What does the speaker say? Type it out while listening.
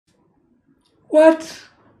What?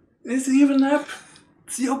 Is he even up?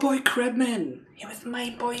 It's your boy Crabman. He was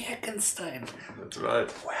my boy Heckenstein. That's right.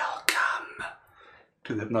 Welcome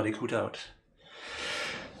to the Hypnotic Hootout.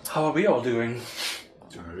 How are we all doing?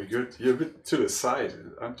 Very good. You're a bit to the side,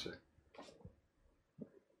 aren't you?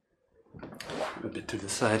 A bit to the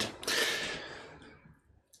side.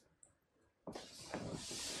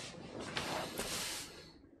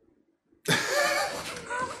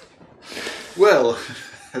 Well,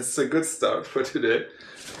 that's a good start for today.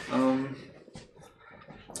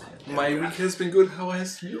 My week has been good. How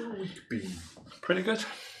has your week been? Pretty good.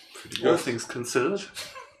 Pretty All good. things considered.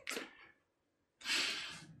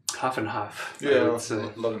 Half and half. I Yeah, would say.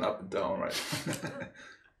 a lot of up and down, right?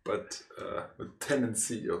 But with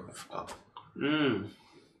tendency of up.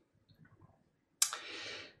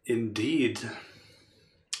 Indeed.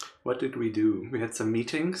 What did we do? We had some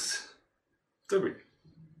meetings. Did we?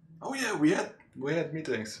 Oh yeah, we had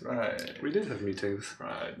meetings, right? We did have meetings.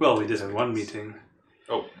 Right. Well, we did have one meeting.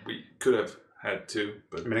 Oh, we could have had two,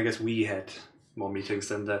 but I mean, I guess we had more meetings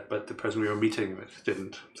than that, but the person we were meeting with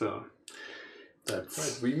didn't. So that's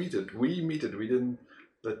right. We meted. We didn't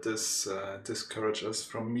let this discourage us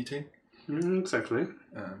from meeting. Exactly.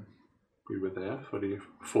 We were there for the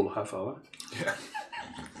full half hour. Yeah.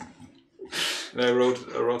 And I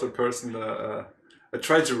wrote a person. I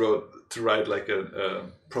tried to write like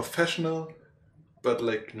a professional, but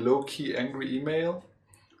like low key angry email,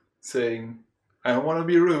 saying I don't want to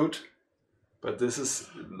be rude, but this is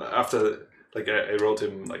after like I wrote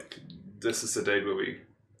him like this is the day where we.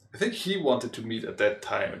 I think he wanted to meet at that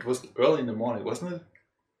time. It was early in the morning, wasn't it?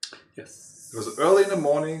 Yes. It was early in the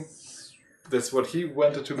morning. That's what he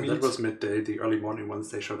wanted to meet. That was midday, the early morning once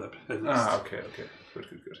they showed up. At least. Okay. Good.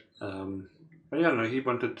 But yeah, no, he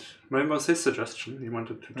wanted. It was his suggestion. He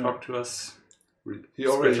wanted to talk to us. He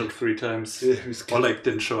already scheduled 3 times. Yeah, or like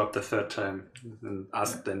didn't show up the 3rd time and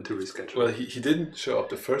asked them to reschedule. Well, he didn't show up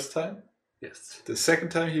the first time. Yes. The second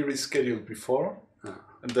time he rescheduled before.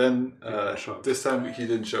 And then this time he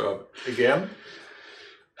didn't show up again.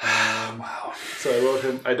 Wow. So I wrote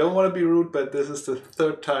him, I don't want to be rude, but this is the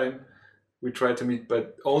 3rd time we tried to meet,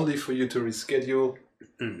 but only for you to reschedule.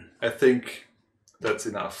 I think that's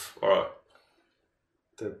enough. Or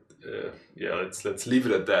that, let's leave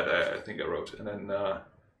it at that. I think I wrote. And then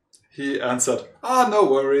he answered, no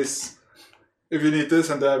worries. If you need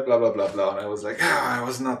this and that, blah, blah, blah, blah. And I was like, I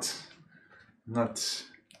was not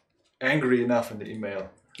angry enough in the email.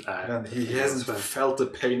 And he hasn't felt the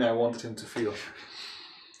pain I wanted him to feel.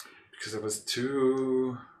 Because I was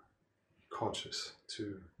too cautious,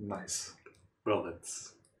 too nice. Well,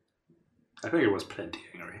 I think it was plenty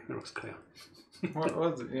angry. It was clear.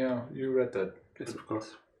 Yeah, you read that. Yes, of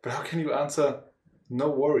course. But how can you answer, no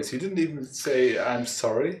worries? He didn't even say, I'm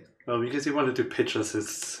sorry. Well, because he wanted to pitch us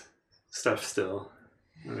his stuff still.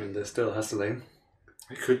 I mean, they're still hustling.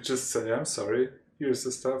 I could just say, I'm sorry. Here's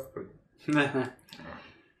the stuff, but I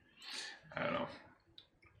don't know.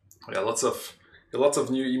 Yeah, lots of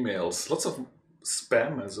new emails, lots of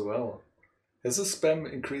spam as well. Has the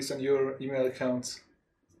spam increased on your email accounts?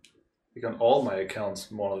 Like on all my accounts,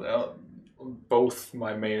 more or less. On both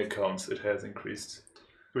my main accounts, it has increased.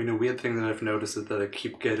 I mean, a weird thing that I've noticed is that I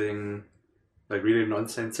keep getting like really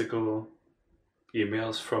nonsensical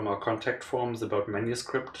emails from our contact forms about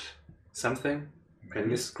manuscript something.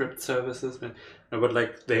 Manuscript services, but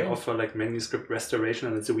like they offer like manuscript restoration,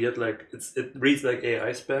 and it's a weird like it reads like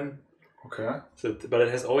AI spam. Okay. So, but it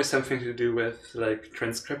has always something to do with like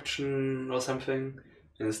transcription or something,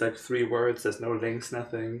 and it's like 3 words. There's no links,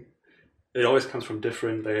 nothing. It always comes from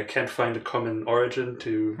different. Like I can't find a common origin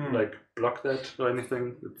to like block that or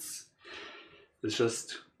anything. It's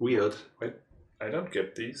just weird. Wait, I don't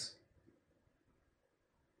get these.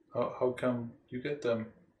 How come you get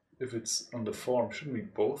them? If it's on the form, shouldn't we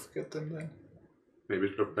both get them then? Maybe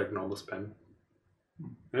it looked like normal spam.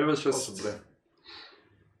 Maybe it was just. Possibly.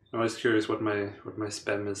 I'm always curious what my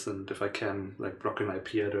spam is and if I can like block an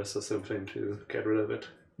IP address or something to get rid of it.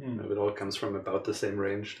 If it all comes from about the same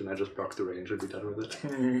range, then I just block the range and be done with it.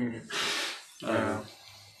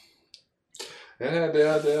 Yeah,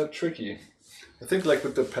 they are tricky. I think like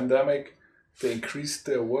with the pandemic, they increased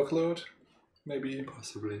their workload. Maybe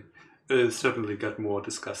possibly. It certainly got more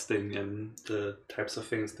disgusting in the types of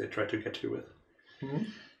things they try to get you with.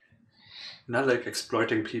 Not like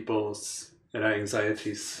exploiting people's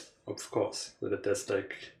anxieties, of course. But that's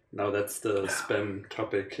like now that's the spam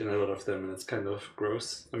topic in a lot of them, and it's kind of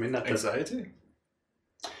gross. I mean, not anxiety.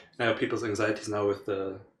 Now people's anxieties now with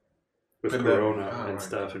Corona and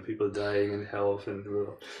stuff, and people dying in health and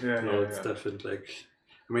all that stuff, and like.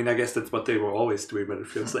 I mean, I guess that's what they were always doing, but it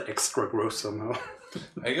feels like extra gross somehow.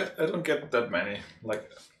 I don't get that many like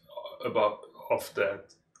about of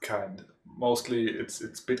that kind. Mostly it's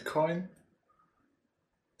Bitcoin.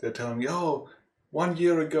 They're telling me, oh, 1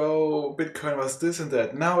 year ago Bitcoin was this and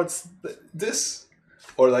that. Now it's this,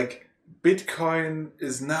 or like Bitcoin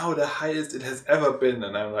is now the highest it has ever been,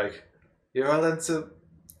 and I'm like, yeah, well, that's the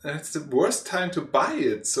worst time to buy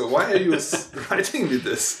it. So why are you writing me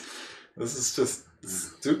this? This is just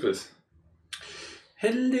stupid.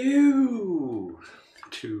 Hello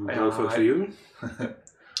to both of you.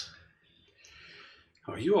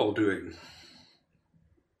 How are you all doing?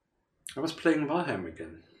 I was playing Valheim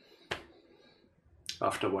again.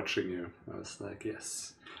 After watching you, I was like,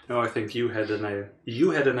 yes. No, I think you had an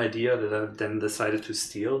idea that I then decided to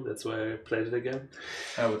steal. That's why I played it again.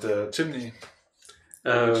 With the chimney.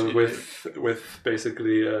 With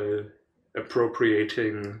basically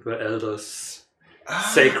appropriating the elders'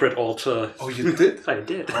 sacred altar. Oh, you did? I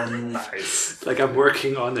did. Oh, nice. Like I'm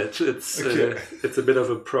working on it. It's Okay. it's a bit of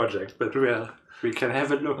a project, but we can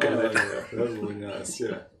have a look at it. Yeah, that would be nice.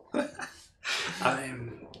 Yeah.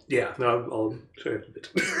 I'll show you a bit.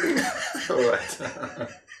 All right.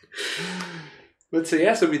 But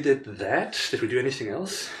so we did that. Did we do anything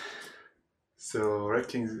else? So Red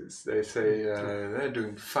Kings, they say they're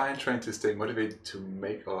doing fine, trying to stay motivated to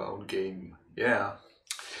make our own game. Yeah.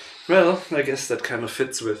 Well, I guess that kind of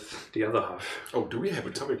fits with the other half. Oh, do we have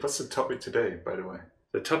a topic? What's the topic today, by the way?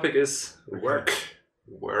 The topic is work.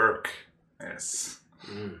 Work. Yes.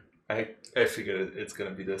 I figured it's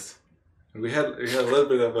gonna be this. We had a little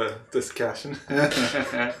bit of a discussion.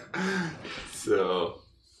 So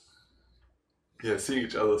yeah, seeing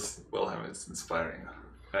each other's Valheim is inspiring,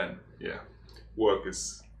 and yeah, work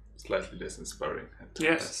is slightly less inspiring at times.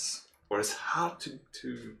 Yes. Or it's hard to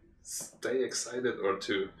stay excited or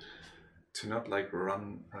to not like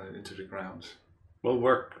run into the ground. Well,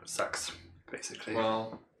 work sucks, basically.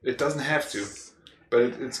 Well, it doesn't have to,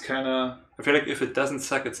 but it's kind of. I feel like if it doesn't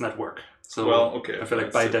suck, it's not work. So well, okay. I feel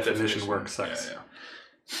like by definition, work sucks. Yeah.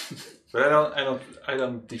 But I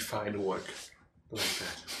don't define work like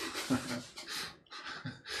that.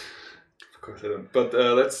 Of course I don't. But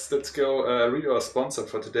let's go read our sponsor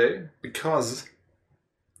for today, because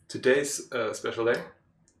today's special day.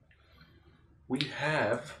 We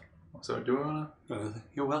have. Sorry, do you wanna?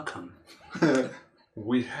 You're welcome.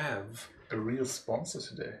 We have a real sponsor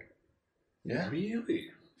today. Yeah.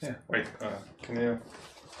 Really? Yeah. Wait. Can you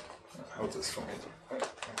hold this for me?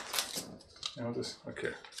 Hold this.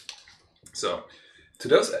 Okay. So,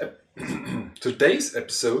 today's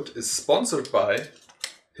episode is sponsored by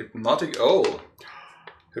Hypnotic Owl.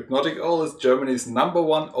 Hypnotic Owl is Germany's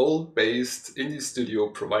 #1 owl-based indie studio,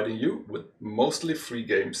 providing you with mostly free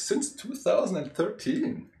games since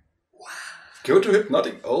 2013. Wow. Go to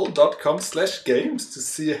hypnoticowl.com/games to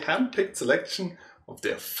see a hand-picked selection of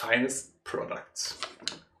their finest products.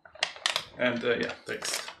 And yeah,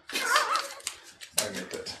 thanks. I made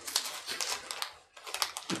that.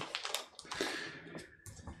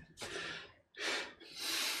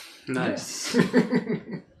 Nice.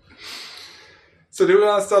 So do we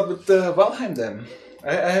want to start with Valheim then?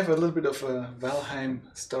 I have a little bit of a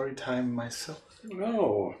Valheim story time myself.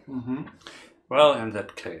 Oh. Mm-hmm. Well, in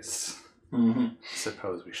that case, Mm-hmm.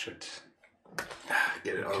 suppose we should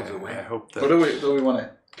Get it out of the way. I hope that. Or do we want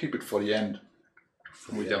to keep it for the end?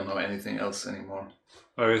 We don't know anything else anymore.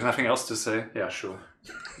 Oh, there's nothing else to say? Yeah, sure.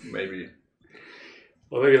 Maybe.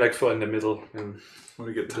 Or maybe like for in the middle and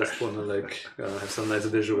we get just want to like have some nice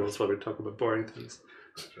visuals while we talk about boring things.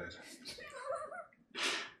 Right.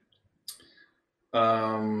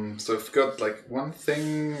 So I've got like one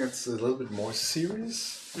thing that's a little bit more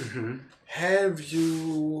serious. Mm-hmm. Have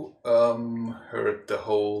you heard the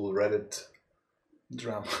whole Reddit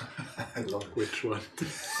drama? I love it. Which one?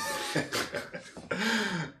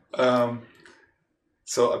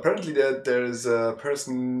 So apparently there is a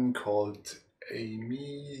person called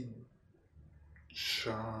Amy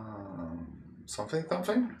something.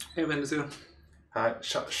 Hey, Venezuela.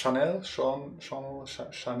 Chanel.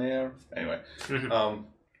 Anyway, mm-hmm.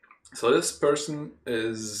 So this person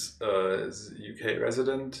is a UK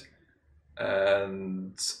resident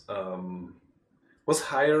and was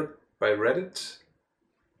hired by Reddit,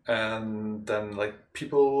 and then like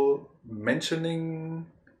people mentioning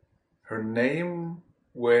her name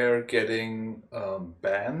were getting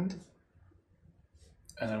banned,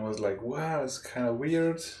 and I was like, wow, it's kind of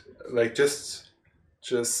weird. Like just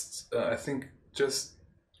I think just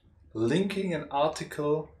linking an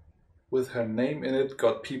article with her name in it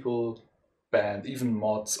got people banned, even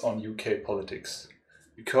mods on UK politics,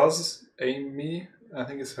 because Amy, I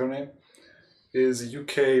think is her name, is a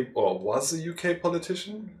UK, or was a UK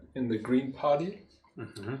politician in the Green Party.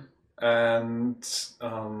 Mm-hmm. And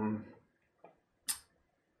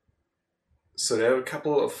so there are a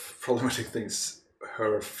couple of problematic things.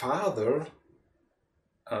 Her father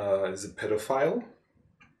is a pedophile,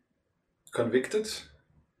 convicted,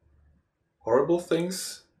 horrible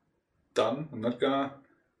things done. I'm not gonna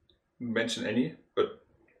mention any, but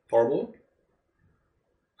horrible.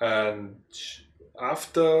 And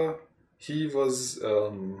after he was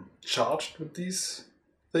charged with these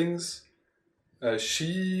things,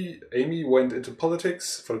 Amy went into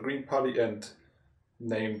politics for the Green Party and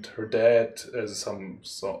named her dad as some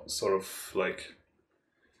sort of like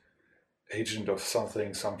agent of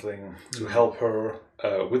something to help her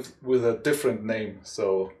with a different name.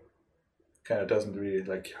 So kind of doesn't really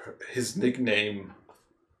like his nickname.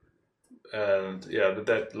 And yeah,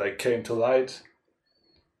 that like came to light.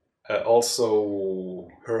 Also,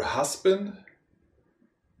 her husband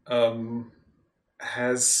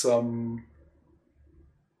has some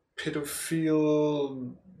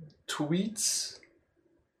pedophile tweets,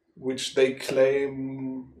 which they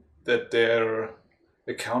claim that their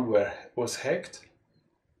account was hacked.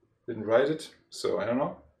 Didn't write it, so I don't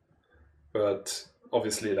know. But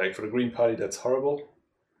obviously, like for the Green Party, that's horrible.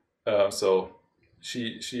 So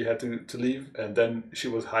she had to leave, and then she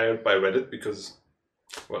was hired by Reddit because,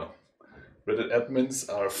 well, Reddit admins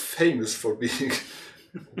are famous for being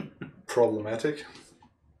problematic.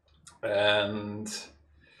 And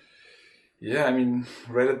yeah, I mean,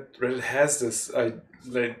 Reddit has this.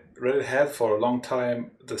 Reddit had for a long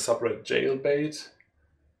time the subreddit Jailbait,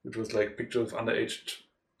 which was like pictures of underage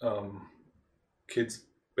kids,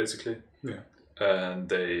 basically. Yeah. And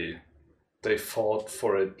they fought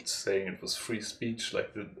for it, saying it was free speech.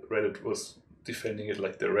 Like the Reddit was defending it,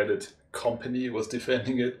 like the Reddit company was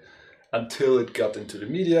defending it, until it got into the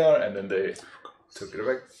media, and then they took it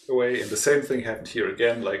back away. And the same thing happened here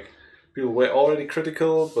again. Like people were already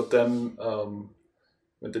critical, but then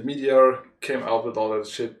when the media came out with all that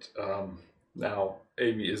shit, now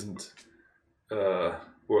Amy isn't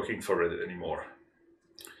working for Reddit anymore.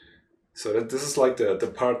 So this is like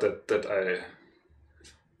the part that I.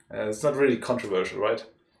 It's not really controversial, right?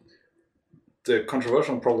 The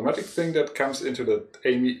controversial and problematic thing that comes into that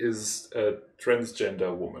Amy is a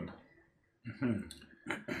transgender woman. Mm-hmm.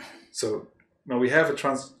 So now we have a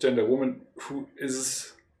transgender woman who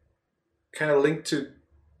is kind of linked to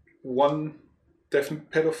one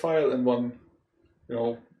definite pedophile and one,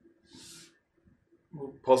 who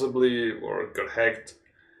possibly or got hacked.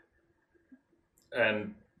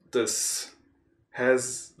 And this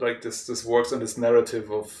has like this works on this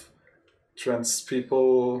narrative of trans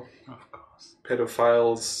people, Of course,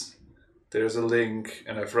 pedophiles. There's a link,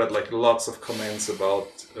 and I've read like lots of comments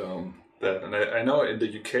about that. And I know in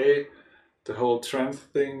the UK, the whole trans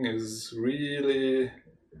thing is really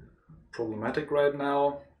problematic right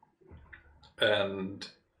now. And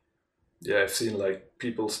yeah, I've seen like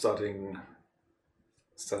people starting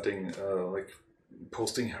like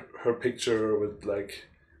posting her picture with like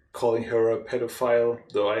calling her a pedophile,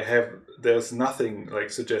 though there's nothing like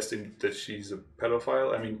suggesting that she's a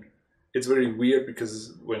pedophile. I mean, it's very weird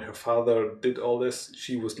because when her father did all this,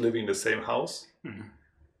 she was living in the same house. Mm-hmm.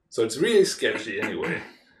 So it's really sketchy anyway.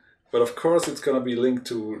 But of course it's gonna be linked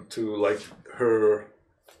to like her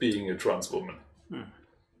being a trans woman.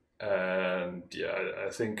 And yeah, I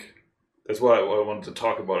think that's why I wanted to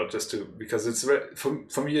talk about it, because it's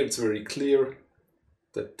for me it's very clear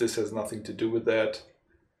that this has nothing to do with that.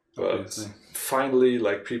 But obviously, finally,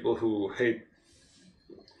 like people who hate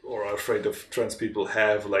or are afraid of trans people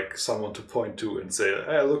have like someone to point to and say,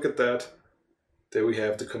 "Hey, look at that! There we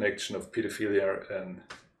have the connection of pedophilia," and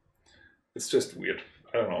it's just weird.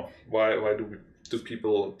 I don't know why do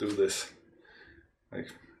people do this?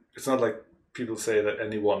 Like, it's not like people say that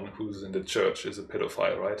anyone who's in the church is a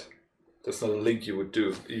pedophile, right? That's not a link you would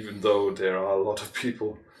do, even though there are a lot of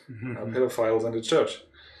people who are pedophiles in the church.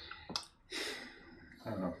 I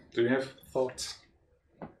don't know. Do you have thoughts?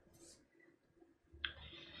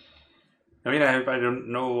 I mean, I don't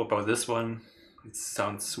know about this one. It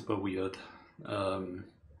sounds super weird.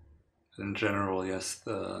 In general, yes,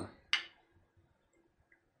 it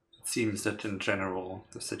seems that in general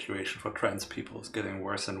the situation for trans people is getting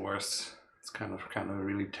worse and worse. It's kind of a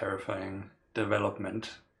really terrifying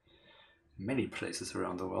development in many places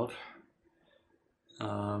around the world.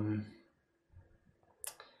 What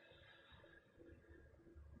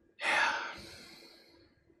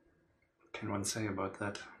can one say about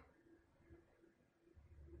that?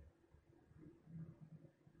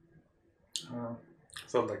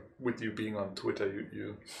 It's not like with you being on Twitter,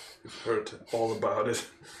 you've heard all about it.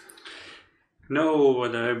 No,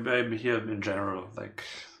 but I'm here in general, like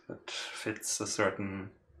that fits a certain,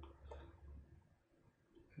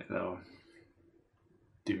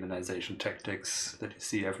 demonization tactics that you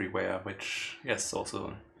see everywhere, which yes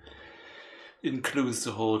also includes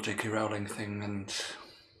the whole J.K. Rowling thing, and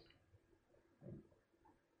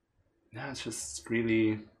yeah, it's just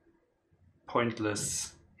really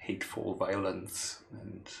pointless, hateful violence,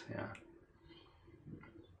 and yeah.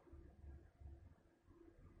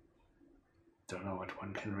 Don't know what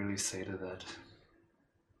one can really say to that.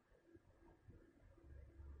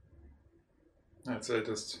 I'd say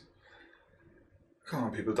just, come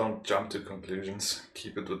on, people, don't jump to conclusions.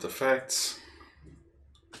 Keep it with the facts.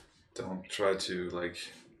 Don't try to like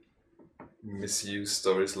misuse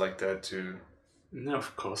stories like that to. No,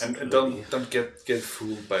 of course. And don't get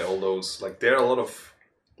fooled by all those. Like there are a lot of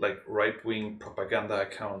like right-wing propaganda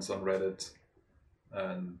accounts on Reddit,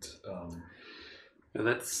 and yeah,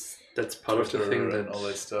 that's part of the thing that all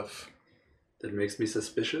that stuff that makes me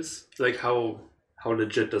suspicious. Like how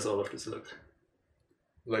legit does all of this look?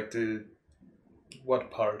 Like what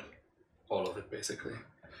part? All of it, basically.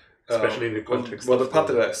 Especially in the context. Well, the part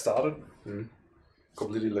that I started,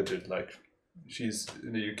 completely legit. Like she's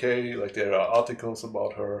in the UK. Like there are articles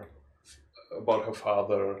about her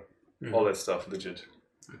father, all that stuff, legit.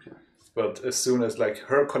 Okay. But as soon as like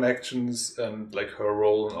her connections and like her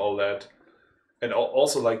role and all that, and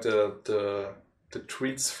also like the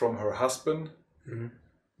tweets from her husband,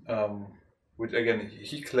 which again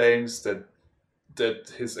he claims that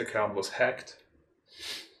his account was hacked,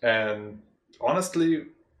 and honestly,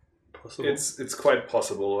 possible. It's quite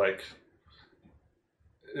possible. Like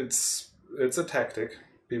it's a tactic.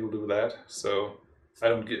 People do that, so I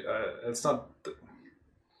don't get. It's not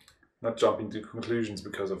jumping to conclusions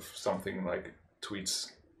because of something like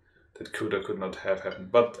tweets that could or could not have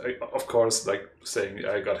happened. But of course, like saying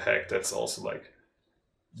I got hacked, that's also like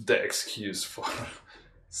the excuse for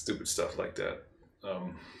stupid stuff like that.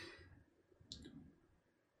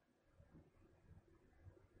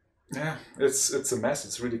 Yeah, it's a mess.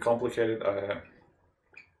 It's really complicated.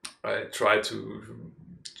 I try to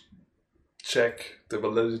check the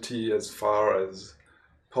validity as far as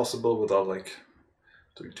possible without like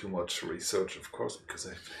doing too much research, of course, because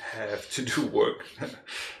I have to do work.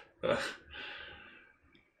 But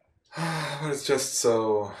it's just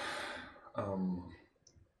so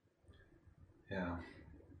yeah.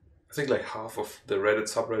 I think like half of the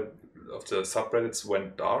subreddits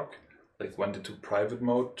went dark, like went into private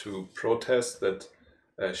mode to protest that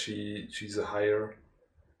she's a hire,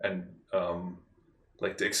 and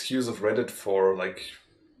like the excuse of Reddit for like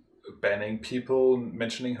banning people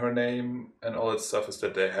mentioning her name and all that stuff is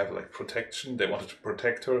that they have like protection. They wanted to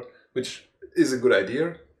protect her, which is a good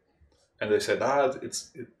idea. And they said,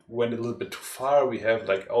 it went a little bit too far. We have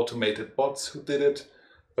like automated bots who did it,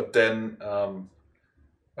 but then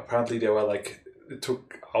apparently they were like, it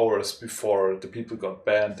took hours before the people got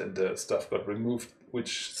banned and the stuff got removed,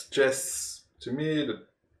 which suggests to me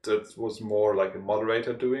that was more like a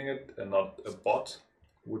moderator doing it and not a bot.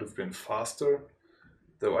 Would have been faster,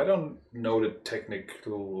 though I don't know the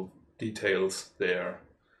technical details there,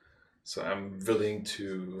 so I'm willing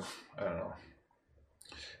to, I don't know.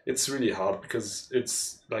 It's really hard because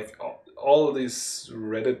it's like all this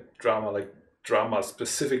Reddit drama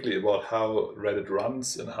specifically about how Reddit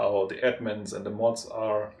runs and how the admins and the mods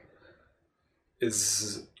are,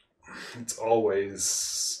 it's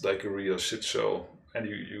always like a real shit show, and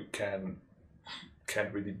you can't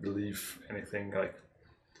really believe anything. Like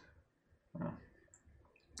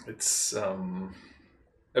it's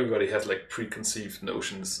everybody has like preconceived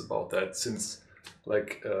notions about that since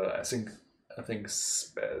like I think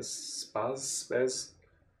Spaz,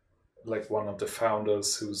 like one of the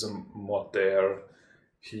founders who's a mod there,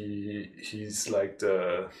 he's like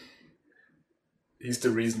he's the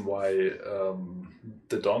reason why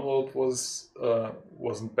the download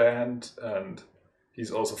wasn't banned, and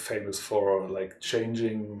he's also famous for like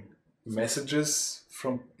changing messages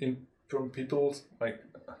from people, like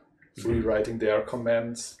rewriting their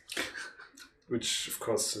comments, which of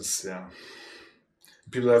course is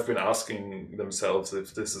people have been asking themselves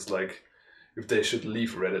if this is like, if they should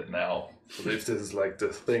leave Reddit now, if this is like the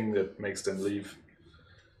thing that makes them leave.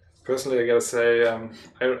 Personally, I gotta say,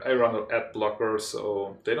 I run an ad blocker,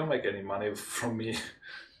 so they don't make any money from me.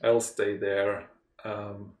 I'll stay there.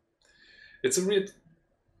 It's a weird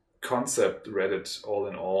concept, Reddit, all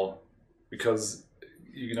in all, because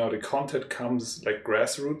the content comes like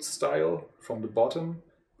grassroots style from the bottom,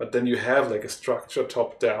 but then you have like a structure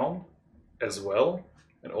top down as well.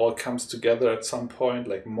 It all comes together at some point,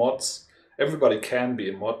 like mods. Everybody can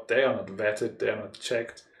be a mod. They are not vetted. They are not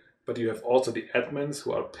checked. but you have also the admins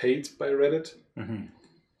who are paid by Reddit. Mm-hmm.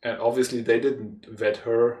 And obviously they didn't vet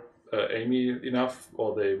her, Amy, enough,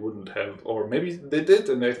 or they wouldn't have, or maybe they did,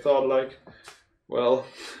 and they thought like, well,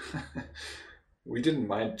 we didn't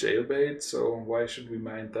mind jailbait, so why should we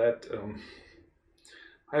mind that?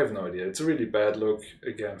 I have no idea. It's a really bad look,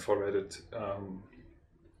 again, for Reddit.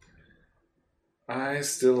 I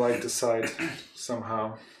still like the site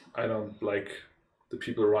somehow. I don't like the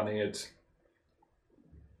people running it.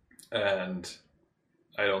 And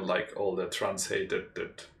I don't like all the trans hate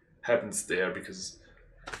that happens there, because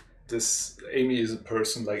this Amy is a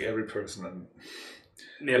person like every person. And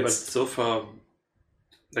yeah, but so far,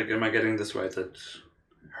 like, am I getting this right, that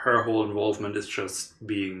her whole involvement is just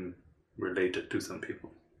being related to some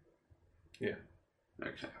people? Yeah.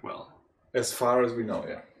 Okay, well. As far as we know,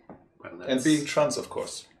 yeah. Well, and being trans, of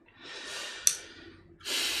course.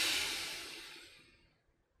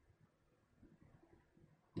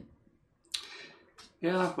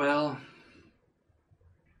 Yeah, well,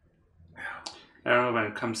 I don't know, when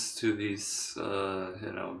it comes to these,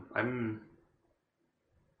 when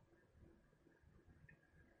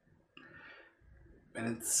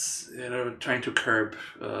it's, trying to curb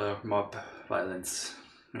mob violence,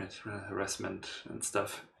 right, harassment and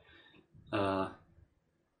stuff.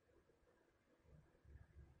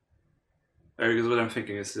 Because what I'm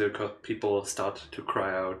thinking is that people start to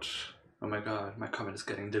cry out, "Oh my god, my comment is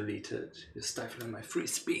getting deleted. You're stifling my free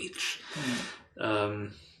speech."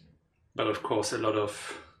 But of course, a lot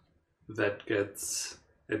of that gets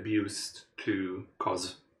abused to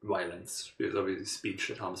cause violence, because obviously speech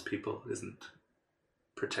that harms people isn't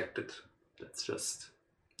protected. That's just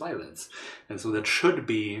violence. And so that should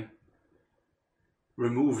be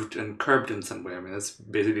removed and curbed in some way. I mean, that's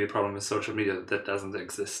basically a problem with social media, that doesn't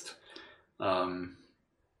exist.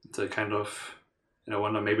 So kind of, I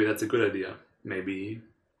wonder, maybe that's a good idea. Maybe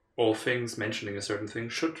all things mentioning a certain thing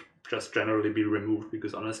should just generally be removed,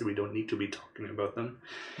 because honestly we don't need to be talking about them.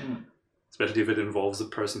 Especially if it involves a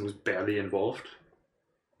person who's barely involved.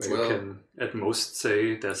 You can at most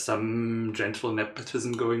say there's some gentle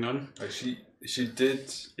nepotism going on. She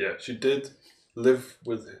did live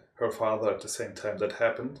with her father at the same time that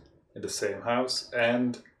happened, in the same house.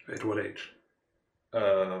 And at what age?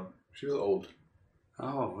 She was old.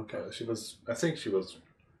 Oh, okay. I think she was.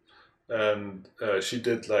 And she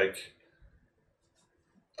did, like,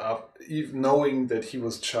 even knowing that he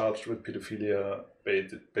was charged with pedophilia,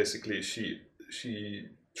 basically she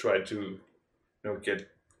tried to,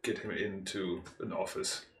 get him into an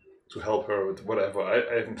office to help her with whatever.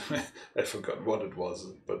 I forgot what it was,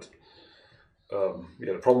 but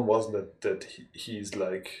the problem wasn't that he's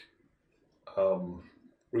like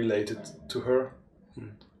related to her.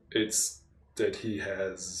 It's that he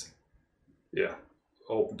has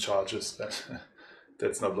open charges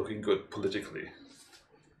that's not looking good politically.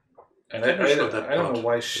 And I don't know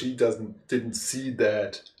why she didn't see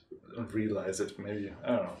that and realize it. Maybe, I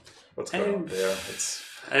don't know what's going on there.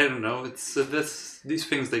 I don't know. It's these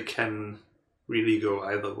things, they can really go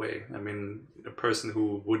either way. I mean, a person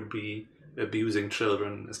who would be abusing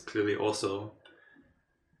children is clearly also,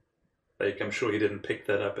 like, I'm sure he didn't pick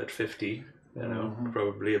that up at 50.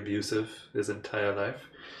 Probably abusive his entire life.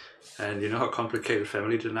 And you know how complicated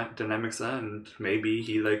family dynamics are, and maybe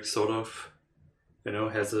he, like, sort of,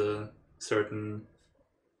 has a certain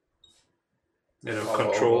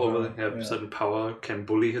control over certain power, can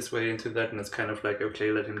bully his way into that, and it's kind of like,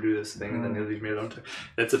 okay, let him do this thing, and then he'll leave me alone.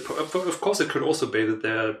 Of course, it could also be that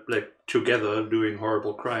they're, like, together doing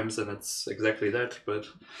horrible crimes, and it's exactly that. But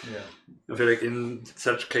I feel like in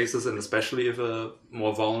such cases, and especially if a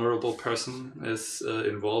more vulnerable person is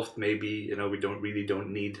involved, maybe we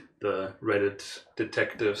don't need the Reddit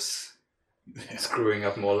detectives screwing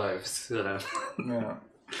up more lives. Yeah,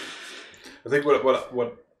 I think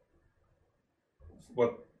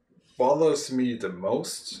what bothers me the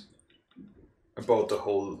most about the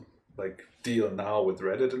whole, like, deal now with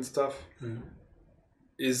Reddit and stuff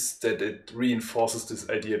is that it reinforces this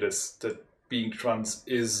idea that being trans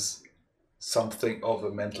is something of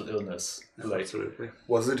a mental illness. Like, absolutely.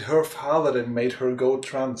 Was it her father that made her go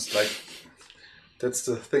trans? Like, that's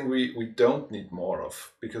the thing we don't need more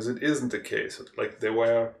of, because it isn't the case. Like, there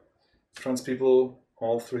were trans people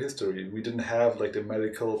all through history. We didn't have, like, the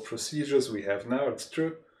medical procedures we have now, it's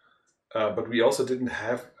true. But we also didn't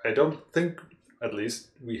have, I don't think, at least,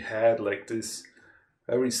 we had, like, this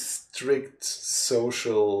very strict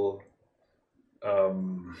social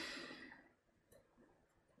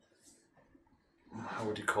how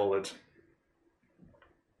would you call it?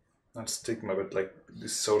 Not stigma, but, like,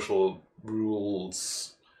 these social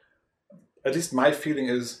rules. At least my feeling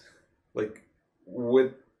is, like,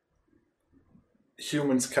 with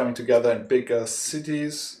humans coming together in bigger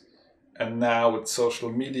cities, and now with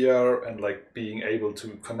social media and like being able to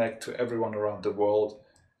connect to everyone around the world,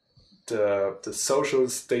 the social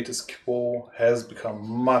status quo has become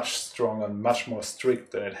much stronger and much more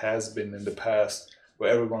strict than it has been in the past,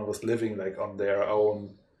 where everyone was living like on their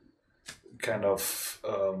own kind of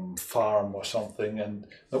farm or something, and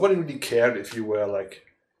nobody really cared if you were like,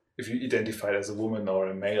 if you identified as a woman or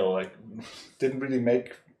a male. Like, didn't really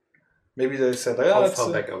make. Maybe they said, how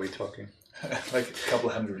far back are we talking? Like a couple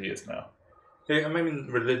hundred years now. Yeah, I mean,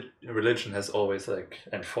 religion has always like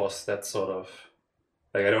enforced that sort of.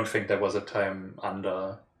 Like, I don't think there was a time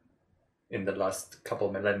in the last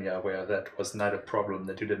couple millennia where that was not a problem,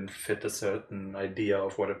 that you didn't fit a certain idea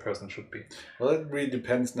of what a person should be. Well, it really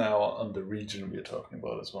depends now on the region we're talking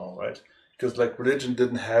about as well, right? Because like religion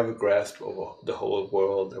didn't have a grasp over the whole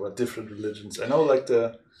world. There were different religions. I know like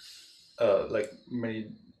the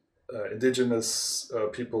many indigenous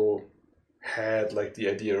people had like the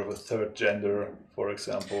idea of a third gender, for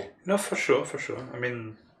example. No, for sure. I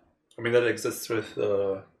mean that exists with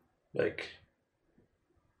like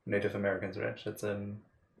Native Americans, right? That's some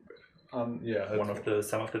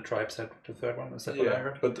of the tribes had the third one. Is that what I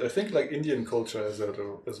heard? But I think like Indian culture has that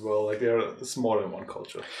as well. Like it's more than one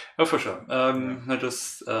culture. Oh, for sure. I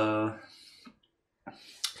just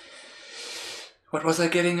what was I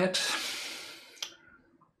getting at?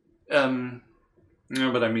 No,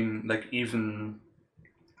 but I mean, like, even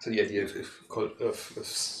so the idea if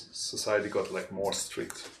society got like more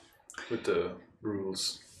strict with the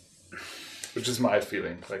rules, which is my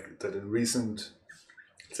feeling, like that in recent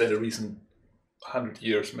 100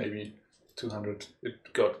 years, maybe 200,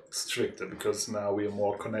 it got stricter because now we are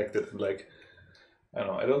more connected and like, I don't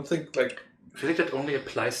know, I don't think like... I feel like that only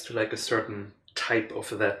applies to like a certain type of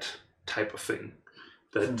that type of thing.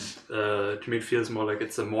 That to me it feels more like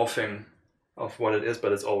it's a morphing of what it is,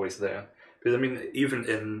 but it's always there. Because I mean, even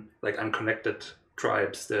in like unconnected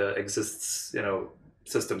tribes, there exists,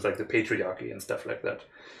 systems like the patriarchy and stuff like that.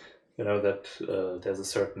 That there's a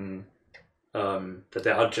certain that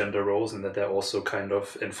there are gender roles and that they're also kind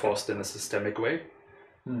of enforced in a systemic way.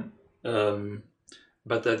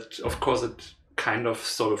 But that, of course, it kind of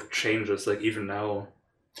sort of changes. Like even now,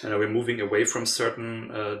 we're moving away from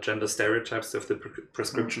certain gender stereotypes of the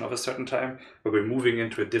prescription of a certain time, but we're moving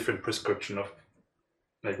into a different prescription of,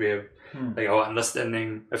 like, we have like our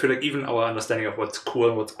understanding. I feel like even our understanding of what's cool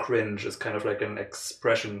and what's cringe is kind of like an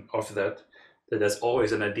expression of that there's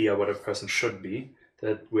always an idea what a person should be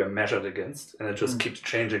that we are measured against, and it just keeps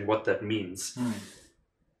changing what that means.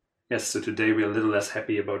 Yes, so today we're a little less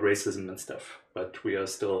happy about racism and stuff, but we are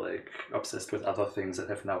still like obsessed with other things that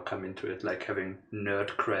have now come into it, like having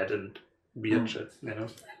nerd cred and weird shit,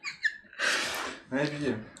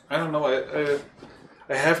 Maybe, I don't know,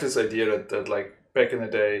 I have this idea that like back in the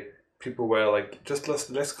day, people were like just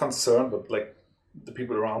less concerned, but like the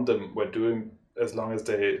people around them were doing as long as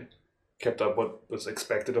they kept up what was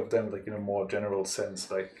expected of them, like in a more general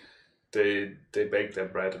sense, like they baked their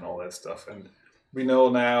bread and all that stuff. And we know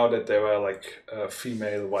now that there were like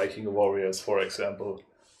female Viking warriors, for example,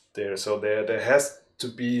 there. So there has to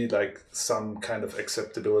be like some kind of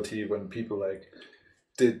acceptability when people like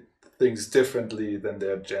did things differently than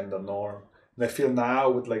their gender norm. And I feel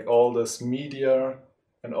now with like all this media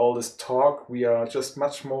and all this talk, we are just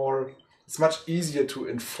much more, it's much easier to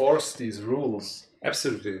enforce these rules.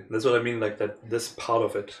 Absolutely. That's what I mean, like that this part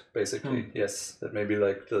of it, basically. Yes, that maybe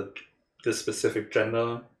like these specific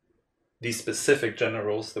gender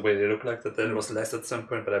roles, the way they look like, that was less at some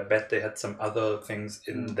point, but I bet they had some other things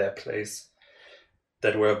in their place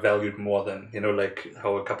that were valued more than, like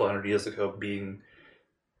how a couple hundred years ago being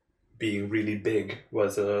really big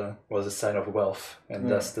was a sign of wealth and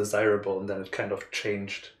thus desirable, and then it kind of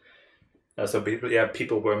changed. So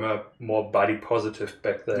people were more body positive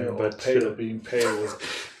back then, but being pale was,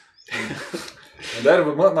 and that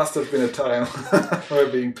must have been a time where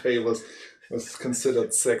being pale was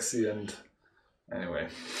considered sexy. And anyway,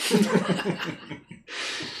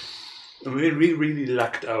 we really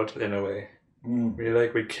lucked out in a way.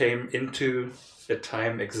 We came into a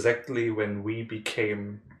time exactly when we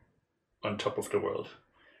became on top of the world.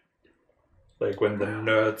 Like when the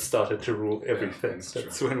nerds started to rule everything.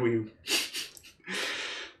 That's when we...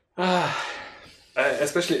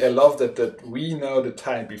 Especially I love that we know the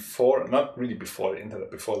time before, not really before the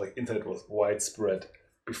internet, before like internet was widespread,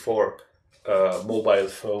 before mobile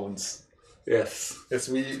phones. Yes. Yes,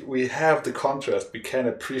 we have the contrast. We can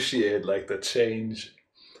appreciate like the change.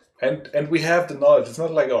 And we have the knowledge. It's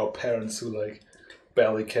not like our parents who like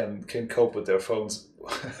barely can cope with their phones.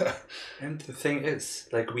 And the thing is,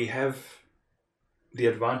 like, we have the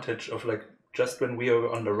advantage of like just when we are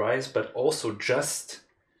on the rise, but also just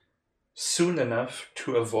soon enough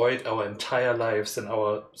to avoid our entire lives and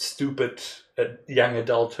our stupid young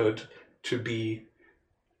adulthood to be,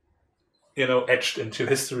 etched into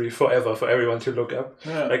history forever for everyone to look up.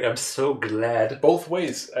 Yeah. Like, I'm so glad. Both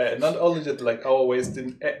ways. Not only that, like, our ways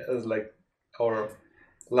didn't, like, our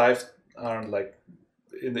lives aren't, like,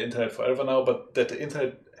 in the internet forever now, but that the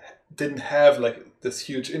internet didn't have, like, this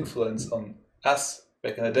huge influence on us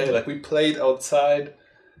back in the day. Like, we played outside,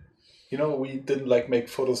 we didn't, like, make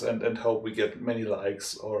photos and hope we get many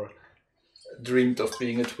likes, or dreamed of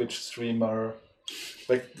being a Twitch streamer.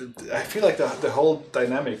 Like, I feel like the whole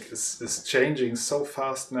dynamic is changing so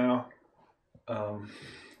fast now.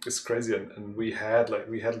 It's crazy, and we had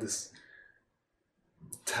this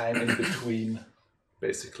time in between,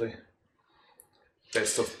 basically.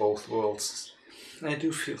 Best of both worlds. I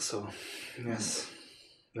do feel so. Yes.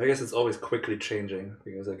 I guess it's always quickly changing,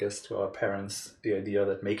 because I guess to our parents, the idea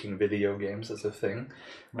that making video games is a thing.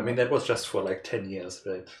 I mean, that was just for like 10 years,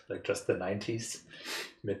 right? Like just the 90s,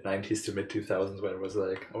 mid-90s to mid-2000s, where it was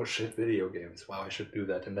like, oh shit, video games. Wow, I should do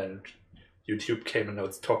that. And then YouTube came and now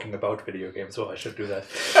it's talking about video games. Oh, I should do that.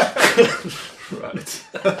 Right.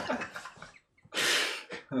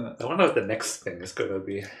 I wonder what the next thing is going to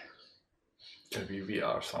be. Can be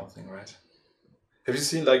VR something, right? Have you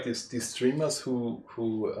seen like these streamers who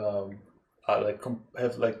are like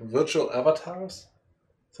have like virtual avatars?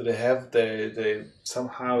 So they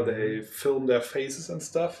somehow they film their faces and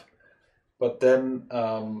stuff, but then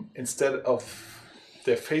instead of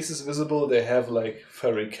their faces visible, they have like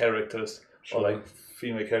furry characters or like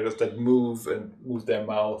female characters that move their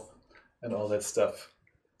mouth and all that stuff.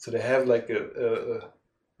 So they have like a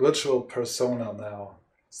virtual persona now.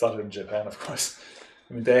 Started in Japan, of course.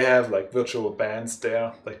 I mean, they have like virtual bands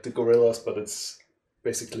there, like the Gorillas, but it's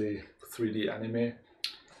basically 3D anime.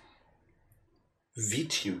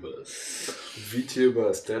 VTubers,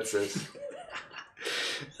 that's it.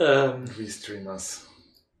 V-streamers.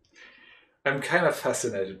 I'm kind of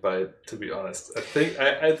fascinated by it, to be honest. I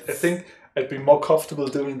think I'd be more comfortable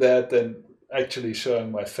doing that than actually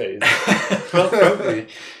showing my face. Well, probably.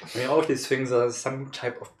 I mean, all of these things are some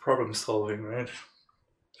type of problem solving, right?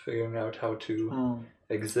 Figuring out how to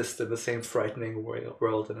exist in the same frightening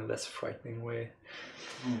world in a less frightening way.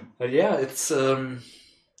 But yeah, it's a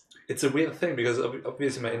weird thing, because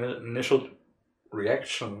obviously my initial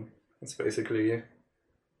reaction is basically,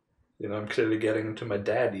 I'm clearly getting into my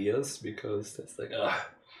dad ears, because it's like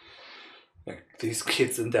these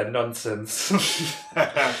kids and their nonsense.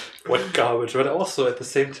 What garbage. But also at the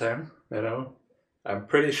same time, I'm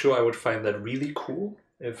pretty sure I would find that really cool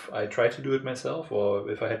if I tried to do it myself, or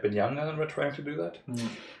if I had been younger and were trying to do that.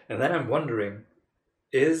 And then I'm wondering,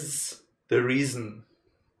 is the reason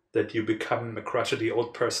that you become a crotchety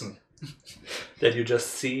old person that you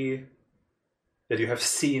just see, that you have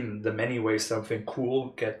seen the many ways something cool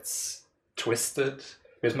gets twisted?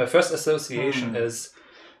 Because my first association is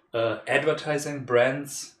advertising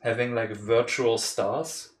brands having like virtual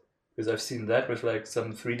stars, because I've seen that with like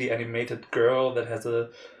some 3D animated girl that has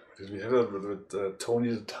a... We had it with Tony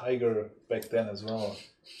the Tiger back then as well,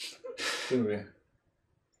 didn't we?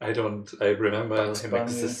 I remember him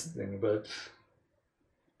existing, but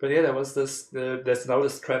yeah, there was there's now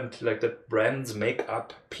this trend, like, that brands make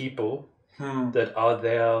up people that are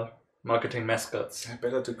their marketing mascots. Yeah,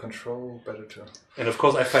 better to control, better to... And of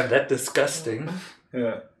course I find that disgusting.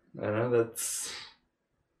 Yeah. I know, that's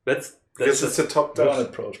because it's a top-down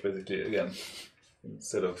approach, basically, again,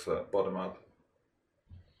 instead of bottom-up.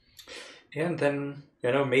 Yeah, and then,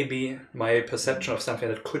 maybe my perception of something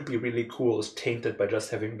that could be really cool is tainted by just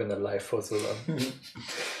having been alive for so long.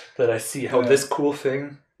 That I see how this cool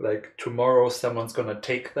thing, like, tomorrow someone's gonna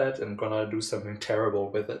take that and gonna do something terrible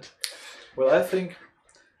with it. Well, I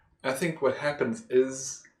think what happens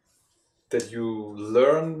is that you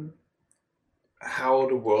learn how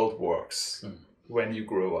the world works when you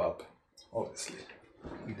grow up, obviously.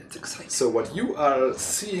 That's exciting. So what you are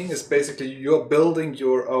seeing is basically you're building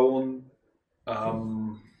your own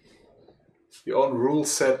rule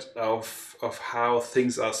set of how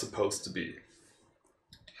things are supposed to be.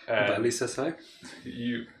 Bali says hi.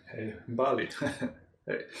 Hey, Bali.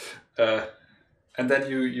 Hey. And then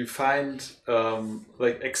you find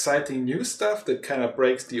like exciting new stuff that kind of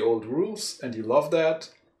breaks the old rules, and you love that.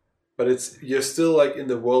 But you're still like in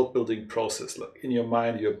the world building process. Like in your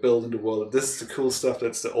mind, you're building the world. This is the cool stuff.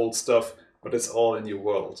 That's the old stuff. But it's all in your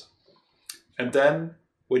world. And then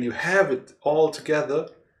when you have it all together,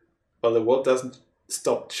 well, the world doesn't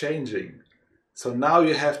stop changing. So now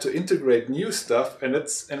you have to integrate new stuff, and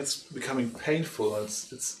it's becoming painful. And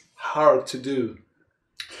it's hard to do.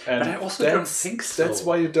 And but I also don't think so. That's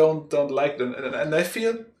why you don't like them. And I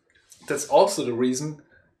feel that's also the reason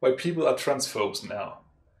why people are transphobes now.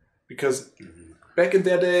 Because back in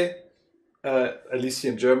their day, at least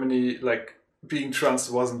here in Germany, like being trans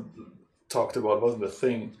wasn't talked about, wasn't a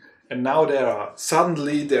thing. And now there are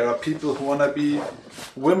people who want to be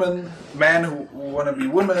women, men who want to be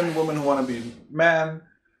women who want to be men,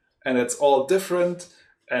 and it's all different,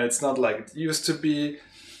 and it's not like it used to be.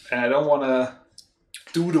 And I don't want to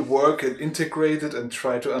do the work and integrate it and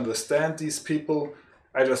try to understand these people.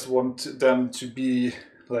 I just want them to be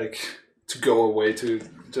like, to go away, to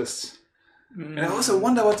just... And I also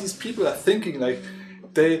wonder what these people are thinking. Like,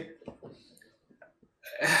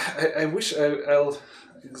 I wish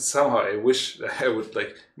I wish I would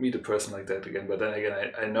like meet a person like that again. But then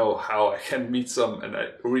again, I know how I can meet some, and I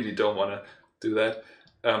really don't want to do that.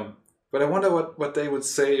 But I wonder what they would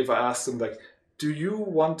say if I asked them, like, do you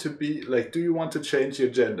want to change your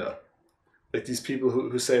gender? Like these people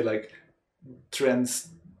who say like trenders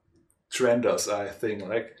are a thing.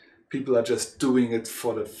 Like people are just doing it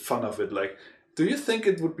for the fun of it. Like, do you think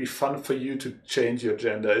it would be fun for you to change your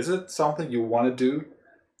gender? Is it something you want to do?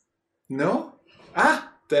 No?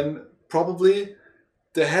 Then probably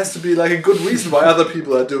there has to be like a good reason why other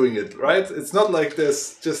people are doing it, right? It's not like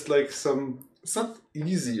there's just like it's not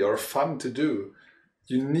easy or fun to do.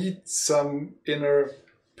 You need some inner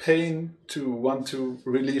pain to want to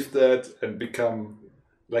relieve that and become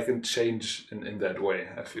like a change in that way,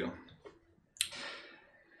 I feel.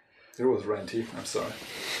 It was ranty, I'm sorry.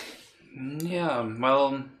 Yeah,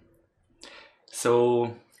 well,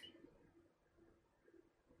 so...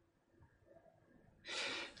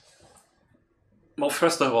 Well,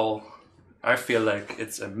 first of all, I feel like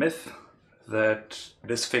it's a myth that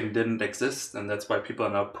this thing didn't exist, and that's why people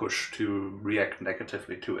are now pushed to react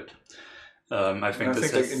negatively to it. I think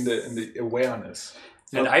like in the awareness.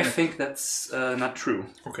 And I think that's not true.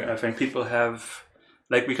 Okay. I think people have,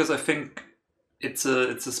 like, because I think it's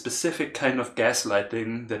a specific kind of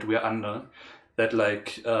gaslighting that we're under, that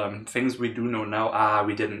like things we do know now,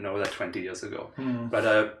 we didn't know that 20 years ago.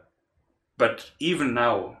 But even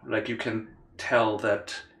now, like you can tell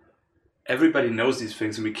that everybody knows these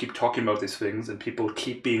things, and we keep talking about these things, and people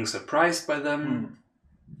keep being surprised by them,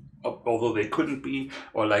 although they couldn't be,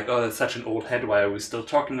 or like, oh, that's such an old head, why are we still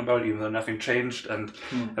talking about it, even though nothing changed? And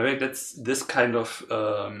I think that's this kind of,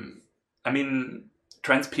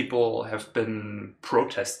 trans people have been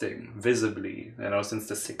protesting visibly, since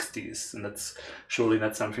the 60s, and that's surely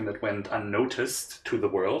not something that went unnoticed to the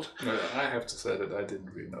world. I have to say that I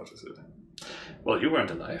didn't really notice it. Well, you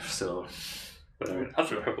weren't alive, so... But I mean,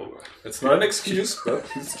 other people were. It's not an excuse, but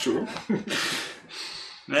it's true.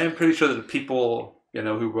 And I'm pretty sure that people,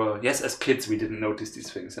 who were, as kids we didn't notice these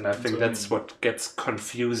things, and I think that's what gets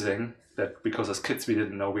confusing, that because as kids we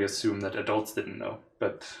didn't know, we assume that adults didn't know.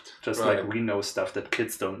 But just like we know stuff that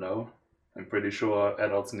kids don't know, I'm pretty sure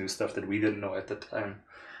adults knew stuff that we didn't know at the time.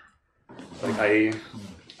 Like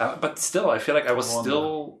but still, I feel like I was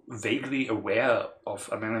still vaguely aware of,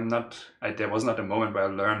 there was not a moment where I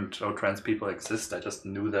learned, trans people exist. I just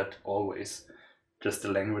knew that always. Just the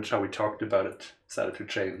language, how we talked about it, started to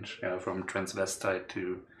change, from transvestite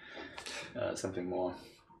to something more.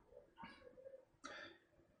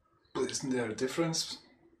 But isn't there a difference?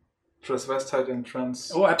 Transvestite and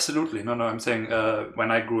trans? Oh, absolutely. No, I'm saying when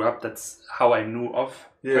I grew up, that's how I knew of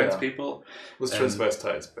trans people. It was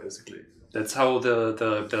transvestites, basically. That's how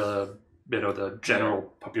the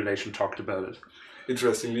general population talked about it.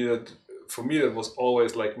 Interestingly, that for me that was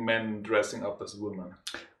always like men dressing up as women.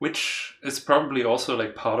 Which is probably also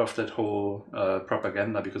like part of that whole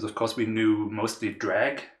propaganda, because of course we knew mostly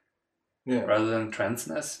drag rather than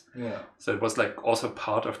transness. Yeah. So it was like also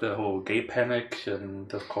part of the whole gay panic,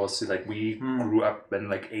 and of course like we grew up when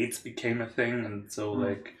like AIDS became a thing, and so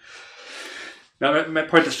like. Now, my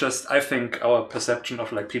point is just, I think our perception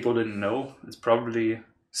of like people didn't know is probably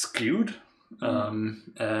skewed.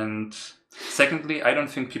 And secondly, I don't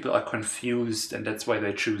think people are confused, and that's why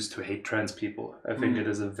they choose to hate trans people. I think it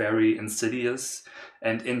is a very insidious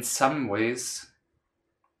and in some ways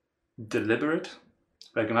deliberate,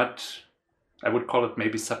 like not... I would call it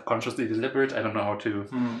maybe subconsciously deliberate. I don't know how to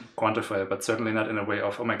quantify it, but certainly not in a way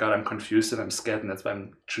of, oh my God, I'm confused and I'm scared and that's why I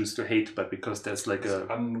choose to hate, but because there's like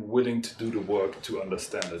unwilling to do the work to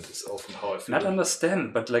understand it is often how I feel. Not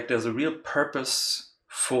understand, but like there's a real purpose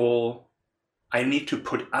for, I need to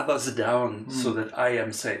put others down so that I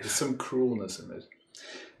am safe. There's some cruelness in it.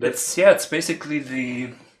 It's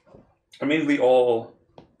basically we all,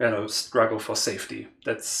 struggle for safety.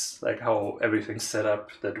 That's like how everything's set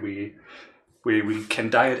up, that we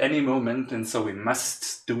can die at any moment, and so we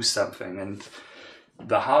must do something. And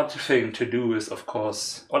the hard thing to do is, of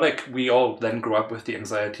course, or like we all then grow up with the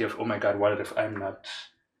anxiety of, oh my God, what if I'm not?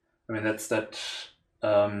 I mean, that's that.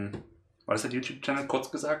 What is that YouTube channel? Kurz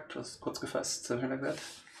gesagt, kurz gefasst, something like that.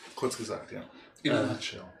 Kurz gesagt, yeah. In a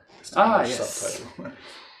nutshell. Yes.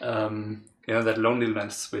 Subtitle. That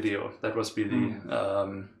loneliness video. That was really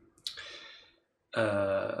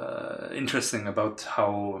interesting about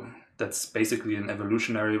how that's basically an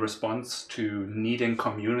evolutionary response to needing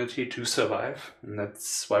community to survive. And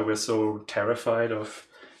that's why we're so terrified of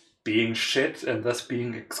being shit and thus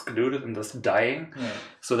being excluded and thus dying. Yeah.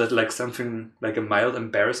 So that like something like a mild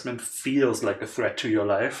embarrassment feels like a threat to your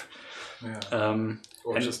life. Yeah.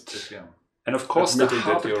 And of course, admitting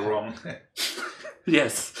that you're wrong.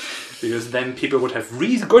 Yes, because then people would have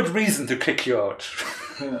good reason to kick you out.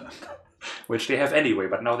 Yeah. Which they have anyway,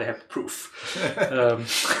 but now they have proof.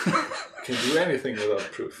 Can do anything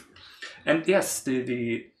without proof. And yes,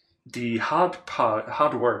 the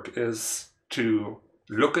hard work is to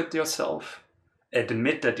look at yourself,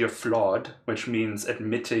 admit that you're flawed, which means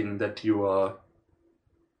admitting that you are,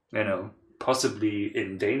 possibly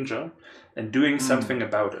in danger, and doing something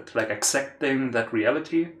about it, like accepting that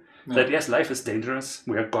reality, that yes, life is dangerous,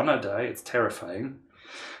 we are gonna die, it's terrifying,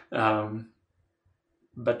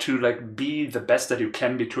 but to like be the best that you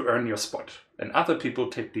can be to earn your spot. And other people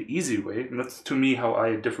take the easy way, and that's to me how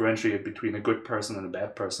I differentiate between a good person and a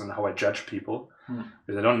bad person, how I judge people,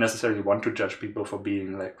 because I don't necessarily want to judge people for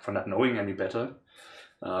being like, for not knowing any better,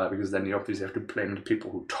 because then you obviously have to blame the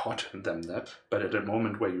people who taught them that. But at the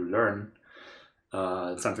moment where you learn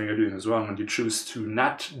something you're doing is wrong and you choose to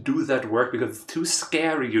not do that work because it's too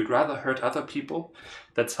scary, you'd rather hurt other people.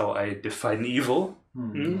 That's how I define evil.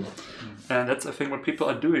 And that's I think what people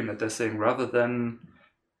are doing, that they're saying rather than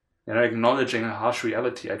acknowledging a harsh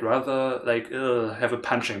reality, I'd rather like have a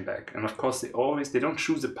punching bag. And of course they don't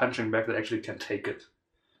choose a punching bag that actually can take it.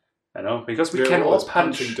 Because we can all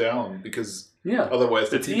punching down, because otherwise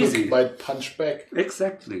the people might punch back.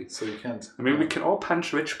 Exactly. So you can't. I mean, we can all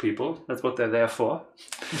punch rich people. That's what they're there for.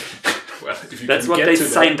 Well, if you that's what they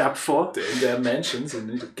signed up for. In their mansions, you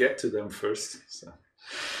need to get to them first. So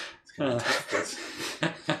it's kind of tough, but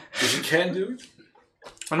if you can do it.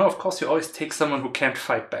 Oh, no, of course, you always take someone who can't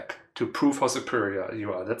fight back to prove how superior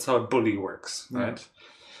you are. That's how a bully works, right?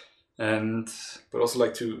 But also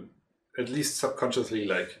like to, at least subconsciously,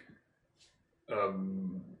 like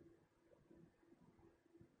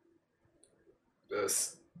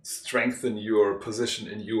strengthen your position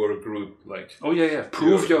in your group, like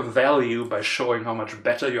prove your value by showing how much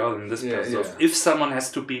better you are than this person. So if someone has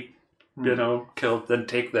to be killed, then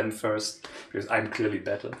take them first, because I'm clearly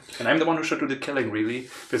better and I'm the one who should do the killing, really,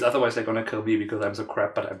 because otherwise they're gonna kill me because I'm so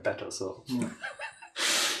crap, but I'm better. So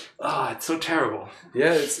it's so terrible.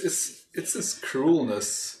 It's this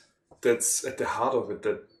cruelness that's at the heart of it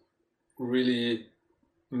that really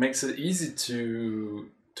makes it easy to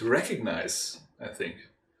recognize, I think.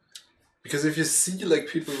 Because if you see like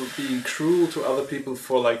people being cruel to other people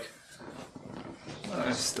for like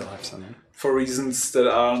I still have some for reasons that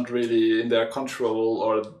aren't really in their control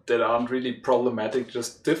or that aren't really problematic,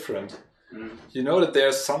 just different. You know that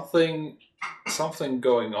there's something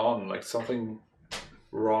going on, like something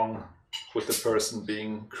wrong with the person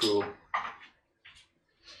being cruel.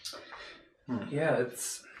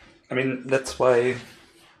 That's why,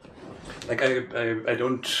 like I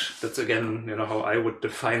don't, that's again, how I would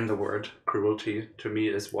define the word cruelty. To me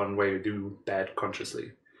is one where you do bad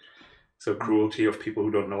consciously. So cruelty of people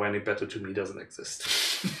who don't know any better, to me, doesn't exist.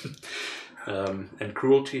 And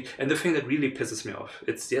cruelty, and the thing that really pisses me off,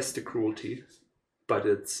 it's the cruelty, but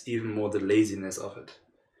it's even more the laziness of it.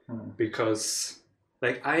 Because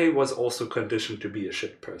like I was also conditioned to be a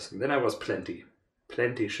shit person. Then I was plenty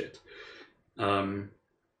shit. And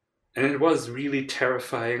it was really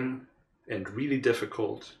terrifying and really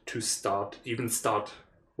difficult to start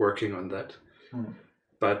working on that.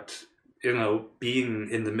 But, being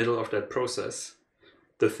in the middle of that process,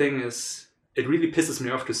 the thing is, it really pisses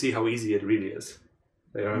me off to see how easy it really is.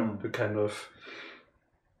 To kind of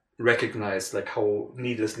recognize like how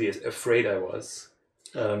needlessly afraid I was.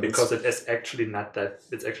 Because it is actually not that,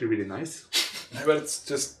 it's actually really nice. But it's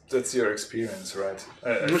just, that's your experience, right?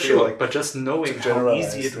 I feel like, but just knowing how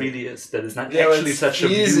easy it really is, that it's not actually such a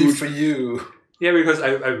easy for you. Yeah, because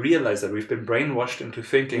I realize that we've been brainwashed into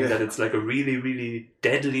thinking that it's like a really, really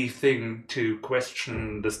deadly thing to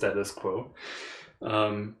question the status quo.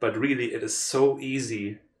 But really, it is so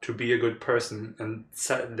easy to be a good person, and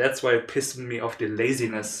that's why it pissed me off, the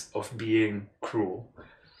laziness of being cruel.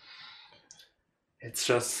 It's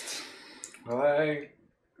just... Well,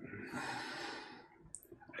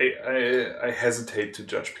 I hesitate to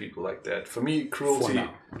judge people like that. For me, cruelty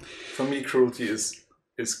is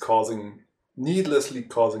needlessly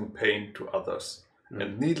causing pain to others,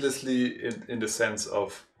 and needlessly in the sense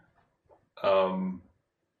of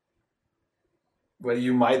where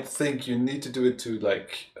you might think you need to do it to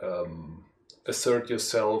like assert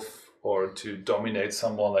yourself or to dominate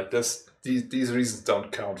someone like this. These reasons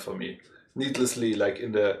don't count for me. Needlessly, like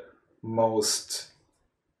in the most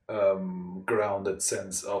grounded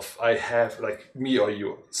sense of I have, like, me or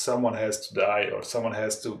you, someone has to die or someone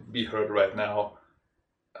has to be hurt right now,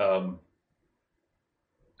 and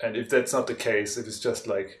if that's not the case, if it's just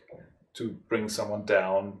like to bring someone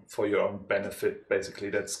down for your own benefit, basically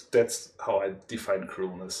that's how I define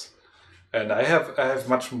cruelness. And I have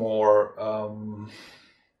much more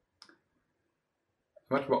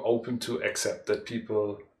open to accept that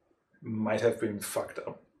people might have been fucked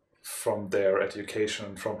up from their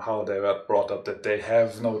education, from how they were brought up, that they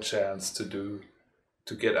have no chance to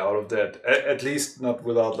get out of that, at least not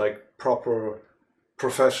without like proper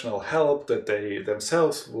professional help that they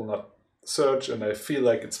themselves will not search. And I feel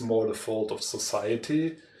like it's more the fault of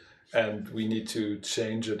society, and we need to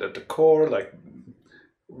change it at the core. Like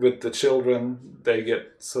with the children, they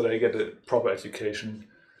get a proper education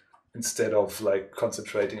instead of like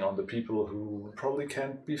concentrating on the people who probably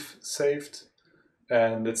can't be saved.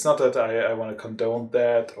 And it's not that I want to condone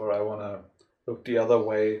that or I want to look the other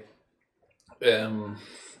way.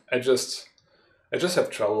 I just have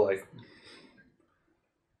trouble like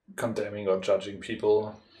condemning or judging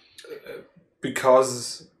people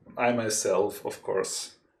because I myself, of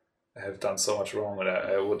course, I have done so much wrong, and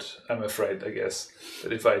I'm afraid, I guess,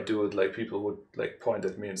 that if I do it, like people would like point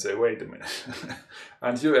at me and say, "Wait a minute,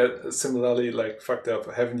 aren't you similarly like fucked up?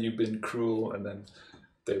 Haven't you been cruel?" And then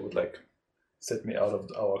they would like set me out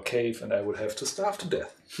of our cave, and I would have to starve to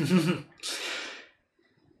death.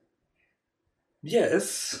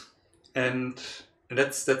 Yes, and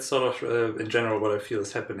that's sort of in general what I feel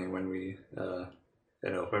is happening when we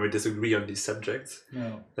when we disagree on these subjects.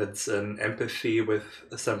 Yeah. It's an empathy with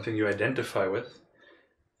something you identify with,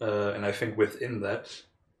 and I think within that,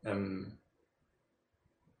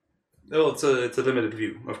 it's a limited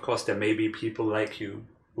view. Of course, there may be people like you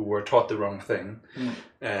who were taught the wrong thing,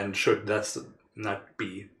 and should thus not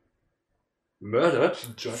be murdered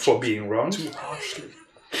for being wrong too harshly.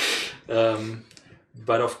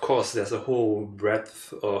 But of course, there's a whole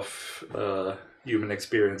breadth of human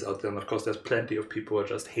experience out there, and of course, there's plenty of people who are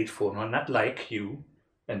just hateful and are not like you,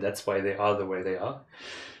 and that's why they are the way they are.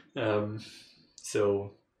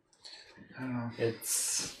 So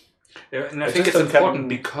it's. And I think it's important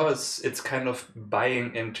because it's kind of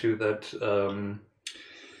buying into that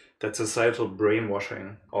that societal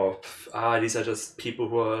brainwashing of these are just people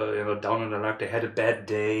who are down on their luck, they had a bad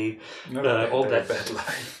day, all that bad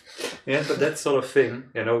life. Yeah, but that sort of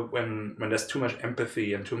thing, when there's too much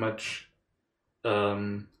empathy and too much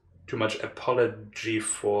apology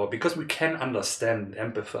for, because we can understand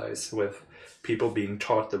and empathize with people being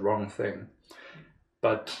taught the wrong thing,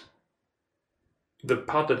 but the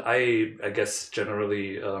part that I guess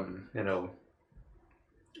generally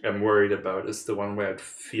I'm worried about is the one where it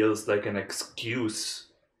feels like an excuse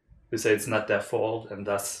to say it's not their fault and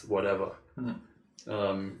thus whatever.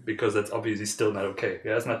 Because that's obviously still not okay.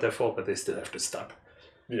 Yeah, it's not their fault, but they still have to stop.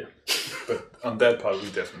 Yeah, but on that part we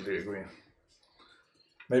definitely agree.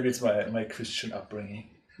 Maybe it's my Christian upbringing.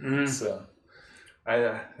 So I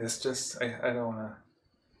don't want to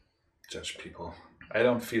judge people. I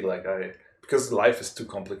don't feel like because life is too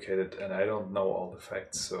complicated and I don't know all the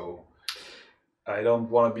facts, so I don't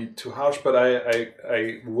want to be too harsh, but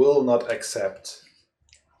I will not accept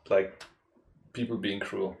like people being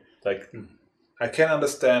cruel. Like I can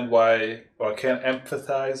understand why, or I can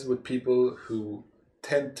empathize with people who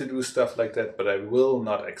tend to do stuff like that, but I will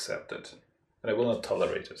not accept it and I will not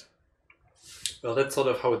tolerate it. Well, that's sort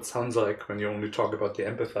of how it sounds like when you only talk about the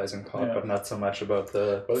empathizing part, but not so much about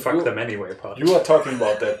the fuck them anyway part. You are talking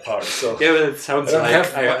about that part, so yeah, but it sounds like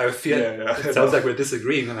I feel it sounds like we're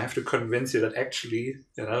disagreeing, and I have to convince you that actually,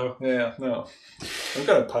 Yeah, no, I'm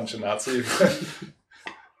gonna punch a Nazi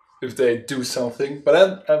if they do something,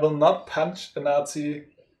 but I will not punch a Nazi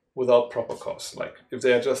without proper cause. Like if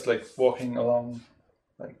they are just like walking along,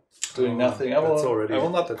 like doing nothing, I will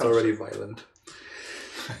not. That's already violent.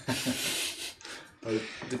 Well, it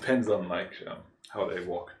depends on like how they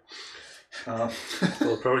walk. Well,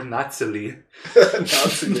 probably Nazi-ly.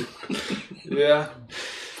 Nazi-ly. Yeah,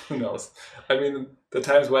 who knows? I mean, the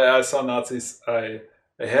times where I saw Nazis, I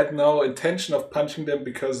had no intention of punching them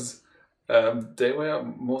because they were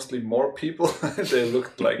mostly more people. They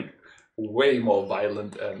looked like way more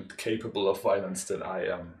violent and capable of violence than I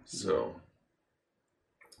am. So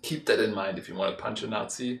keep that in mind. If you want to punch a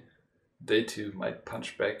Nazi, they too might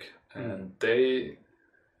punch back. And I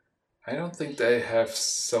don't think they have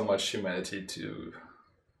so much humanity to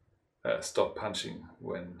stop punching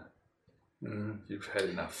when you've had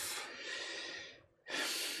enough.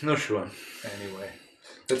 No, sure. Anyway,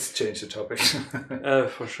 let's change the topic.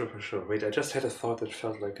 For sure. Wait, I just had a thought that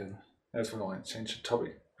felt like a... That's what I want to change the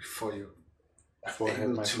topic before I had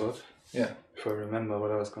my thought. Yeah. Before I remember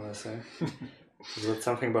what I was going to say. It was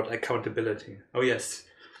something about accountability. Oh, yes.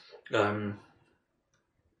 That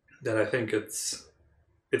I think it's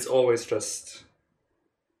always just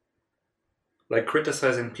like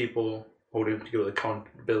criticizing people, holding people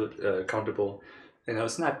accountable. You know,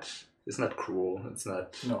 it's not cruel. It's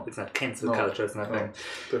not cancel culture. It's nothing. No,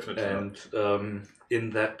 definitely and not. In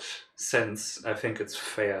that sense, I think it's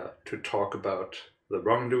fair to talk about the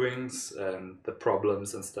wrongdoings and the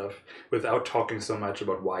problems and stuff without talking so much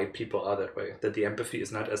about why people are that way. That the empathy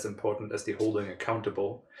is not as important as the holding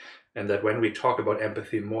accountable. And that when we talk about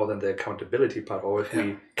empathy more than the accountability part, or if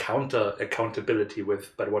we counter accountability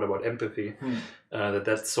with, but what about empathy?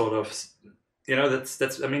 That's sort of, you know, that's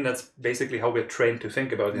basically how we're trained to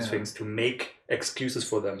think about these things, to make excuses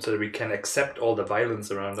for them so that we can accept all the violence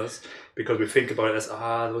around us because we think about it as,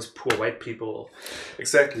 those poor white people.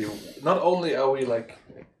 Exactly. Not only are we like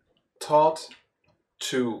taught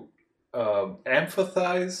to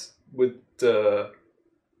empathize with the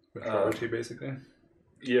majority, basically.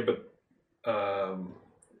 Yeah, but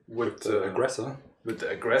with the aggressor. With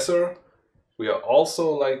the aggressor, we are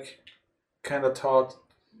also like kind of taught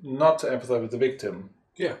not to empathize with the victim.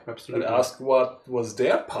 Yeah, absolutely. And ask what was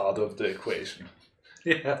their part of the equation.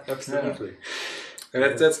 Yeah, absolutely. Yeah.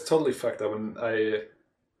 And that's totally fucked up. And I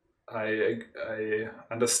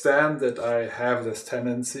understand that I have this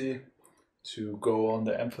tendency to go on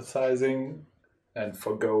the empathizing and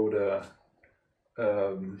forgo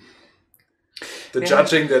the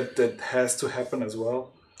judging that has to happen as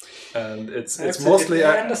well. And it's mostly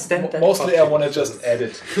I understand mostly I want to just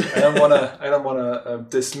edit. I don't want to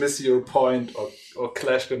dismiss your point or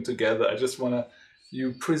clash them together. I just want to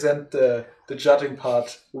you present the judging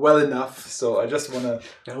part well enough. So I just want to.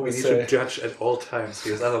 We need to judge at all times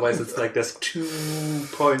because otherwise it's like there's 2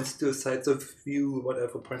 points, 2 sides of view,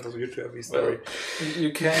 whatever point of view to every story. Well,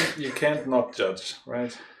 you can't not judge,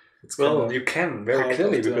 right? You can very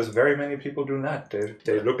clearly because very many people do not.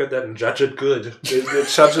 They look at that and judge it good. They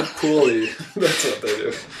judge it poorly. That's what they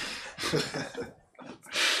do.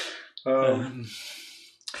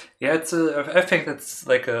 I think that's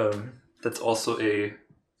like that's also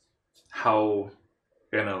how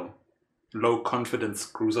low confidence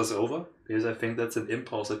screws us over, because I think that's an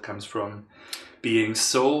impulse that comes from being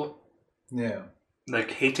so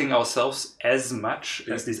like hating ourselves as much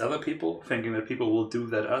as these other people, thinking that people will do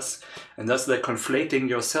that us, and thus like conflating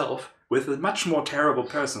yourself with a much more terrible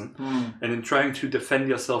person. And in trying to defend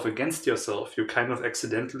yourself against yourself, you're kind of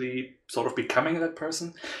accidentally sort of becoming that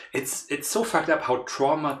person. It's so fucked up how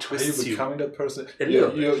trauma twists you. Are you becoming that person?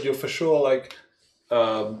 You're for sure like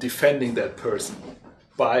defending that person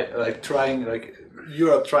by like trying, like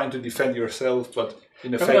you are trying to defend yourself, but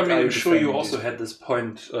in effect, I'm sure you also had this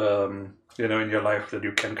point in your life that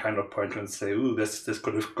you can kind of point to and say, ooh, this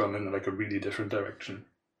could have gone in like a really different direction.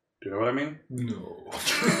 Do you know what I mean? No.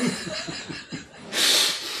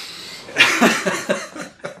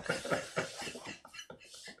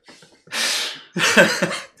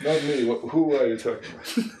 Not me. Who are you talking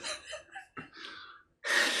about?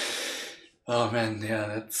 Oh man, yeah,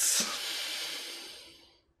 that's...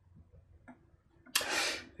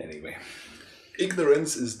 Anyway.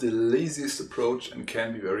 Ignorance is the laziest approach and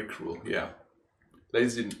can be very cruel. Yeah.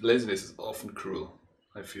 Laziness is often cruel,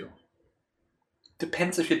 I feel.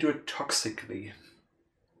 Depends if you do it toxically.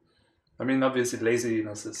 I mean, obviously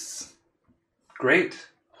laziness is great.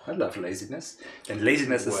 I love laziness. And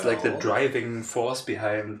laziness is like the driving force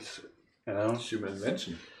behind, human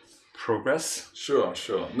invention. Progress. Sure.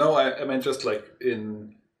 No, I mean just like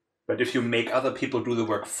in... But if you make other people do the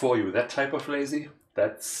work for you, that type of lazy,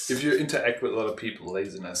 that's... If you interact with other people,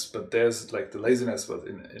 laziness. But there's like the laziness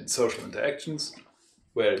in social interactions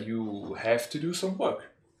where you have to do some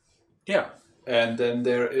work. Yeah. And then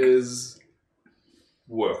there is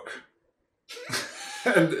work.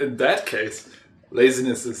 And in that case,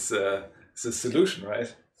 laziness is a solution,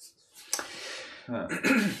 right? Yeah,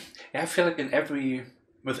 I feel like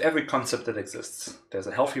with every concept that exists, there's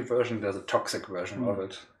a healthy version, there's a toxic version of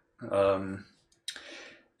it.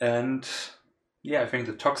 And yeah, I think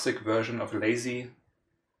the toxic version of lazy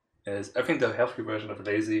is, I think the healthy version of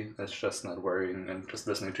lazy is just not worrying and just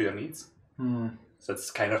listening to your needs. So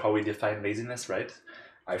that's kind of how we define laziness, right?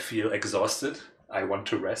 I feel exhausted. I want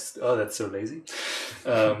to rest. Oh, that's so lazy.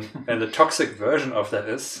 And the toxic version of that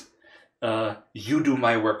is, you do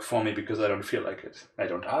my work for me because I don't feel like it. I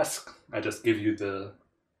don't ask. I just give you the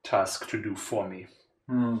task to do for me.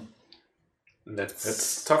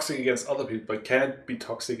 That's toxic against other people, but can it be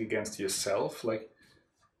toxic against yourself? Like,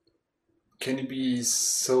 can you be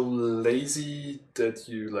so lazy that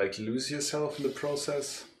you like lose yourself in the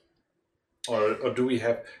process? Or do we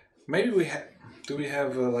have, do we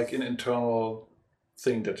have like an internal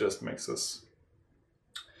thing that just makes us,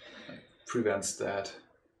 prevents that?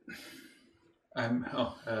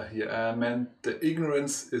 Man, the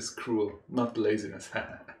ignorance is cruel, not laziness.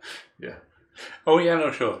 Yeah. Oh yeah,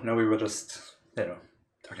 no, sure. No, we were just,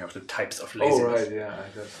 talking about the types of laziness. Oh right, yeah.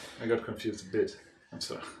 I got confused a bit. I'm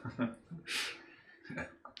sorry.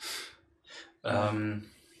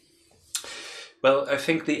 Well, I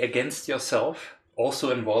think the against yourself also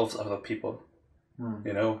involves other people.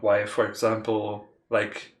 Why, for example,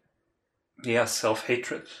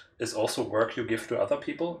 self-hatred is also work you give to other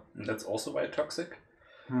people, and that's also why it's toxic.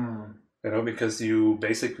 Because you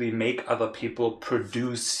basically make other people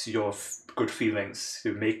produce your good feelings.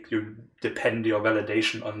 You depend your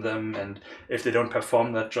validation on them, and if they don't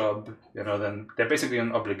perform that job, then they're basically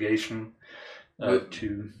an obligation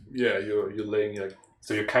to. Yeah, you're laying like.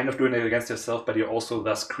 So you're kind of doing it against yourself, but you're also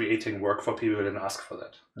thus creating work for people who didn't ask for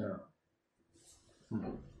that. Yeah.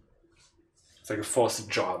 It's like a forced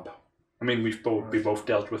job. I mean, we both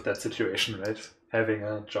dealt with that situation, right? Having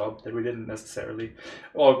a job that we didn't necessarily,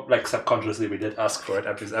 or like subconsciously we did ask for it.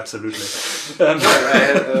 Absolutely. I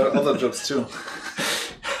had other jobs too.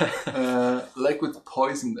 Like with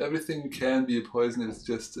poison, everything can be a poison. It's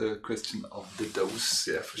just a question of the dose.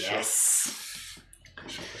 Yeah, for sure. Yes. For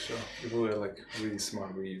sure. If we were like really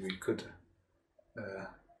smart, we could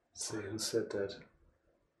say who said that.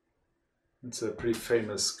 It's a pretty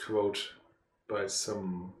famous quote by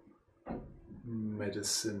some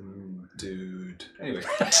medicine dude. Anyway,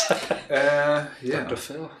 yeah. Dr.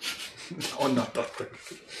 Phil. Oh, not Dr.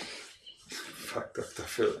 Fuck Dr.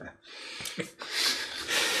 Phil.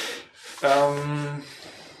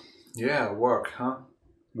 Yeah, work, huh?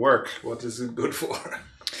 Work. What is it good for?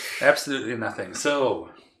 Absolutely nothing.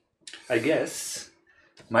 So, I guess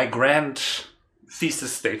my grand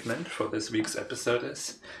thesis statement for this week's episode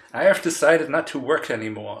is, I have decided not to work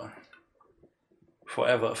anymore.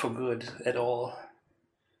 Forever, for good, at all.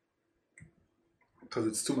 Because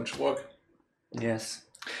it's too much work. Yes.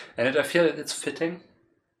 And I feel it's fitting,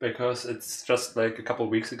 because it's just like a couple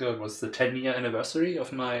of weeks ago, it was the 10-year anniversary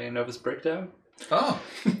of my nervous breakdown. Oh.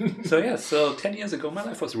 So 10 years ago, my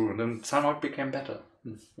life was ruined, and somehow it became better.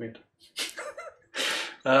 Weird.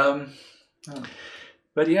 But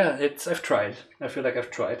yeah, I've tried. I feel like I've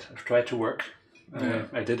tried. I've tried to work.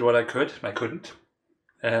 I did what I could. I couldn't.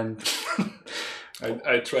 And...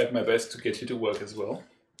 I tried my best to get you to work as well.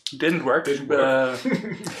 Didn't work.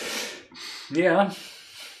 Yeah.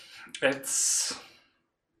 It's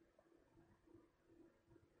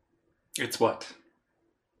what?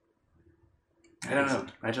 I don't know.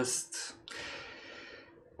 I just...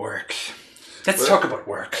 Work. Let's talk about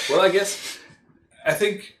work. Well, I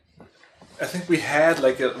think we had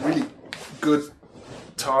like a really good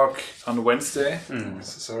talk on Wednesday.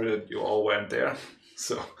 Sorry that you all weren't there.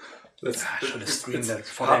 So... I should have screened that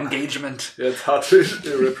for the engagement. Yeah, it's hard to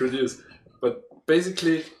reproduce. But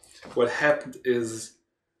basically, what happened is,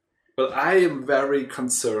 well, I am very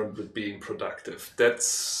concerned with being productive.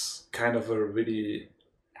 That's kind of a really...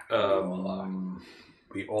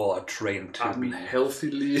 we all are trained to be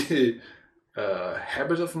unhealthily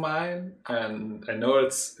habit of mine. And I know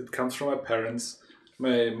it comes from my parents.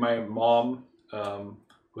 My mom,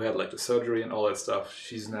 who had like the surgery and all that stuff,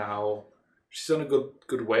 she's on a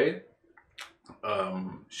good way.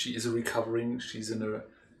 She is recovering. She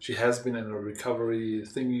has been in a recovery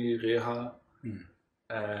thingy, reha,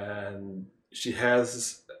 and she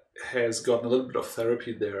has gotten a little bit of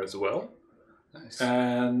therapy there as well. Nice.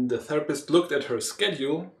 And the therapist looked at her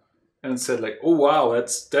schedule and said, like, "Oh wow,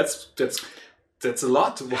 that's a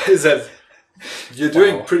lot. Why is that? You're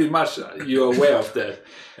doing pretty much. You're aware of that."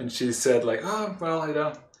 And she said, like, "Oh well, I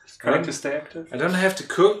don't." Trying to stay active. I don't have to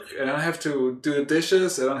cook. I don't have to do the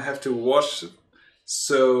dishes. I don't have to wash.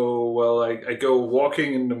 So, well, I go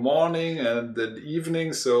walking in the morning and the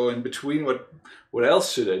evening. So in between, what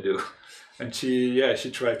else should I do? And she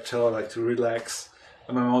tried to tell her like to relax.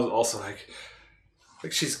 And my mom was also like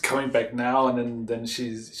she's coming back now, and then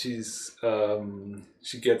she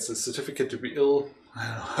gets a certificate to be ill. I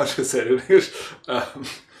don't know how to say it in English.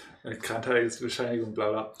 Krankheitsbescheinigung,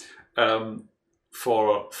 blah blah,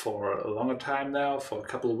 for a longer time now, for a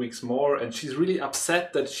couple of weeks more, and she's really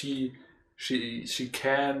upset that she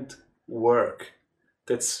can't work.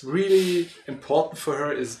 That's really important for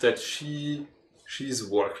her, is that she's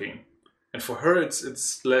working, and for her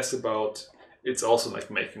it's less about, it's also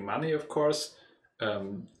like making money, of course,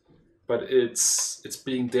 but it's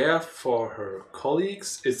being there for her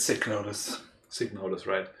colleagues. It's sick notice. Sick notice,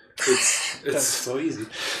 right? It's That's so easy.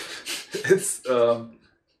 It's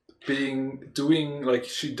doing like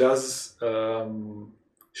she does.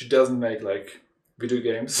 She doesn't make like video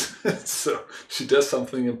games, so she does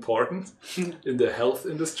something important in the health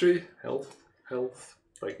industry. Health,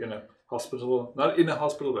 like in a hospital, not in a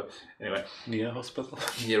hospital, but anyway, near a hospital.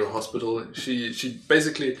 Near a hospital. She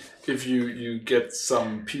basically, if you get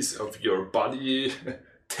some piece of your body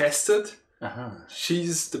tested,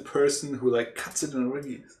 she's the person who like cuts it in a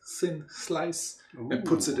really thin slice. Ooh. And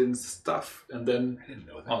puts it in stuff, and then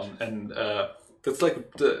that's like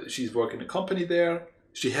she's working in a company there.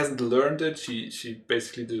 She hasn't learned it. She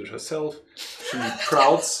basically did it herself. She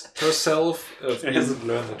prouds herself. She hasn't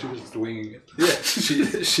learned that, she was doing it. Yeah,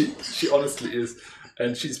 she honestly is,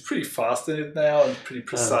 and she's pretty fast in it now, and pretty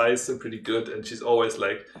precise and pretty good. And she's always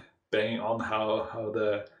like banging on how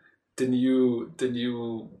the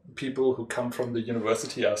new people who come from the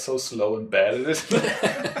university are so slow and bad at it.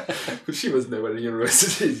 But she was never in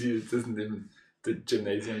university. She doesn't even the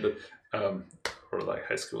gymnasium, but or like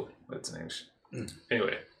high school. That's in English.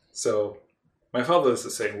 Anyway, so my father is the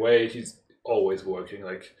same way. He's always working.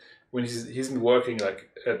 Like when he's been working like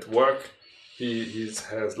at work, he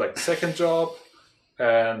has like second job,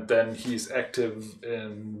 and then he's active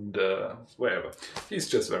in the wherever. He's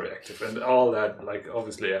just very active, and all that. Like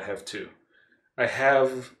obviously, I have to.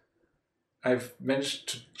 I've managed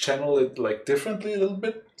to channel it like differently a little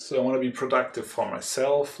bit. So I want to be productive for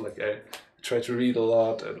myself. Like I try to read a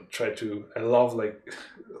lot. I love like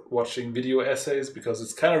watching video essays because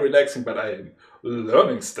it's kind of relaxing, but I'm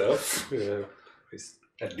learning stuff.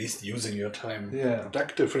 At least using your time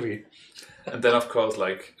productively. And then of course,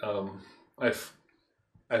 like I've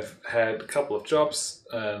had a couple of jobs,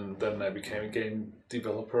 and then I became a game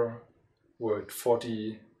developer. Worked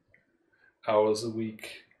 40 hours a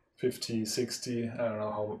week. 50, 60, I don't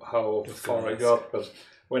know how far I got, but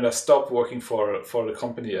when I stopped working for the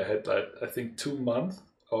company, I had like, I think 2 months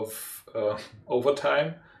of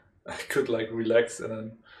overtime. I could like relax, and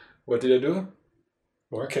then what did I do?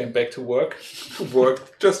 Came back to work,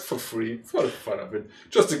 worked just for free, for the fun of it.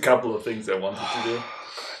 Just a couple of things I wanted to do.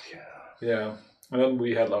 Yeah. And then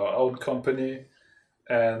we had our own company,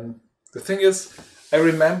 and the thing is, I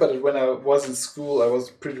remember that when I was in school, I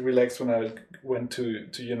was pretty relaxed. When I went to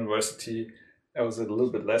university, I was a little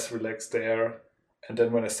bit less relaxed there. And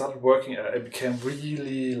then when I started working, I became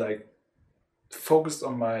really like focused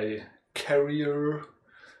on my career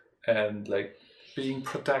and like being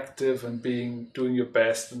productive and doing your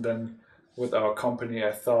best. And then with our company,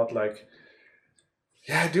 I thought like,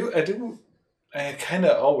 yeah, I kind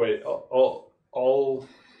of always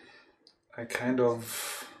I kind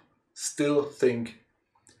of still think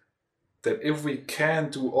that if we can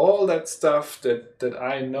do all that stuff that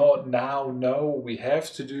I know we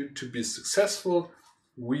have to do to be successful,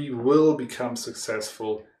 we will become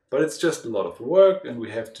successful. But it's just a lot of work, and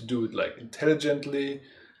we have to do it like intelligently.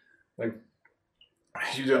 Like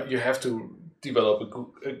you have to develop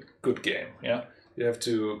a good game. Yeah, you have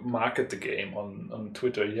to market the game on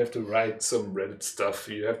Twitter. You have to write some Reddit stuff.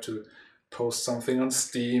 You have to post something on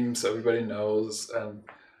Steam so everybody knows, and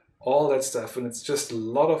all that stuff. And it's just a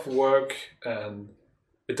lot of work, and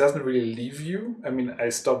it doesn't really leave you. I mean, I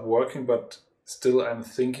stopped working, but still I'm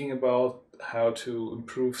thinking about how to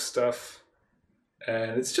improve stuff,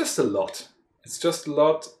 and it's just a lot.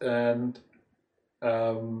 And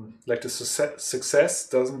like the success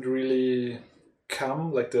doesn't really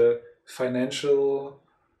come, like the financial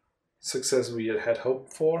success we had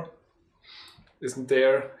hoped for isn't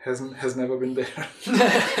there, has never been there.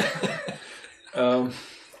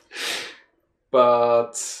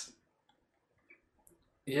 But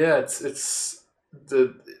yeah, it's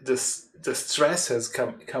the stress has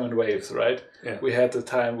come in waves, right? Yeah. We had the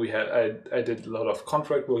time I did a lot of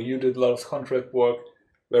contract work. You did a lot of contract work.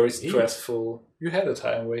 Very stressful. You had a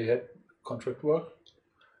time where you had contract work,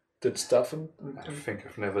 did stuff, and I think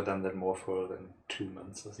I've never done that more for than 2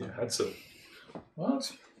 months or something. Yeah, well,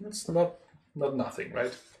 it's not nothing,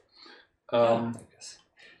 right?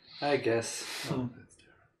 I guess.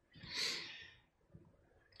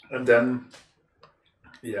 And then,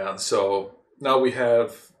 yeah, so now we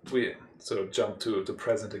sort of jump to the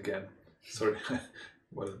present again. Sorry,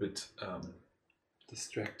 was a bit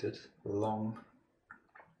Distracted. long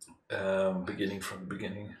beginning from the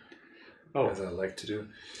beginning, as I like to do.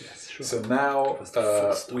 Yes, sure. So now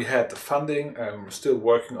we had the funding. I'm still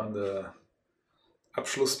working on the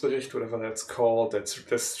Abschlussbericht, whatever that's called.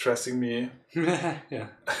 That's stressing me. Yeah.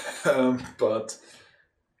 But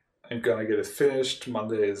I'm gonna get it finished.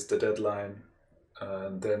 Monday is the deadline,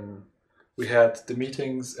 and then we had the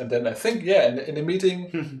meetings, and then I think in the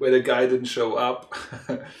meeting where the guy didn't show up,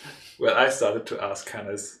 well, I started to ask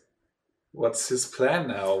Hannes, what's his plan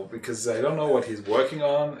now? Because I don't know what he's working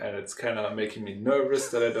on, and it's kind of making me nervous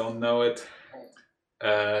that I don't know it.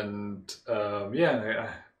 And I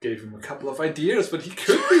gave him a couple of ideas what he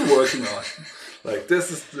could be working on. Like, this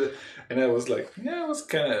is the... And I was like, I was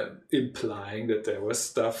kind of implying that there was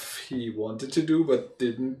stuff he wanted to do but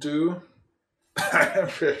didn't do.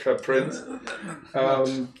 Prince.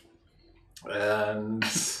 And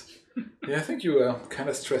I think you were kind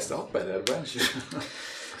of stressed out by that, weren't you?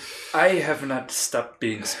 I have not stopped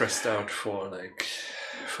being stressed out for like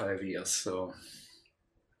 5 years, so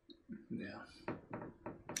yeah.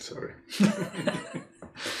 Sorry.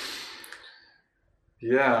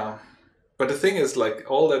 Yeah. But the thing is, like,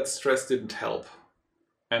 all that stress didn't help.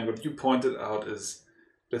 And what you pointed out is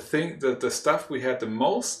the stuff we had the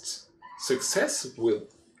most success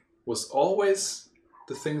with was always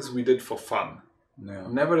the things we did for fun. No.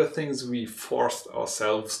 Never the things we forced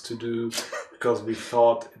ourselves to do because we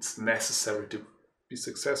thought it's necessary to be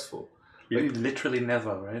successful. Literally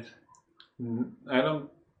never, right? I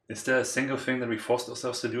don't... Is there a single thing that we forced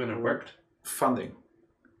ourselves to do and it worked? Funding.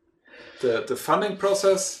 The funding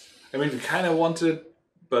process, I mean, we kind of wanted,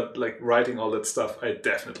 but like writing all that stuff, I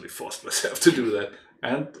definitely forced myself to do that.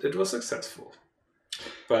 And it was successful.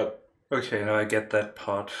 But... Okay, now I get that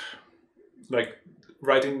part. Like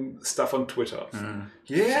writing stuff on Twitter.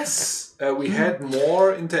 Yes, we had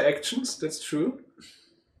more interactions, that's true.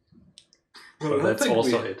 Well, that's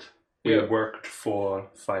also it. We worked for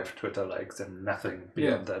 5 Twitter likes and nothing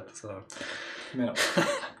beyond that. So yeah.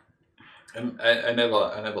 And I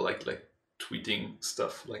never liked like tweeting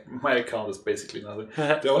stuff. Like, my account is basically nothing.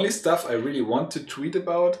 The only stuff I really want to tweet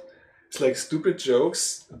about is like stupid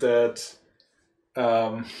jokes that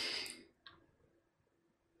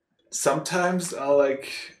sometimes are like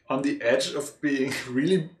on the edge of being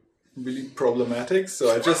really, really problematic.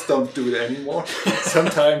 So I just don't do it anymore.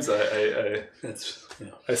 Sometimes I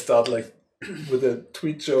start like with a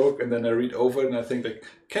tweet joke and then I read over it and I think like,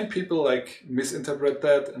 can people like misinterpret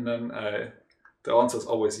that? And then the answer is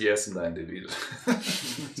always yes, and then delete it.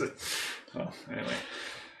 Well, anyway.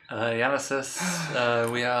 Jana says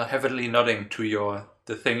we are heavily nodding to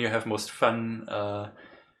the thing you have most fun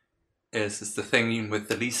is the thing with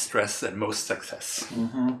the least stress and most success.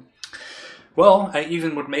 Mm-hmm. Well, I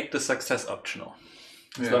even would make the success optional.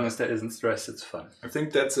 As long as there isn't stress, it's fun. I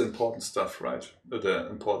think that's the important stuff, right? The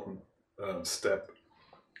important step.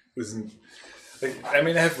 I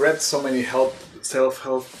mean, I've read so many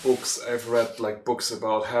self-help books. I've read like books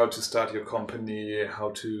about how to start your company, how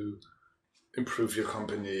to improve your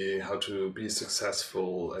company, how to be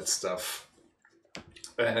successful at stuff.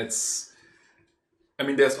 And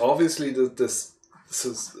there's obviously this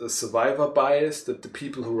survivor bias that the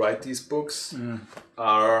people who write these books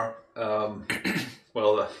are,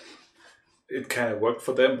 it kind of worked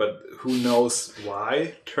for them, but who knows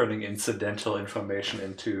why? Turning incidental information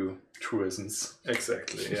into truisms.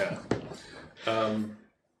 Exactly, yeah.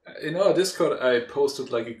 In our Discord, I posted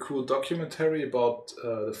like a cool documentary about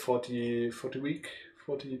the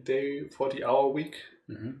 40-hour week.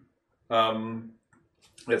 Mm-hmm.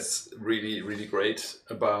 It's really, really great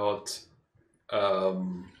about,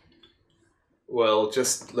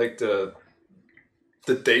 just like the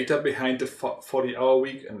data behind the 40-hour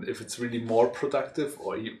week and if it's really more productive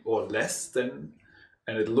or less than,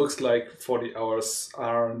 and it looks like 40 hours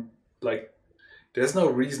aren't like, there's no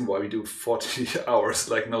reason why we do 40 hours,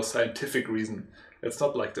 like no scientific reason. It's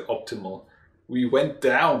not like the optimal. We went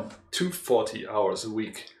down to 40 hours a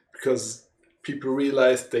week because people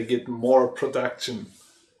realized they get more production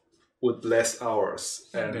with less hours.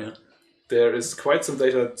 And there is quite some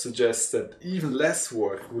data that suggests that even less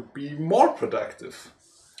work would be more productive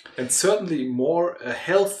and certainly more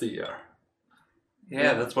healthier.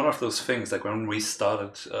 Yeah, that's one of those things. Like when we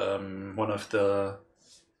started, one of the,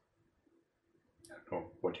 I don't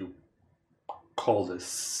know what you call this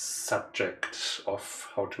subject of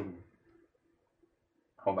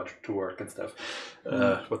how much to work and stuff,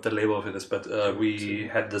 what the label of it is. But we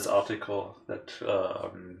had this article that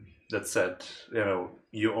that said,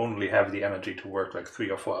 you only have the energy to work like 3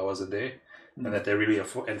 or 4 hours a day. And that they really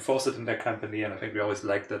enforce it in their company, and I think we always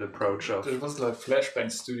liked that approach of... It was like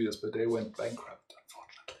Flashbang Studios, but they went bankrupt.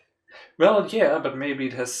 Well, yeah, but maybe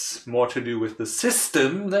it has more to do with the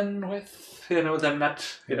system than with, them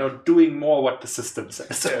not, doing more what the system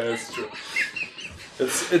says. Yeah, that's true.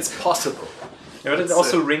 It's possible. Yeah, but it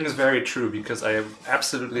also rings very true, because I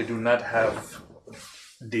absolutely do not have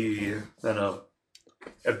the,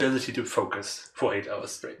 ability to focus for 8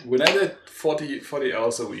 hours straight. When I did 40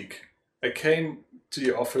 hours a week, I came to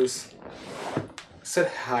the office,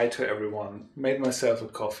 said hi to everyone, made myself a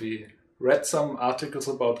coffee, read some articles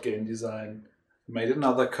about game design, made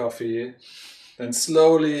another coffee, then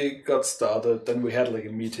slowly got started. Then we had like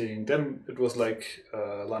a meeting. Then it was like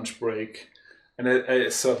a lunch break. And I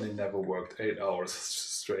certainly never worked 8 hours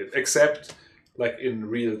straight, except like in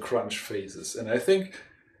real crunch phases. And I think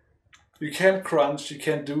you can crunch, you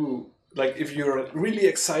can do, like if you're really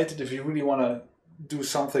excited, if you really want to do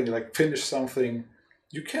something, like finish something,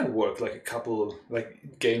 you can work like a couple,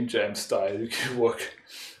 like game jam style, you can work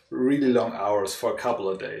really long hours for a couple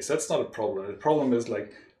of days. That's not a problem. The problem is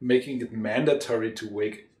like making it mandatory to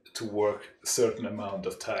work a certain amount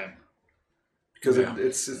of time. Because it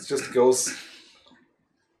just goes,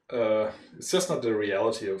 it's just not the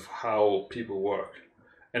reality of how people work.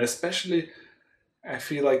 And especially, I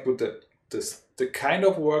feel like with the kind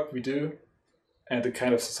of work we do and the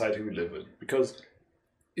kind of society we live in. Because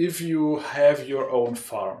if you have your own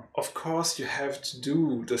farm, of course you have to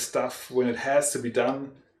do the stuff when it has to be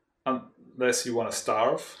done, unless you want to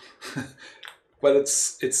starve. But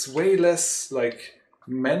it's way less like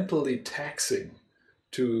mentally taxing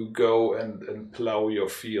to go and plow your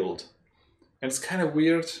field. And it's kind of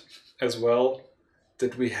weird as well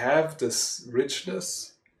that we have this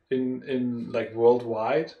richness in like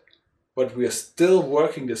worldwide, but we are still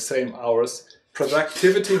working the same hours.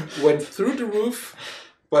 Productivity went through the roof,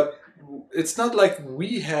 but it's not like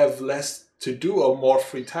we have less to do or more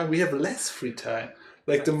free time. We have less free time.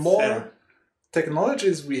 Like the more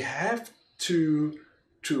technologies we have to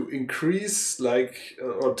increase, like,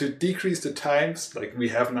 or to decrease the times, like we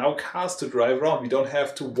have now cars to drive around. We don't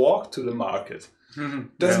have to walk to the market.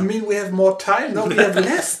 Doesn't mean we have more time. No, we have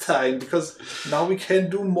less time because now we can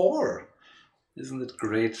do more. Isn't it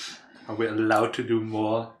great how we're allowed to do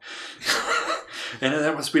more? And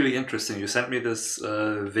that was really interesting. You sent me this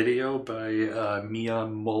video by Mia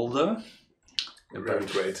Mulder. Very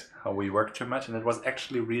great. How we work too much, and it was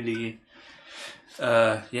actually really,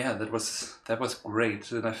 that was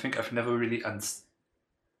great. And I think I've never really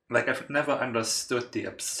I've never understood the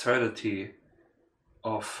absurdity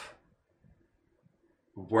of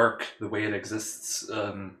work the way it exists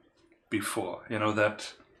before.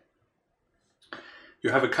 That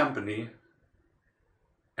you have a company,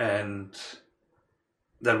 and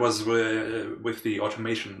that was with the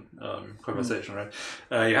automation conversation, right?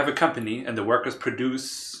 You have a company, and the workers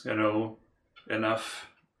produce, enough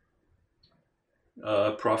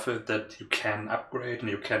profit that you can upgrade and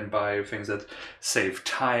you can buy things that save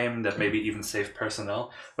time, that maybe even save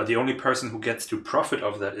personnel. But the only person who gets to profit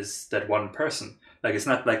of that is that one person. Like, it's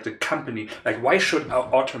not like the company. Like, why should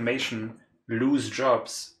our automation lose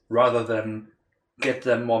jobs rather than get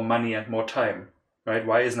them more money and more time, right?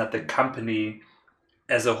 Why is not the company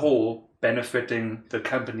as a whole benefiting the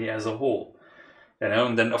company as a whole?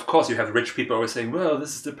 And then of course you have rich people always saying, well,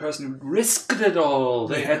 this is the person who risked it all.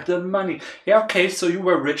 They had the money. Yeah, okay, so you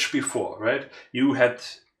were rich before, right? You had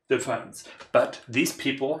the funds. But these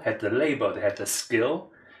people had the labor, they had the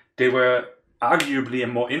skill. They were arguably a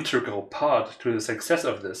more integral part to the success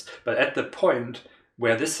of this. But at the point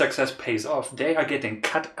where this success pays off, they are getting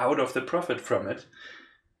cut out of the profit from it.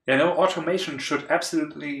 Automation should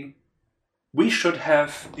absolutely... We should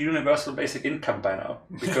have universal basic income by now,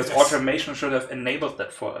 because automation should have enabled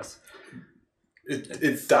that for us.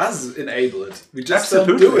 It does enable it. We just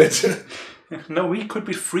don't do it. No, we could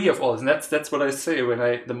be free of all this. And that's what I say.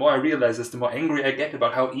 The more I realize this, the more angry I get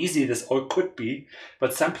about how easy this all could be.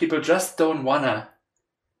 But some people just don't wanna.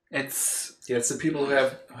 It's the people who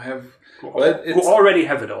who already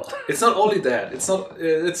have it all. It's not only that. It's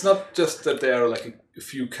not just that there are like a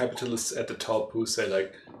few capitalists at the top who say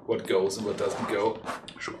like what goes and what doesn't go.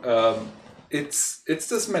 Sure. It's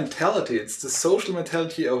this mentality. It's the social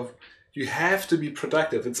mentality of you have to be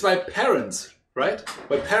productive. It's my parents, right?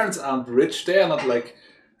 My parents aren't rich. They are not like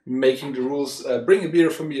making the rules. Bring a beer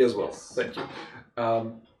for me as well. Thank you.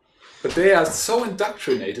 But they are so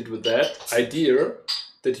indoctrinated with that idea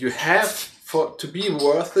that you have to be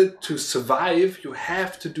worth it, to survive, you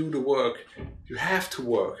have to do the work. You have to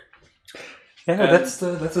work. Yeah, that's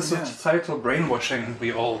the societal brainwashing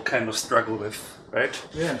we all kind of struggle with, right?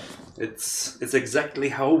 Yeah. It's exactly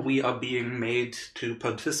how we are being made to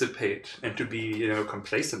participate and to be,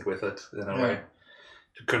 complacent with it in a way.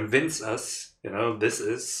 To convince us, this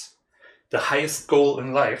is the highest goal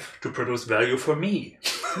in life to produce value for me.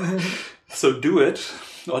 So do it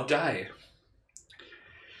or die.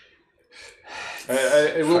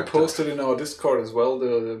 I will post it in our Discord as well,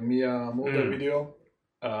 the Mia Mulder video.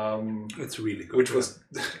 It's really good. Which was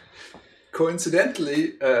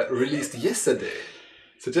coincidentally released yesterday.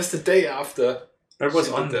 So just the day after. It was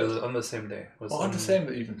on the same day. On the same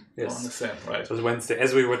day even. Yes. On the same, right. It was Wednesday.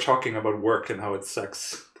 As we were talking about work and how it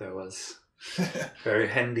sucks, there was very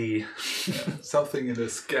handy... something in the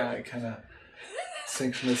sky, kind of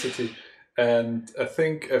synchronicity. And I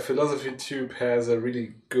think Philosophy Tube has a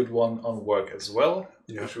really good one on work as well,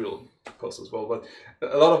 which we'll post as well. But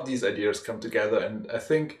a lot of these ideas come together, and I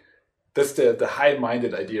think that's the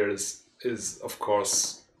high-minded idea is of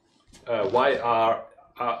course, why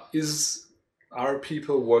are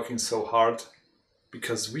people working so hard?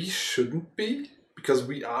 Because we shouldn't be, because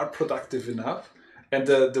we are productive enough. And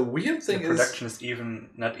the weird thing production is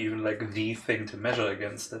not even like the thing to measure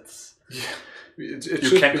against. That's it you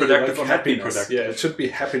should can't be productive like or not be happiness. productive. Yeah, it should be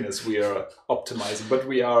happiness we are optimizing, but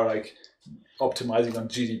we are like optimizing on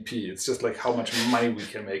GDP. It's just like how much money we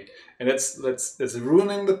can make, and that's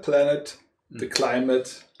ruining the planet, the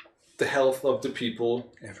climate, the health of the people,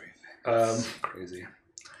 everything. Crazy.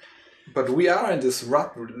 But we are in this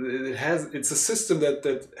rut. It's a system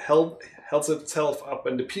that helps itself up,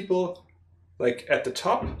 and the people like at the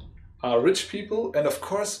top are rich people, and of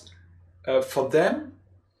course for them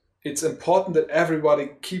it's important that everybody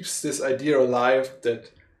keeps this idea alive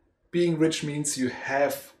that being rich means you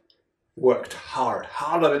have worked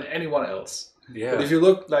harder than anyone else. Yeah. But if you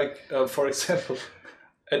look like for example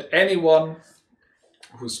at anyone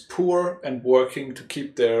who's poor and working to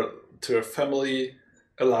keep their family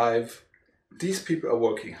alive, these people are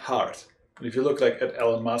working hard. And if you look like at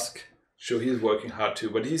Elon Musk, sure, he's working hard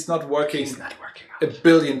too, but he's not working hard. 1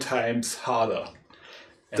 billion times harder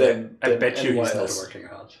than I bet you he's else. not working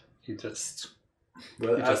hard. He just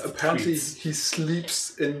apparently tweets. he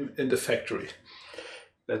sleeps in the factory.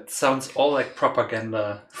 That sounds all like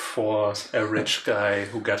propaganda for a rich guy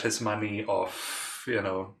who got his money off,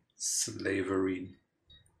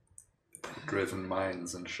 slavery-driven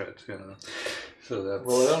minds and shit, So that's...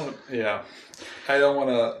 Well, I don't want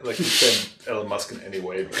to like defend Elon Musk in any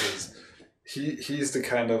way, because he's the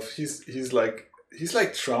kind of he's like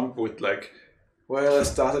Trump with like, well, I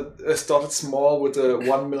started small with a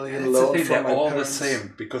 1 million loan from my all parents. the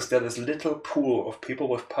same, because there is little pool of people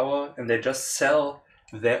with power, and they just sell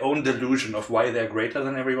their own delusion of why they're greater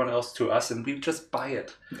than everyone else to us, and we just buy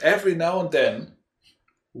it. Every now and then,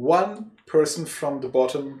 one person from the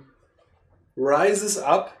bottom rises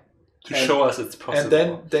up to show us it's possible.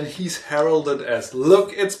 And then he's heralded as,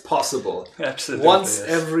 look, it's possible. Absolutely. Once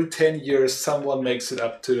every 10 years, someone makes it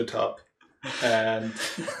up to the top.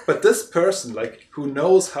 But this person, like, who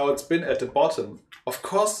knows how it's been at the bottom, of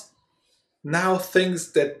course, now thinks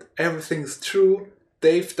that everything's true,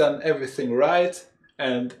 they've done everything right,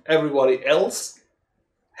 and everybody else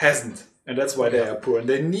hasn't. And that's why they are poor. And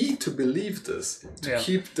they need to believe this to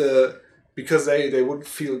keep because they would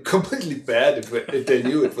feel completely bad if they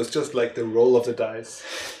knew it was just like the roll of the dice.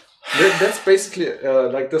 That's basically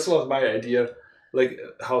this was my idea. Like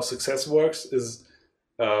how success works is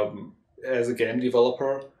as a game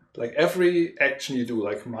developer, like every action you do,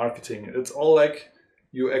 like marketing, it's all like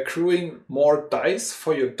you're accruing more dice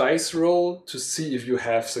for your dice roll to see if you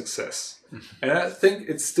have success. And I think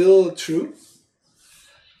it's still true,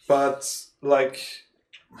 but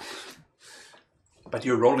But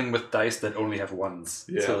you're rolling with dice that only have ones.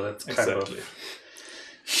 Yeah, so that's kind exactly.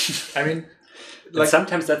 of... I mean... and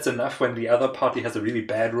sometimes that's enough when the other party has a really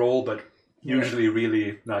bad roll, but usually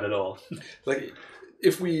really not at all. Like,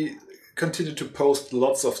 if we continue to post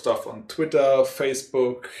lots of stuff on Twitter,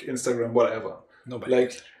 Facebook, Instagram, whatever. Nobody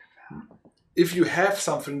like, if you have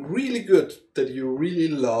something really good that you really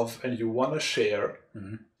love and you want to share,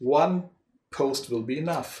 one post will be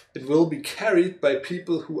enough. It will be carried by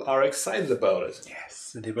people who are excited about it.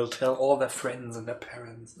 Yes, and they will tell all their friends and their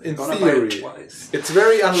parents. In theory, it's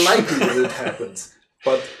very unlikely that it happens.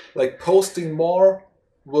 But like posting more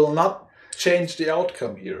will not change the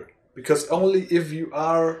outcome here, because only if you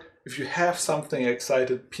have something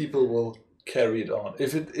excited, people will carry it on.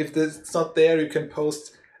 If it's not there, you can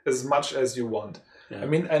post as much as you want. Yeah. I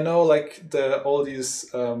mean, I know like all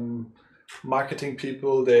these marketing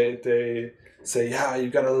people, they say, yeah, you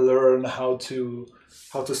gotta learn how to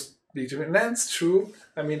speak to me. And that's true.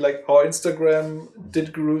 I mean, like our Instagram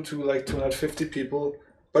did grow to like 250 people,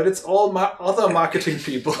 but it's all other marketing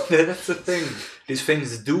people. That's the thing. These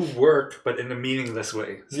things do work, but in a meaningless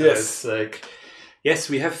way. So yes. It's like, yes,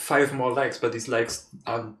 we have 5 more likes, but these likes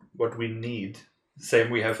aren't what we need. Same,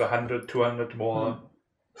 we have 100, 200 more,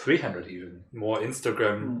 300 even, more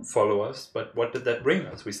Instagram followers. But what did that bring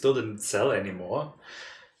us? We still didn't sell anymore.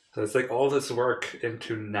 So it's like all this work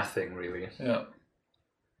into nothing, really. Yeah.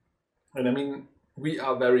 And I mean, we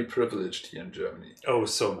are very privileged here in Germany. Oh,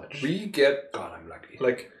 so much. We get... God, I'm lucky.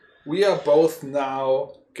 Like, we are both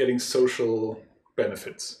now getting social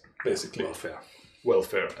benefits, basically.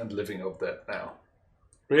 Welfare and living off that now.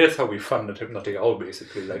 Really, that's how we funded Hypnotic Owl,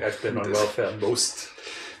 basically. Like, I've been on welfare most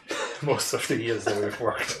of the years that we've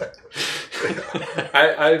worked.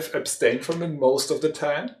 I've abstained from it most of the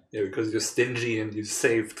time. Yeah, because you're stingy and you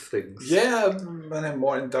saved things. Yeah, and I'm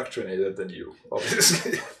more indoctrinated than you,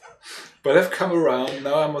 obviously. But I've come around.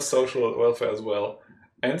 Now I'm on social welfare as well.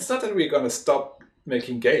 And it's not that we're going to stop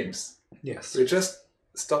making games. Yes. We're just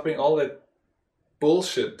stopping all that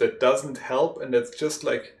bullshit that doesn't help and that's just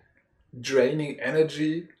like draining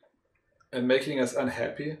energy and making us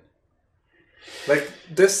unhappy. Like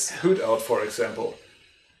this Hoot Out, for example.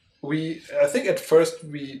 I think at first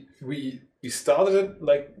we started it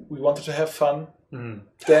like we wanted to have fun.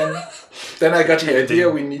 Then I got the idea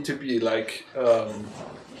we need to be like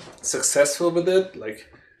successful with it. Like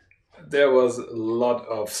there was a lot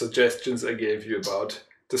of suggestions I gave you about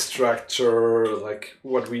the structure, like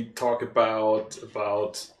what we talk about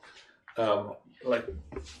like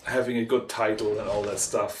having a good title and all that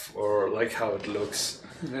stuff, or like how it looks.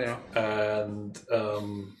 Yeah. And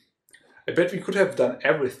I bet we could have done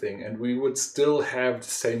everything and we would still have the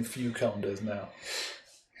same view count as now.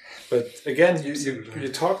 But again, you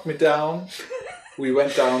talked me down. We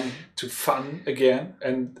went down to fun again,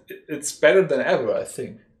 and it's better than ever, I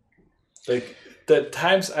think. Like the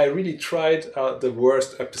times I really tried are the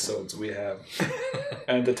worst episodes we have.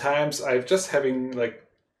 And the times I'm just having like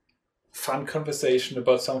fun conversation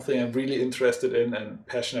about something I'm really interested in and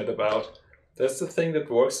passionate about, that's the thing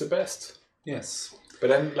that works the best. Yes.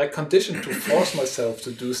 But I'm like conditioned to force myself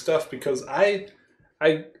to do stuff because I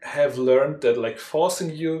have learned that like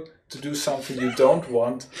forcing you to do something you don't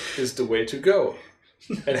want is the way to go.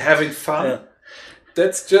 And having fun,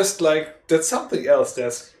 that's just like, that's something else.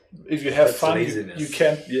 If you have fun, you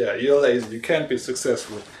can't, you're lazy. You can't be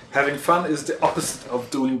successful. Having fun is the opposite of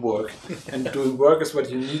doing work. And doing work is what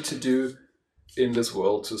you need to do in this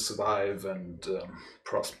world to survive and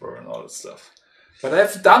prosper and all that stuff. But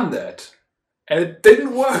I've done that. And it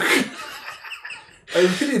didn't work.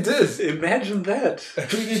 I really did. Imagine that. I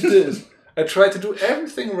really did. I tried to do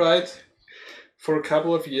everything right for a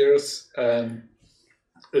couple of years, and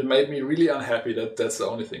it made me really unhappy that that's the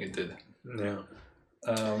only thing it did. Yeah.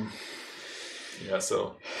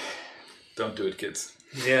 So don't do it, kids.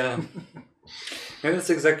 Yeah. And it's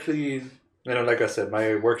exactly, like I said,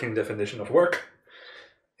 my working definition of work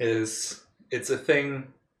is it's a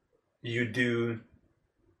thing you do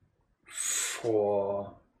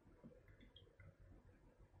for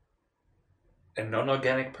a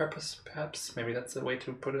non-organic purpose, perhaps. Maybe that's the way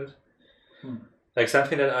to put it. Like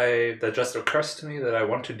something that just occurs to me that I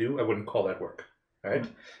want to do. I wouldn't call that work, right?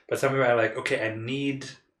 But something where I'm like, okay, I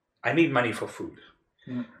need money for food.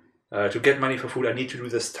 To get money for food, I need to do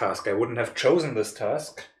this task. I wouldn't have chosen this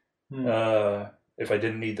task if I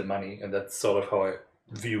didn't need the money, and that's sort of how I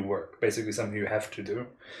view work. Basically, something you have to do.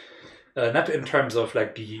 Not in terms of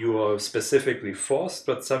like you're specifically forced,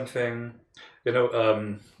 but something,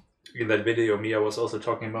 in that video, Mia was also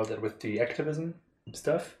talking about that with the activism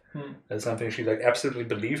stuff. That's something she like absolutely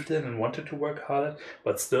believed in and wanted to work hard at,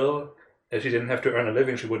 but still, if she didn't have to earn a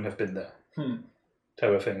living, she wouldn't have been there.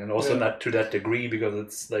 Type of thing. And also not to that degree, because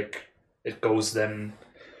it's like, it goes then.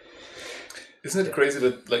 Isn't it crazy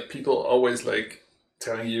that like people always like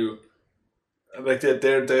telling you, like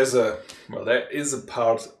there is a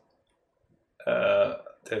part,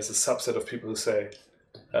 there's a subset of people who say,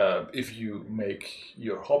 if you make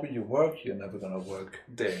your hobby your work, you're never going to work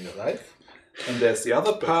a day in your life. And there's the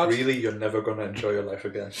other part. But really, you're never going to enjoy your life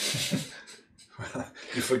again.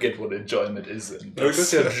 You forget what enjoyment is.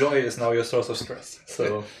 Because your joy is now your source of stress.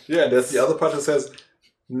 So yeah, there's the other part that says,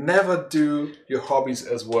 never do your hobbies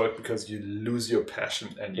as work because you lose your passion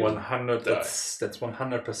and you 100. That's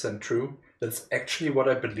 100% true. That's actually what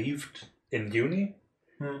I believed in uni,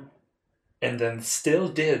 and then still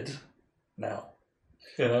did now.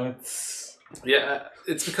 It's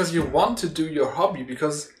because you want to do your hobby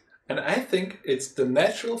and I think it's the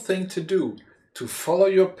natural thing to do, to follow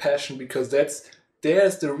your passion, because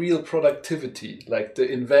there's the real productivity, like the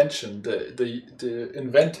invention, the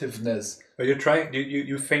inventiveness. But you're trying.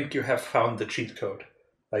 You think you have found the cheat code.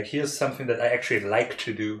 Like, here's something that I actually like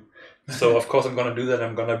to do. So of course I'm gonna do that.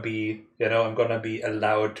 I'm gonna be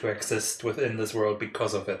allowed to exist within this world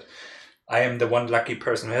because of it. I am the one lucky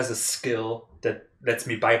person who has a skill that lets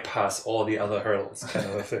me bypass all the other hurdles, kind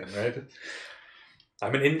of a thing, right?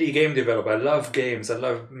 I'm an indie game developer. I love games. I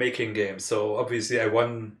love making games. So obviously I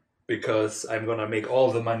won because I'm going to make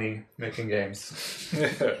all the money making games.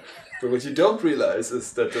 Yeah. But what you don't realize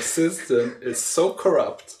is that the system is so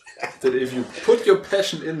corrupt that if you put your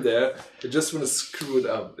passion in there, you're just going to screw it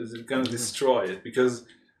up. It's going to destroy it because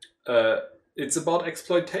it's about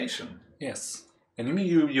exploitation. Yes. And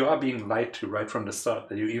you are being lied to right from the start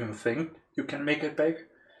that you even think you can make it big.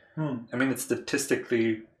 I mean, it's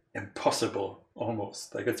statistically impossible.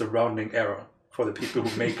 Almost like it's a rounding error for the people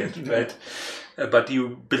who make it, right? But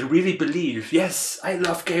you really believe, yes, I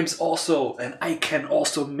love games also, and I can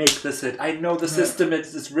also make this hit. I know the system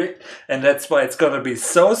is rigged, and that's why it's gonna be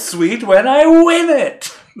so sweet when I win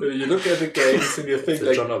it. You look at the games and you think it's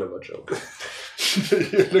like a John Oliver joke.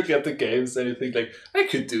 You look at the games and you think like, I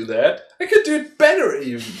could do that. I could do it better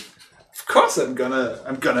even. Of course, I'm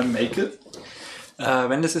gonna make it.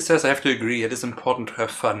 When this says, I have to agree, it is important to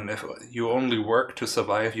have fun. If you only work to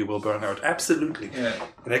survive, you will burn out. Absolutely. Yeah.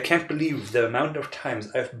 And I can't believe the amount of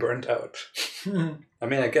times I've burnt out. I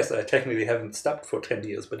mean, I guess I technically haven't stopped for 10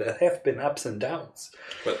 years, but there have been ups and downs.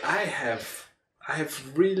 But I have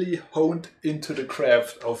really honed into the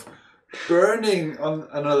craft of burning on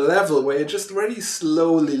a level where you're just really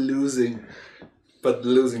slowly losing, but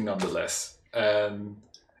losing nonetheless. And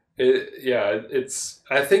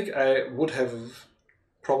I think I would have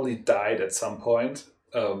probably died at some point,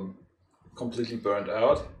 completely burned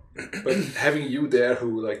out. But having you there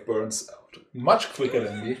who like burns out much quicker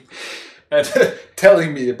than me and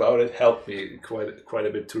telling me about it helped me quite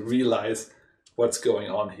a bit to realize what's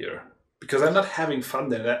going on here. Because I'm not having fun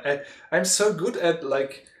then. I'm so good at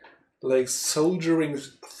like soldiering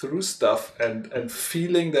through stuff and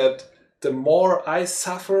feeling that the more I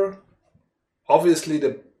suffer, obviously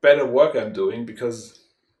the better work I'm doing, because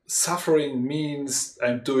suffering means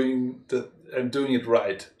I'm doing it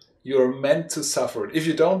right. You're meant to suffer. If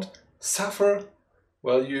you don't suffer,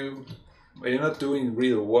 well, you're not doing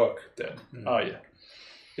real work then, are you?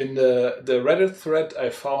 In the Reddit thread, I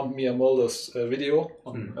found Miyamoto's video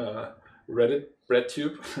on Reddit,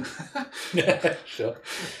 RedTube. Yeah, sure.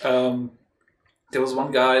 There was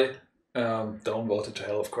one guy, downvoted to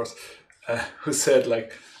hell, of course, who said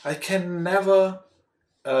like, I can never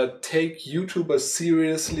take YouTubers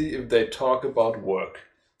seriously if they talk about work.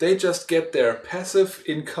 They just get their passive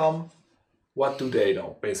income. What do they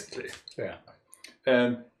know, basically? Yeah.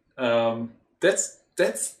 And that's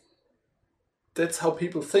how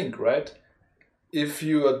people think, right? If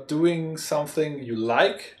you are doing something you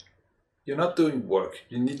like, you're not doing work.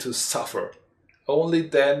 You need to suffer. Only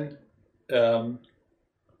then,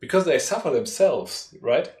 because they suffer themselves,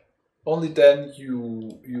 right? Only then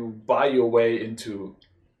you buy your way into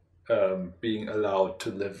being allowed to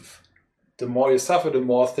live. The more you suffer, the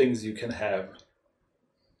more things you can have.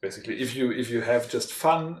 Basically, if you have just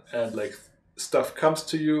fun and like stuff comes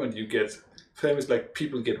to you and you get famous, like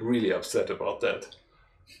people get really upset about that,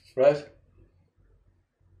 right?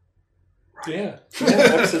 Yeah,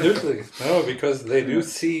 absolutely. No, because they do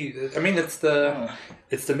see. I mean, it's the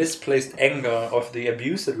misplaced anger of the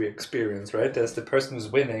abuse that we experience, right? There's the person who's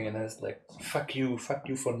winning, and there's like, fuck you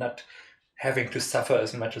for not having to suffer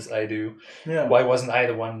as much as I do. Yeah. Why wasn't I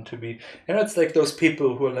the one to be? And it's like those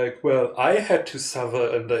people who are like, well, I had to suffer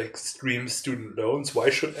under extreme student loans. Why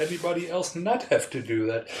should anybody else not have to do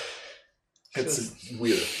that? It's a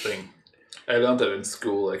weird thing. I learned that in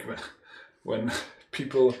school, like when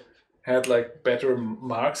people had like better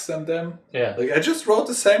marks than them. Yeah. Like, I just wrote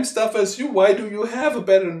the same stuff as you. Why do you have a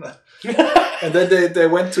better? And then they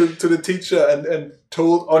went to the teacher and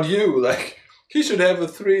told on you, like, he should have a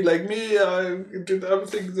 3 like me. I did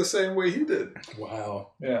everything the same way he did.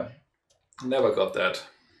 Wow. Yeah. Never got that.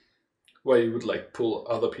 Where you would like pull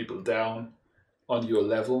other people down on your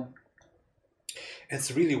level.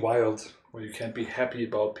 It's really wild. Where you can't be happy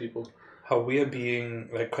about people. How we are being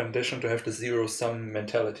like conditioned to have the zero-sum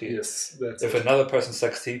mentality. Yes, that's if another person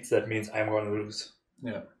succeeds, that means I'm going to lose.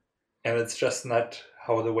 Yeah. And it's just not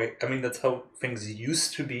how that's how things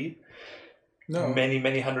used to be. No.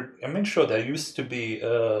 Many hundred. I mean, sure, there used to be.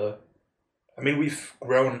 We've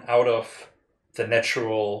grown out of the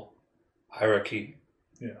natural hierarchy.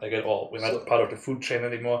 Yeah. Like at all. We're not part of the food chain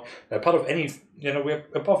anymore. We're part of any. We're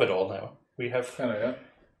above it all now. We have.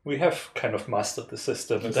 We have kind of mastered the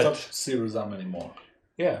system. It's not zero-sum anymore.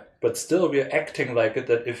 Yeah, but still we're acting like it,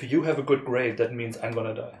 that if you have a good grade, that means I'm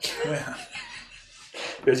going to die. Yeah.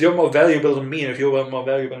 Because you're more valuable than me, and if you're more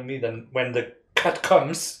valuable than me, then when the cut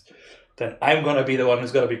comes, then I'm going to be the one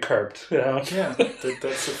who's going to be curbed. You know? Yeah,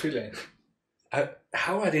 that's the feeling.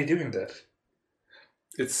 How are they doing that?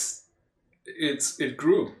 It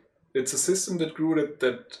grew. It's a system that grew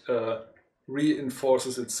that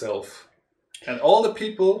reinforces itself, and all the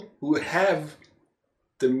people who have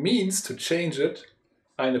the means to change it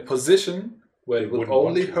are in a position where it would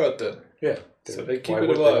only hurt them. Yeah. So they keep it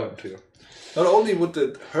alive. Not only would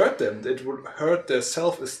it hurt them, it would hurt their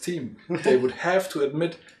self-esteem. They would have to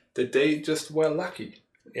admit that they just were lucky.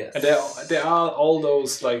 Yes. And there are all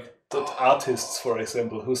those like artists, for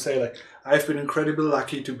example, who say like, I've been incredibly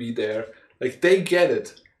lucky to be there. Like they get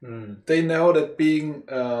it. They know that being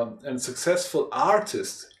a successful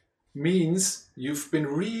artist means you've been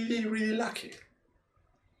really, really lucky.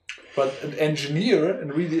 But an engineer, a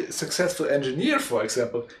really successful engineer, for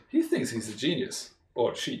example, he thinks he's a genius.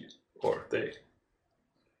 Or she. Or they.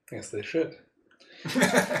 Yes, they should.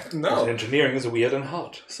 No. Engineering is weird and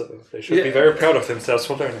hard, so they should be very proud of themselves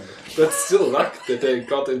for learning it. That's still luck that they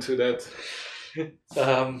got into that.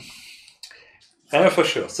 I know for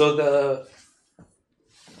sure. So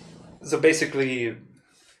basically...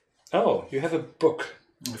 Oh, you have a book.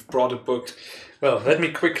 I've brought a book. Well, let me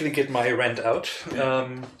quickly get my rant out.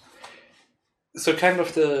 So kind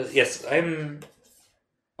of yes, I'm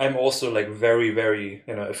also like very, very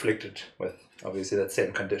afflicted with obviously that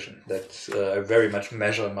same condition that I very much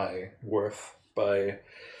measure my worth by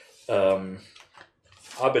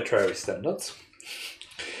arbitrary standards,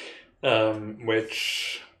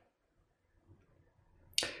 which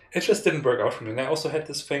it just didn't work out for me. And I also had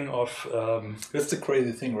this thing of that's the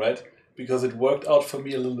crazy thing, right? Because it worked out for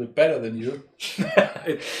me a little bit better than you.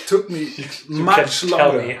 It took me much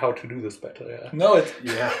longer. Tell me how to do this better. Yeah. No, well,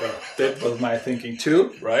 that was my thinking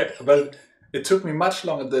too, right? But it took me much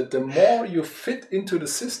longer. The more you fit into the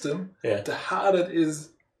system, the harder it is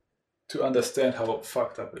to understand how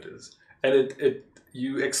fucked up it is. And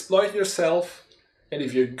you exploit yourself, and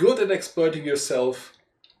if you're good at exploiting yourself,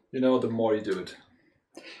 the more you do it.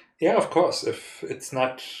 Yeah, of course. If it's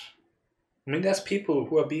not... I mean, there's people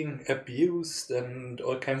who are being abused and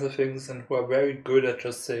all kinds of things and who are very good at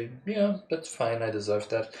just saying, yeah, that's fine, I deserve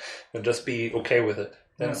that, and just be okay with it,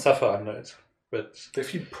 then suffer under it. But they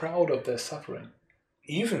feel proud of their suffering.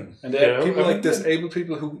 Even. And there are people like disabled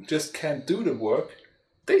people who just can't do the work.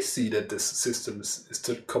 They see that this system is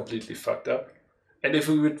completely fucked up. And if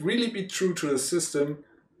we would really be true to the system,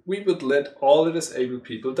 we would let all the disabled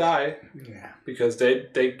people die. Yeah. Because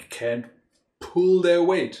they can't pull their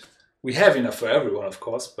weight. We have enough for everyone, of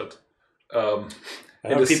course, but... I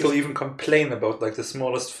know people even complain about like the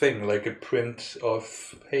smallest thing, like a print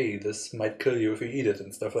of, hey, this might kill you if you eat it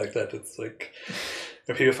and stuff like that. It's like,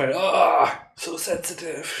 and people find, so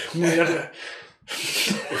sensitive.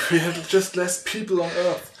 If we had just less people on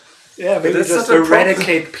Earth. Yeah, maybe just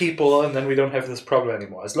eradicate people and then we don't have this problem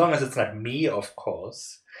anymore. As long as it's not me, of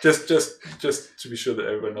course. Just to be sure that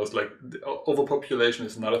everyone knows, like, overpopulation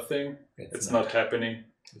is not a thing. It's not happening.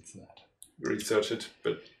 It's not. Research it,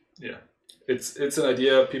 but yeah. It's an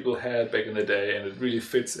idea people had back in the day, and it really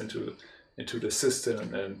fits into the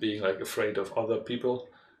system and being like afraid of other people.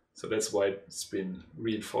 So that's why it's been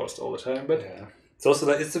reinforced all the time. But yeah, it's also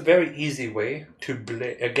that it's a very easy way to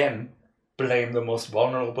blame the most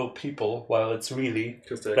vulnerable people, while it's really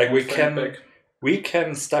like we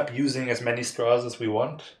can stop using as many straws as we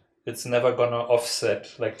want. It's never gonna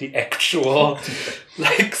offset like the actual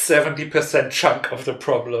like 70% chunk of the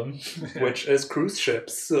problem, which is cruise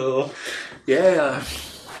ships. So yeah. I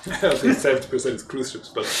think 70% is cruise ships,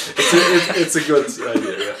 but it's a good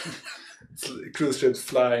idea. Yeah. It's cruise ships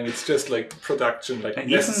flying. It's just like production, like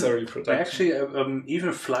necessary production. Actually,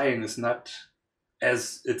 even flying is not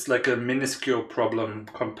as it's like a minuscule problem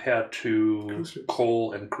compared to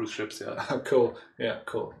coal and cruise ships. Yeah. Coal.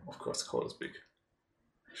 Of course, coal is big.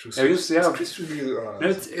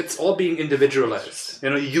 It's all being individualized.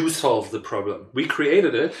 You solve the problem. We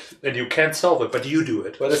created it, and you can't solve it, but you do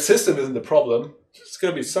it. But the system isn't the problem. It's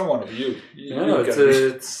going to be someone of you. You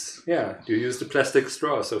use the plastic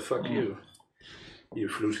straw, so fuck you. You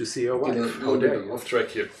flew to see your wife. How dare you? Off track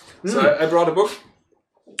here. So I brought a book.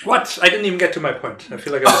 What? I didn't even get to my point. I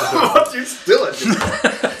feel like I was what? You still at it?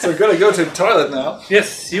 So I'm gonna go to the toilet now.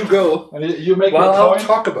 Yes, you go. And you make your point. I'll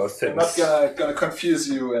talk about things. I'm not gonna confuse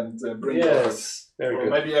you and bring you up. Yes, very good.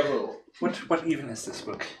 Maybe I will. What even is this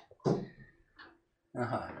book?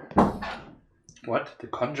 What? The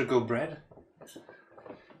Conjugal Bread?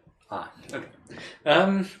 Okay.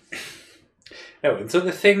 And so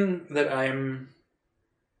the thing that I'm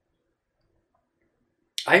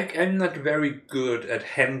not very good at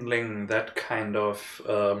handling that kind of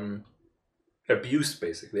abuse,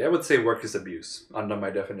 basically. I would say work is abuse, under my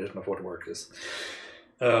definition of what work is.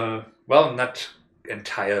 Not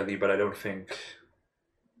entirely, but I don't think.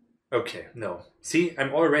 Okay, no. See,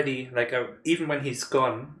 I'm already like even when he's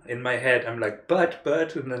gone in my head, I'm like, but,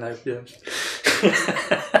 and then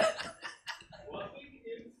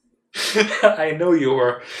I know you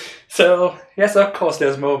were. So yes, of course,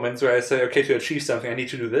 there's moments where I say, okay, to achieve something, I need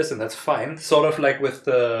to do this, and that's fine. Sort of like with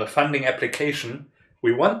the funding application,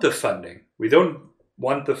 we want the funding. We don't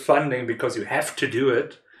want the funding because you have to do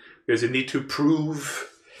it, because you need to prove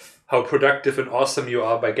how productive and awesome you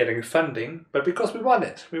are by getting funding, but because we want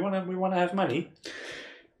it. We want to have money.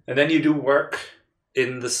 And then you do work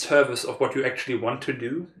in the service of what you actually want to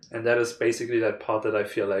do, and that is basically that part that I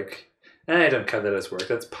feel like I don't count that as work.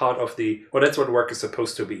 That's part of that's what work is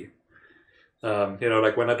supposed to be.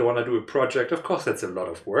 Like when I don't want to do a project, of course that's a lot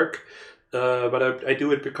of work, but I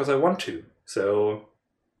do it because I want to. So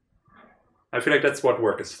I feel like that's what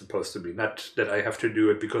work is supposed to be, not that I have to do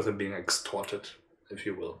it because I'm being extorted, if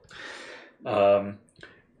you will.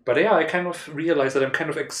 But yeah, I kind of realize that I'm kind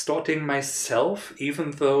of extorting myself,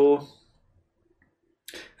 even though,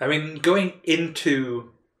 I mean, going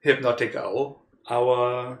into Hypnotic Owl,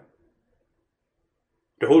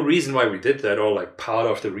 the whole reason why we did that, or like part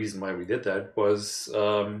of the reason why we did that, was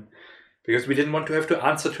because we didn't want to have to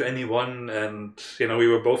answer to anyone, and we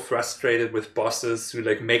were both frustrated with bosses who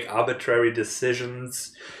like make arbitrary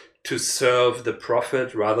decisions to serve the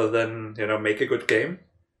profit rather than make a good game.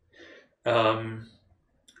 And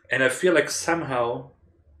I feel like somehow,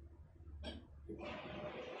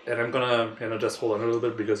 and I'm gonna just hold on a little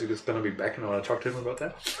bit because he's gonna be back and I want to talk to him about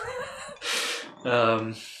that.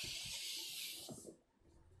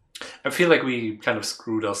 I feel like we kind of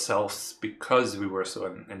screwed ourselves because we were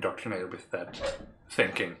so indoctrinated with that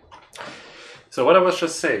thinking. So what I was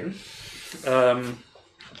just saying,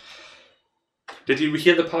 did you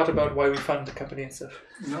hear the part about why we funded the company and stuff?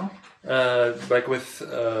 No. Like with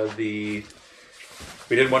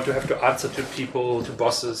we didn't want to have to answer to people, to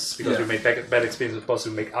bosses, because we made bad experiences with bosses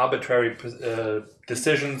who make arbitrary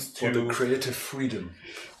decisions to... the creative freedom.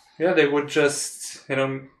 Yeah, they would just,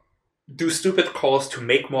 do stupid calls to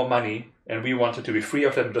make more money, and we wanted to be free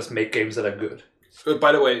of that and just make games that are good.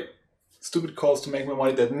 By the way, stupid calls to make more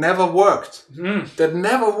money that never worked. That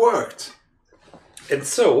never worked. And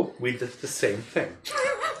so, we did the same thing.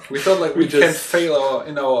 We thought like we can't fail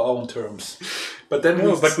in our own terms. But then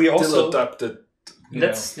we also adapted.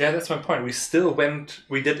 That's my point.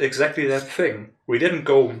 We did exactly that thing. We didn't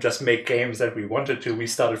go just make games that we wanted to. We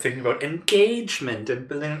started thinking about engagement and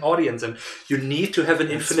building an audience, and you need to have an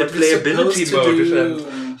infinite playability mode,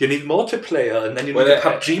 and you need multiplayer, and then you need a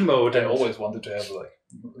PUBG mode. I always wanted to have like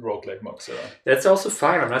roguelike mode. So that's also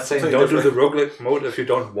fine. I'm not saying don't do the roguelike mode if you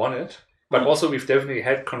don't want it. But also we've definitely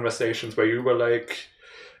had conversations where you were like,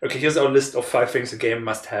 okay, here's our list of 5 things a game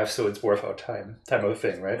must have, so it's worth our time of a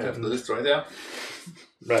thing, right? I have the list right there.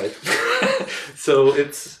 Right. So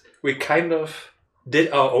we kind of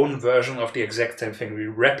did our own version of the exact same thing. We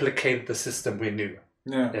replicated the system we knew,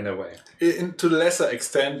 in a way. To a lesser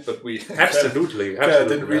extent, but we... Absolutely.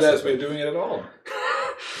 didn't realize we were doing it at all.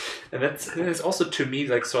 And it's also to me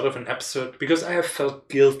like sort of an absurd, because I have felt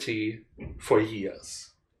guilty for years.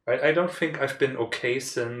 Right? I don't think I've been okay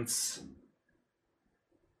since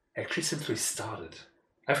we started.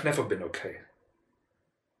 I've never been okay.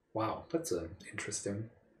 Wow, that's an interesting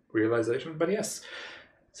realization. But yes,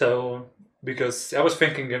 so because I was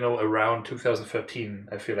thinking, around 2013,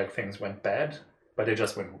 I feel like things went bad, but they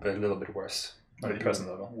just went a little bit worse on a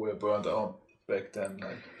personal level. We were burned out back then.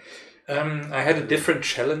 I had a different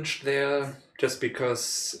challenge there, just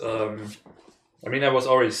because. I was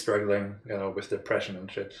already struggling, with depression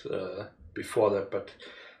and shit before that. But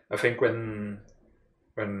I think when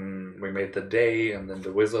we made The Day and then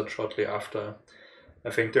The Wizard shortly after, I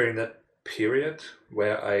think during that period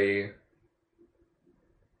where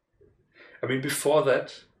before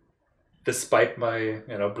that, despite my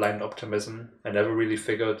blind optimism, I never really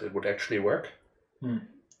figured it would actually work.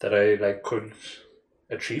 That I could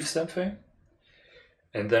achieve something.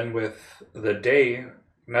 And then with The Day,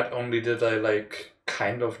 not only did I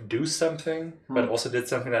kind of do something, but also did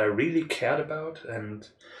something that I really cared about, and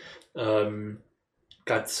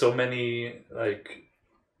got so many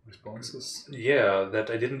responses. Yeah, that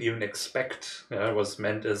I didn't even expect. It was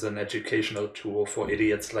meant as an educational tool for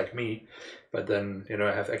idiots like me, but then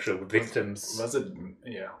I have actual victims. Was it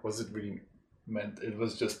really meant? It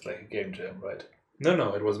was just like a game jam, right?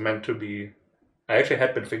 No, it was meant to be. I actually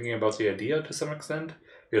had been thinking about the idea to some extent,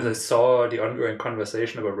 because I saw the ongoing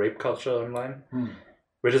conversation about rape culture online,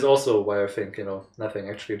 which is also why I think, nothing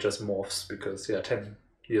actually just morphs, because 10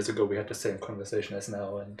 years ago we had the same conversation as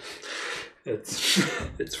now, and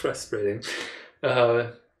it's frustrating.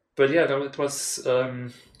 But yeah, no, it was.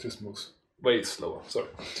 Just moves way slower. Sorry.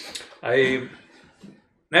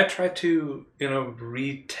 I tried to,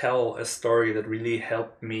 retell a story that really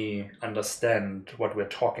helped me understand what we're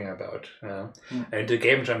talking about. And the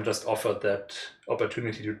game jam just offered that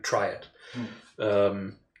opportunity to try it.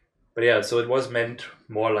 But yeah, so it was meant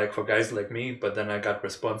more like for guys like me, but then I got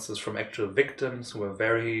responses from actual victims who were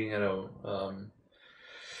very, I don't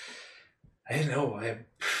know,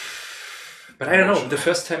 but I don't know, the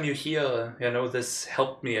first time you hear, this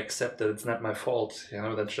helped me accept that it's not my fault,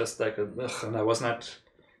 that's just like and I was not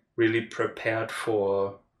really prepared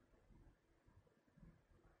for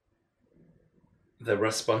the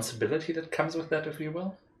responsibility that comes with that, if you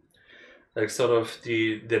will. Like sort of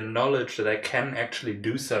the knowledge that I can actually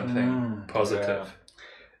do something positive.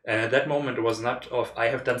 Yeah. And at that moment, it was not of I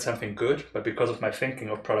have done something good, but because of my thinking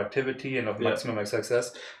of productivity and of maximum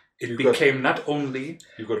success, it became not only...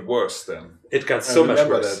 You got worse then. It got so much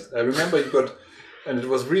worse. I remember you got... And it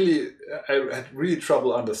was really... I had really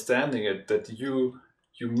trouble understanding it, that you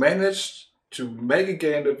managed to make a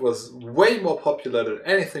game that was way more popular than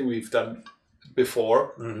anything we've done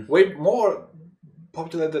before. Way more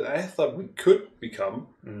popular than I thought we could become.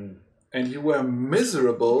 And you were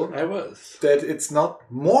miserable. I was. That it's not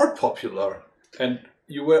more popular. And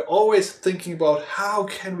you were always thinking about how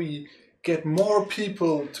can we get more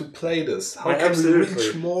people to play this? How can we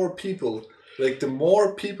reach more people? Like the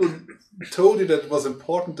more people told you that it was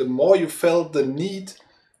important, the more you felt the need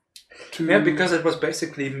to... Yeah, because it was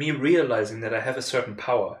basically me realizing that I have a certain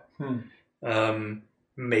power.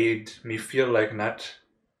 Made me feel like not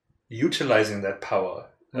utilizing that power.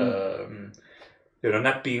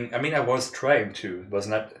 Not being... I mean, I was trying to. It was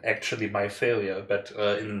not actually my failure, but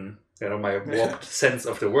in my warped sense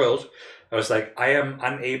of the world, I was like, I am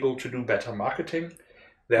unable to do better marketing.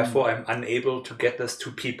 Therefore, I'm unable to get this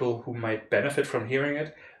to people who might benefit from hearing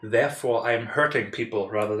it. Therefore, I'm hurting people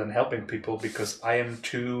rather than helping people because I am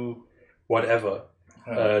too whatever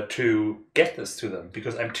to get this to them,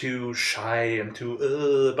 because I'm too shy and too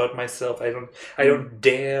about myself. I don't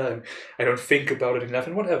dare, and I don't think about it enough,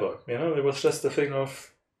 and whatever. It was just a thing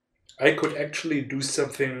of I could actually do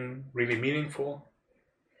something really meaningful,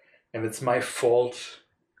 and it's my fault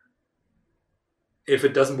if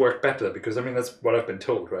it doesn't work better, because I mean that's what I've been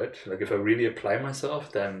told, right? Like if I really apply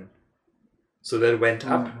myself, then so that went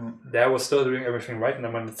up. There I was still doing everything right, and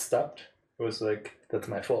then when it stopped, it was like that's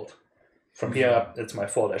my fault. From here up, it's my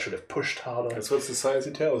fault. I should have pushed harder. That's what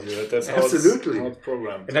society tells you. That's absolutely how it's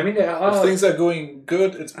programmed. And I mean, if things are going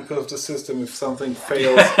good, it's because of the system. If something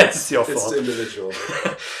fails, it's your fault. It's the individual.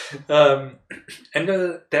 And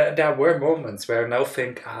there were moments where I now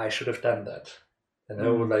think, I should have done that.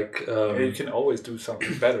 You can always do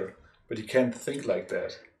something better, but you can't think like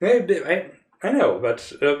that. I know,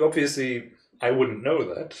 but obviously I wouldn't know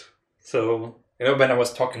that. So, when I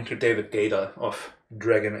was talking to David Gator of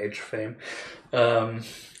Dragon Age fame,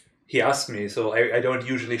 he asked me, so I don't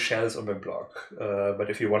usually share this on my blog, but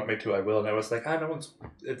if you want me to, I will. And I was like, no,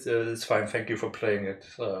 it's fine, thank you for playing it.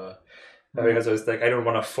 Because I was like, I don't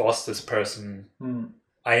want to force this person.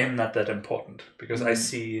 I am not that important, because I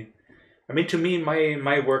see... I mean, to me,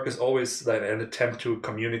 my work is always like an attempt to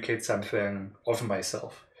communicate something of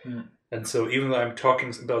myself. And so even though I'm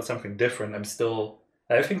talking about something different,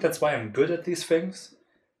 I think that's why I'm good at these things,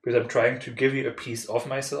 because I'm trying to give you a piece of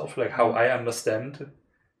myself, like how I understand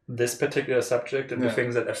this particular subject, and the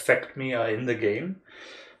things that affect me are in the game.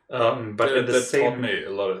 But at the same... taught me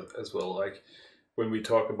a lot as well. Like when we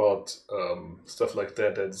talk about stuff like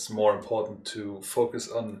that, it's more important to focus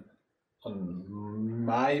on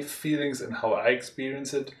my feelings and how I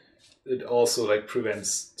experience it. It also like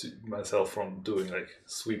prevents myself from doing like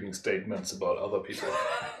sweeping statements about other people.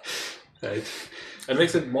 Right. It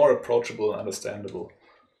makes it more approachable and understandable,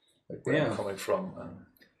 like where I'm coming from.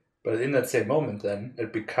 But in that same moment, then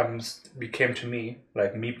it became to me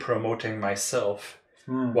like me promoting myself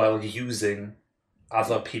while using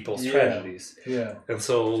other people's tragedies. Yeah. And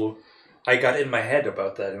so I got in my head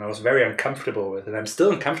about that, and I was very uncomfortable with it. I'm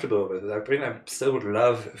still uncomfortable with it. I mean, I still would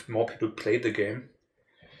love if more people played the game.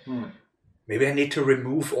 Maybe I need to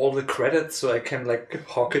remove all the credits so I can like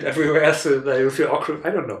hawk it everywhere so that I feel awkward. I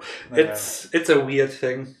don't know. It's a weird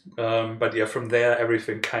thing. But yeah, from there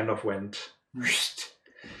everything kind of went.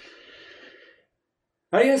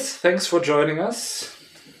 Yes, thanks for joining us.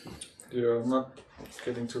 You're not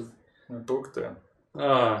getting to my book then.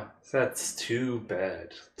 That's too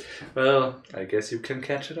bad. Well, I guess you can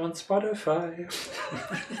catch it on Spotify.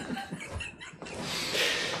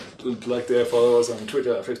 Like their followers on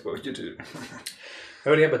Twitter, Facebook, YouTube.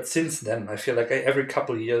 Oh yeah, but since then, I feel like every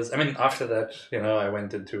couple of years, I mean, after that, I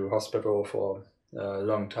went into hospital for a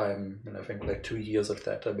long time, and I think like 2 years of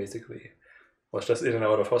that I basically was just in and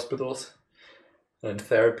out of hospitals and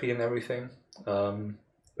therapy and everything.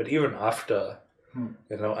 But even after,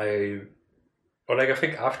 you know, I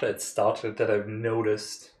think after it started that I've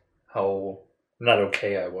noticed how not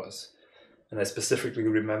okay I was. And I specifically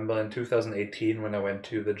remember in 2018 when I went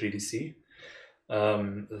to the GDC,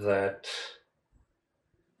 that,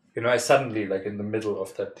 you know, I suddenly, like in the middle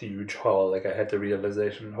of that huge hall, like I had the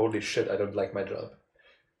realization, holy shit, I don't like my job.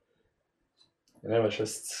 And it was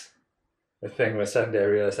just a thing where suddenly I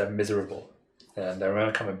realized I'm miserable. And I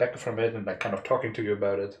remember coming back from it and like kind of talking to you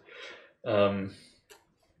about it. I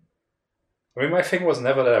mean, my thing was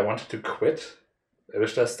never that I wanted to quit. It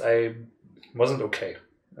was just I wasn't okay.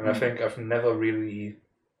 And I think I've never really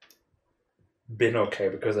been okay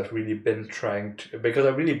because I've really been because I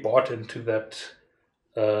really bought into that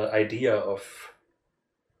idea of,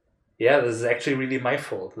 yeah, this is actually really my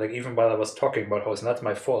fault. Like even while I was talking about how it's not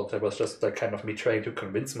my fault, it was just like kind of me trying to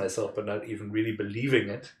convince myself, but not even really believing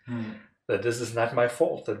it, that this is not my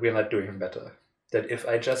fault, that we're not doing better. That if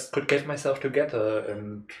I just could get myself together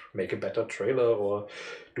and make a better trailer or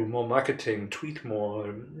do more marketing, tweet more,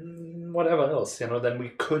 whatever else, you know, then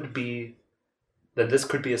this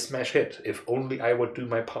could be a smash hit if only I would do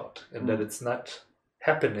my part. And that it's not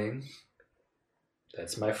happening,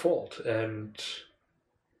 that's my fault. And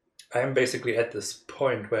I'm basically at this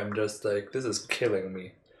point where I'm just like, this is killing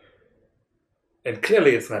me. And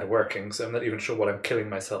clearly it's not working, so I'm not even sure what I'm killing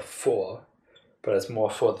myself for. But it's more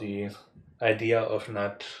for the idea of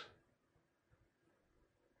not...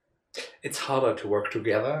 It's harder to work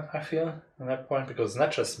together, I feel, at that point, because it's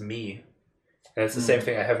not just me. And it's the same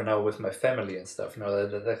thing I have now with my family and stuff, you know,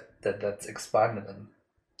 that's expanded and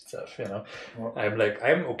stuff, you know. I'm like,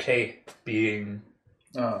 I'm okay being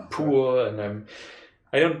poor, and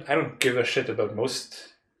I don't give a shit about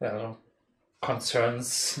most, you know,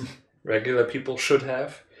 concerns regular people should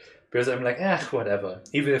have, because I'm like, whatever.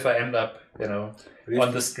 Even if I end up, you know,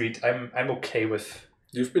 on the street, I'm okay with.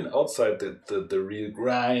 You've been outside the real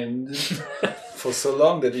grind for so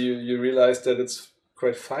long that you realize that it's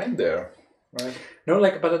quite fine there, right? No,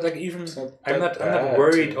 but even I'm not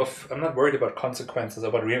worried I'm not worried about consequences,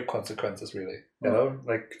 about real consequences, really. You know,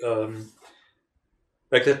 like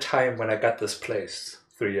the time when I got this place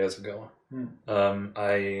 3 years ago.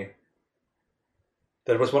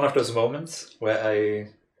 That was one of those moments where I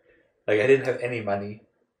didn't have any money,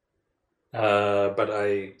 but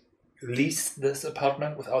I leased this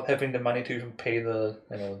apartment without having the money to even pay the,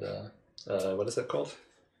 you know, the what is it called?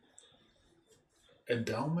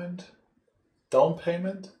 Endowment? Down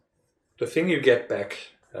payment? The thing you get back,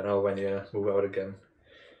 I don't know, when you move out again.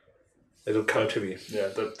 It'll come to me. Yeah,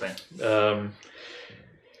 that thing.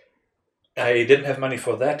 I didn't have money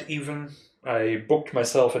for that even. I booked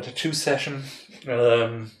myself a tattoo session,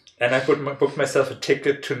 and I booked myself a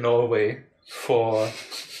ticket to Norway for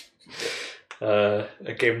a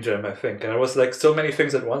game jam, I think. And it was like so many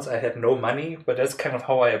things at once. I had no money, but that's kind of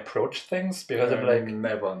how I approach things, because I'm like... I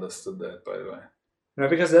never understood that, by the way. No,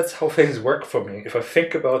 because that's how things work for me. If I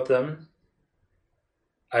think about them,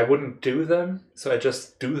 I wouldn't do them, so I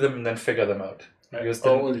just do them and then figure them out. I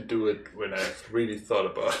only do it when I've really thought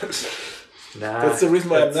about it. Nah, that's the reason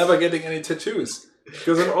why I'm never getting any tattoos.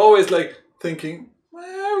 Because I'm always like thinking,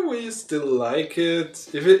 well, will you still like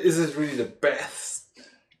it? Is it really the best?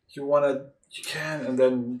 You can, and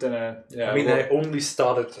then I only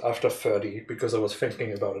started after 30 because I was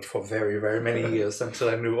thinking about it for very, very many years until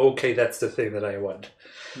I knew, okay, that's the thing that I want.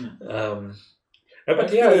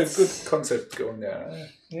 But yeah, it's a good concept going there.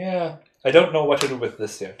 Yeah, I don't know what to do with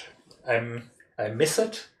this yet. I miss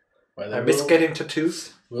it. Well, I miss getting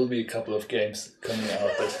tattoos. Will be a couple of games coming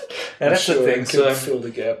out that that's the thing. So fill the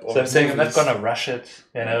gap. So I'm saying I'm not gonna rush it.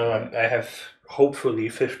 You know, I have hopefully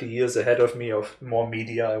 50 years ahead of me of more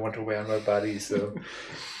media I want to wear on my body. So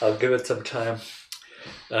I'll give it some time.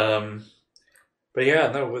 But yeah,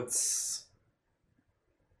 no, it's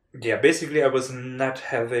basically I was not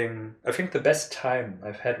having. I think the best time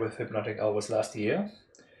I've had with Hypnotic Owl was last year,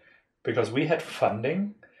 because we had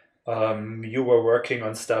funding. You were working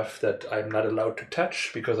on stuff that I'm not allowed to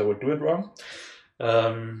touch because I would do it wrong.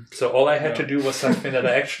 So all I had to do was something that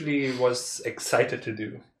I actually was excited to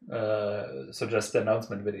do. So just the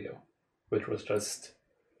announcement video, which was just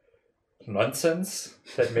nonsense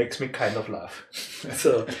that makes me kind of laugh.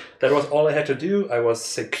 So that was all I had to do. I was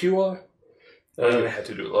secure. You had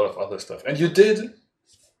to do a lot of other stuff. And you did?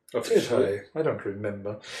 I don't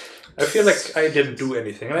remember. I feel like I didn't do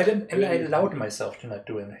anything, and I allowed myself to not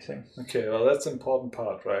do anything. Okay, well, that's an important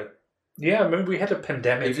part, right? Yeah, I mean, we had a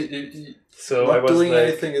pandemic. So not doing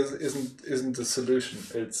anything isn't the solution.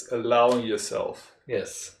 It's allowing yourself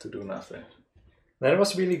to do nothing. That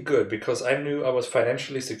was really good because I knew I was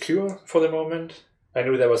financially secure for the moment. I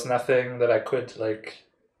knew there was nothing that I could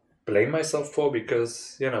blame myself for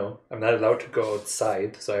because, I'm not allowed to go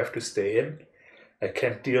outside, so I have to stay in. I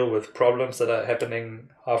can't deal with problems that are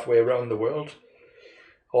happening halfway around the world.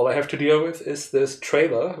 All I have to deal with is this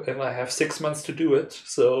trailer, and I have 6 months to do it,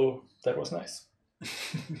 so that was nice.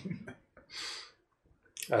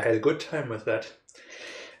 I had a good time with that.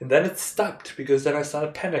 And then it stopped because then I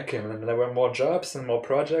started panicking, and there were more jobs and more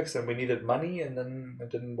projects, and we needed money, and then it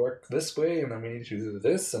didn't work this way, and then we need to do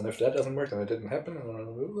this, and if that doesn't work, then it didn't happen, and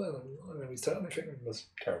then we started anything. It was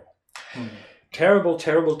terrible. Terrible,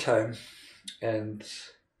 terrible time. And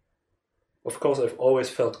of course, I've always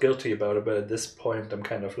felt guilty about it, but at this point, I'm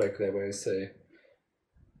kind of like that where I say,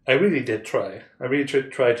 I really did try. I really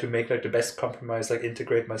tried to make the best compromise,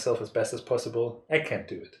 integrate myself as best as possible. I can't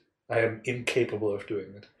do it. I am incapable of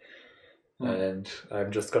doing it. And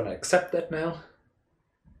I'm just going to accept that now.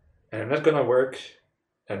 And I'm not going to work.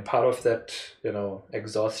 And part of that,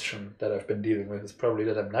 exhaustion that I've been dealing with is probably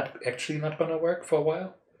that I'm not going to work for a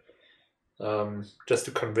while. Just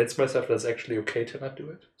to convince myself that it's actually okay to not do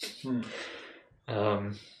it.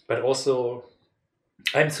 But also,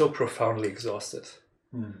 I'm so profoundly exhausted.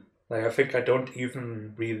 I think I don't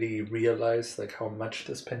even really realize how much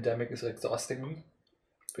this pandemic is exhausting me.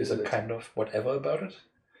 Is it kind of whatever about it?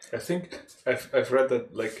 I think I've read that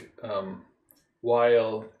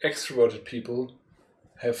while extroverted people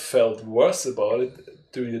have felt worse about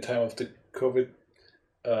it during the time of the COVID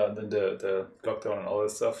than the lockdown and all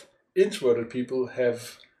that stuff, introverted people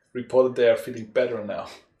have reported they are feeling better now.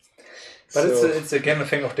 But it's again a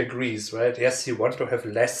thing of degrees, right? Yes, you want to have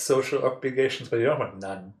less social obligations, but you don't want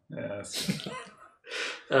none. Yes.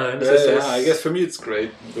 I guess for me it's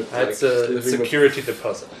great. It's a security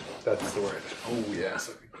deposit. That's the word. Oh yeah,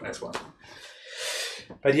 nice one.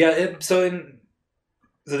 But yeah, so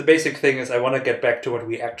the basic thing is I want to get back to what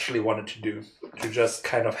we actually wanted to do. To just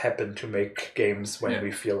kind of happen to make games when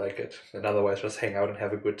we feel like it. And otherwise just hang out and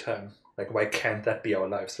have a good time. Why can't that be our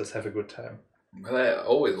lives? Just have a good time. Well, I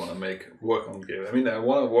always want to work on games. I mean, I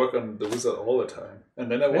want to work on the Wizard all the time. And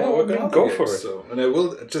then I want to work on other games. For it. So, and I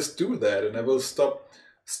will just do that. And I will stop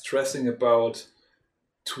stressing about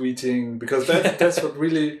tweeting. Because that's what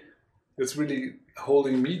really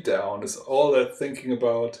holding me down. Is all that thinking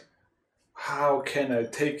about how can I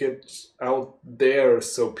take it out there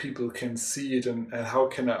so people can see it, and how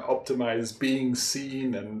can I optimize being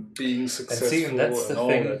seen and being successful. And that's the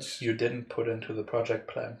thing you didn't put into the project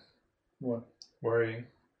plan. What? Worrying,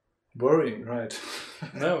 right.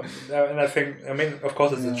 No, and I think, of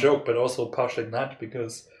course it's a joke, but also partially not,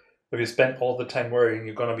 because if you spend all the time worrying,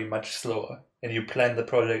 you're going to be much slower, and you plan the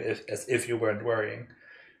project as if you weren't worrying.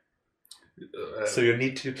 So you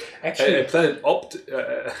need to actually... I planned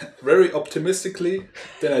it very optimistically,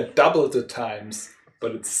 then I doubled the times,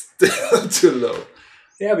 but it's still too low.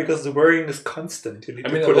 Yeah, because the worrying is constant. You need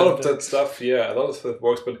a lot of that stuff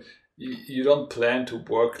works, but you don't plan to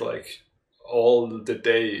work all the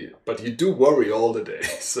day, but you do worry all the day.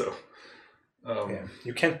 So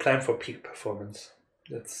you can't plan for peak performance.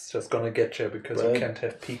 That's just gonna get you because you can't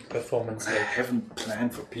have peak performance. I haven't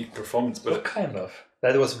planned for peak performance, but what kind of?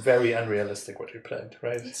 That was very unrealistic what you planned,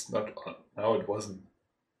 right? It's not. No, it wasn't.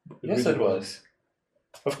 Yes, it was.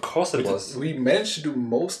 Of course it was. We managed to do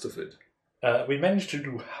most of it. We managed to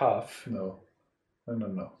do half. No.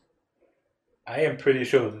 I am pretty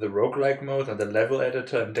sure that the roguelike mode and the level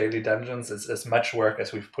editor and daily dungeons is as much work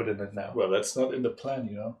as we've put in it now. Well, that's not in the plan,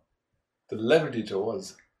 The level editor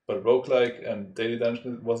was, but roguelike and daily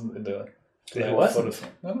dungeon wasn't in the plan. It wasn't?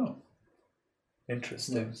 No.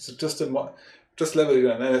 Interesting. No, so just level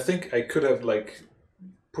editor, and I think I could have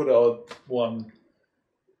put out one,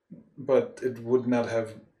 but it would not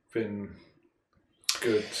have been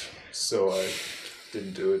good, so I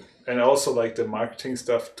didn't do it. And also the marketing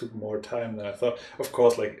stuff took more time than I thought. Of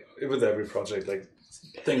course, with every project,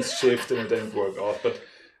 things shift and it didn't work out. But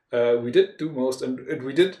we did do most, and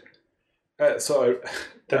we did.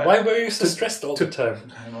 Then why were you so stressed all the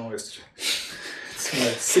time? I'm always. It's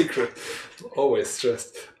my secret. Always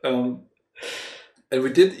stressed. And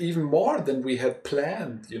we did even more than we had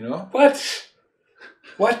planned.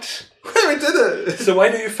 What? We did it. So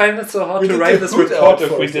why do you find it so hard to write this report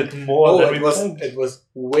if we did more than we planned? It was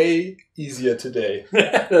way easier today.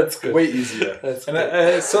 That's good. Way easier.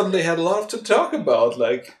 I suddenly had a lot to talk about,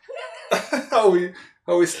 how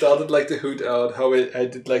we started the Hoot Out, how I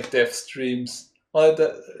did dev streams.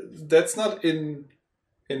 That's not in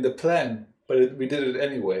the plan, but we did it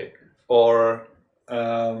anyway. or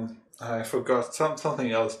I forgot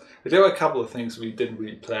something else. But there were a couple of things we didn't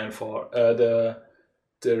really plan for. The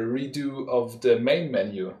redo of the main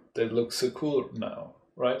menu that looks so cool now,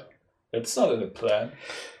 right? It's not in the plan.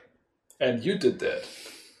 And you did that.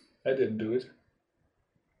 I didn't do it.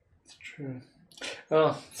 It's true.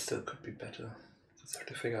 Oh, it still could be better. It's hard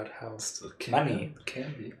to figure out how. Still Money.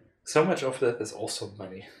 Can be. So much of that is also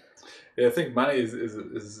money. Yeah, I think money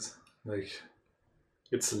is like,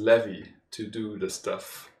 it's levy to do the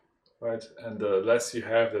stuff, right? And the less you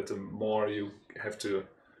have that, the more you have to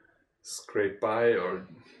scrape by, or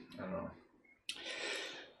I don't know.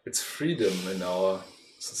 It's freedom in our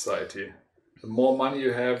society. The more money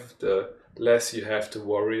you have, the less you have to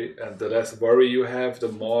worry, and the less worry you have,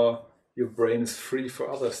 the more your brain is free for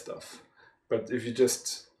other stuff. But if you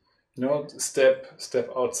just, step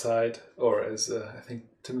outside, or as I think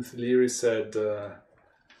Timothy Leary said,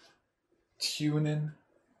 tune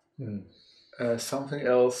in, something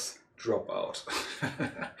else, drop out.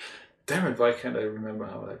 Damn it, why can't I remember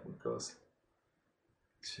how that goes?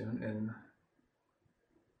 Tune in,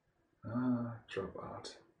 drop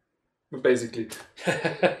out. But basically,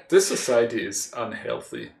 this society is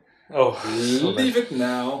unhealthy. Oh, leave it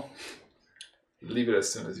now. Leave it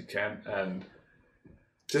as soon as you can, and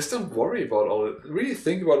just don't worry about all it. Really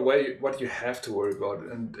think about what you have to worry about.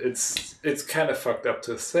 And it's kind of fucked up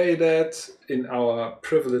to say that in our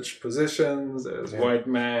privileged positions as white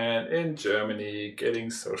men in Germany getting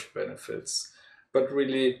social benefits. But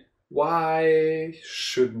really, why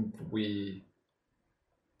shouldn't we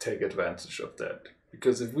take advantage of that?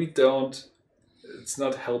 Because if we don't, it's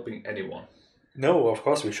not helping anyone. No, of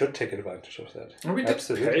course we should take advantage of that. And we did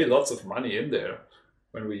pay lots of money in there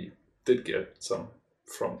when we did get some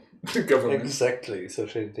from the government. Exactly, so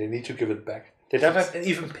they need to give it back. They don't have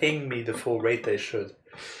even paying me the full rate they should.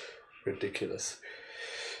 Ridiculous.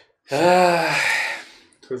 So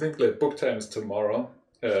I think like book time is tomorrow.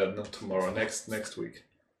 Not tomorrow, next week.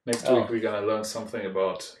 Next week we're gonna learn something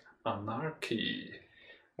about anarchy.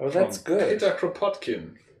 Oh, that's good. Peter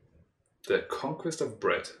Kropotkin, The Conquest of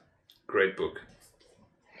Bread. Great book.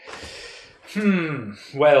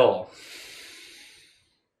 Well,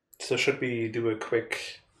 so should we do a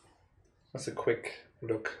quick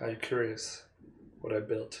look? Are you curious what I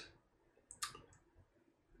built?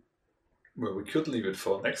 Well, we could leave it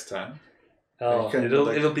for next time. Oh,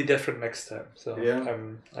 it'll be different next time. So yeah.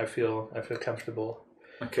 I feel comfortable.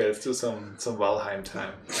 Okay, let's do some Valheim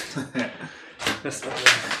time.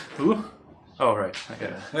 Ooh. Oh right.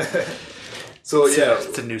 Okay. So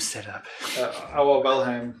it's a new setup. Our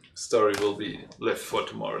Valheim story will be left for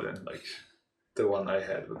tomorrow then, like the one I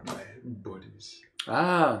had with my buddies.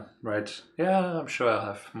 Ah, right. Yeah, I'm sure I'll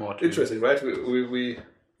have more. Interesting, right? We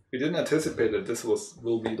didn't anticipate that this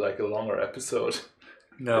will be like a longer episode.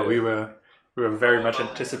 No, we were very much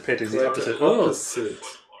anticipating the episode. Opposite.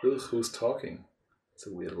 Ugh, who's talking? It's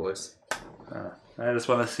a weird voice. I just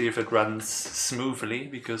want to see if it runs smoothly,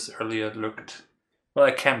 because earlier it looked... Well,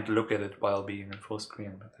 I can't look at it while being in full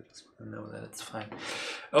screen, but I just want to know that it's fine.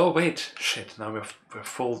 Oh, wait. Shit, now we're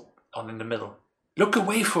full on in the middle. Look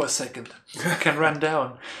away for a second. I can run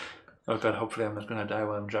down. Oh god, hopefully I'm not going to die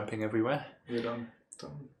while I'm jumping everywhere. You don't.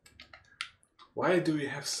 Why do we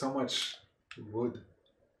have so much wood?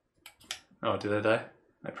 Oh, did I die?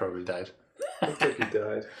 I probably died. Looks like you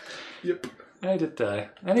died. Yep. I did die.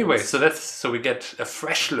 Anyway, so we get a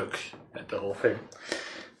fresh look at the whole thing.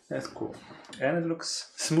 That's cool. And it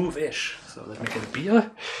looks smooth-ish. So let me get a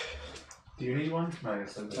beer. Do you need one? No, I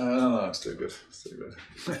guess I do. No, it's still good.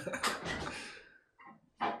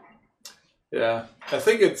 Yeah, I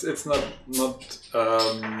think it's not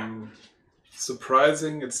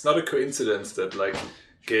surprising. It's not a coincidence that like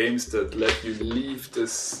games that let you leave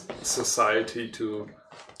this society to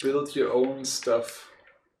build your own stuff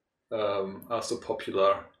are so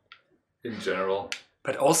popular in general.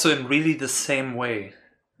 But also in really the same way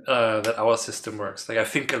that our system works. Like I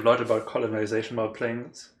think a lot about colonization while playing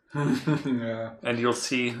this. Yeah. And you'll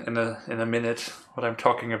see in a minute what I'm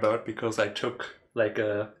talking about, because I took like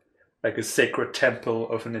a sacred temple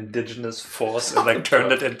of an indigenous force and like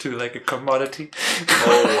turned it into like a commodity.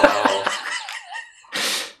 Oh wow.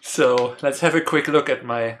 So let's have a quick look at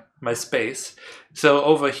my space. So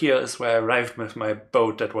over here is where I arrived with my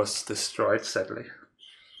boat that was destroyed, sadly.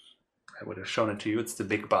 I would have shown it to you. It's the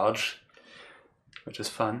big barge, which is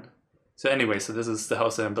fun. So anyway, so this is the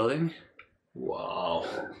house that I'm building. Wow.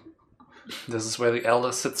 This is where the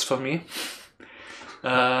elder sits for me.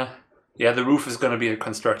 Yeah, the roof is going to be a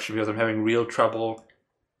construction because I'm having real trouble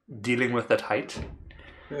dealing with that height.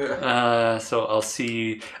 Yeah. So I'll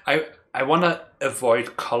see. I want to avoid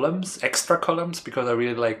extra columns, because I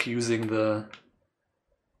really like using the...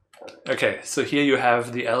 Okay, so here you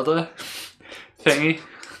have the Elder thingy.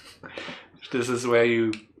 This is where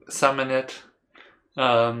you summon it.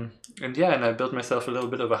 And I built myself a little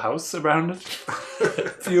bit of a house around it,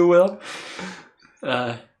 if you will.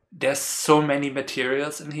 There's so many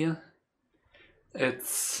materials in here. I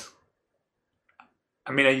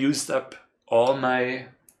used up all my,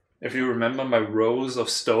 if you remember, my rows of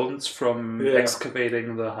stones from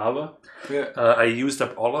excavating the harbor. Yeah. I used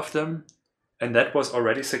up all of them, and that was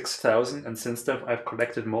already 6,000, and since then I've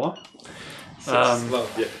collected more.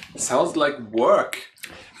 Sounds like work.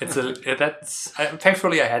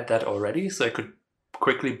 Thankfully I had that already, so I could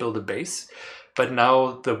quickly build a base. But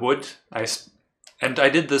now the wood, I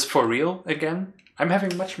did this for real again. I'm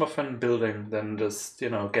having much more fun building than just,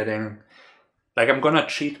 getting... Like, I'm gonna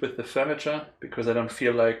cheat with the furniture, because I don't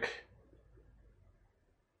feel like...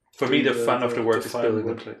 For me, the fun of the work is building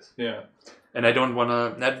the place. Yeah. And I don't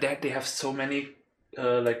wanna... They have so many,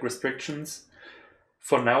 restrictions.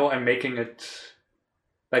 For now, I'm making it...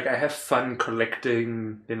 Like, I have fun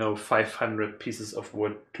collecting, 500 pieces of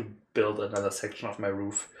wood to build another section of my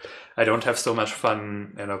roof. I don't have so much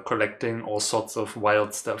fun, collecting all sorts of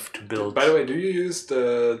wild stuff to build. By the way, do you use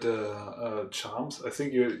the charms? I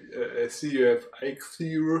think I see you have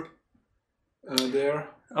Eikthyr there.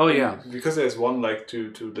 Oh, yeah. Because there's one,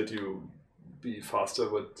 to let you be faster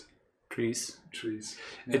with trees.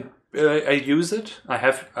 Yeah. I use it. I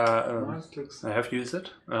have used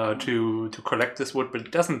it to collect this wood, but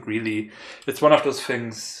it doesn't really. It's one of those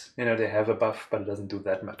things, they have a buff, but it doesn't do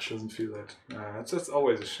that much. Doesn't feel that. That's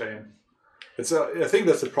always a shame. I think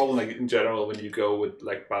that's the problem. Like in general, when you go with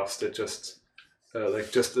buffs that just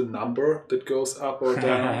just a number that goes up or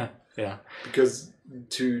down. Yeah. Because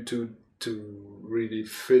to really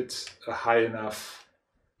fit a high enough.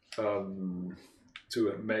 To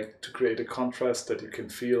create a contrast that you can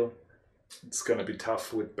feel, it's gonna be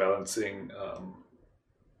tough with balancing.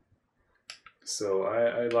 So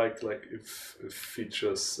I like if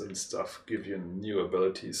features and stuff give you new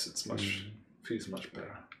abilities, feels much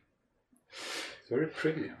better. Very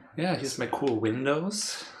pretty. Yeah, here's my cool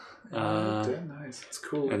windows. They're nice. It's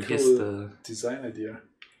cool. And cool here's the design idea.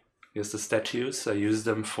 Here's the statues. I use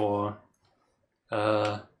them for.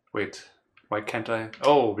 Wait. Why can't I?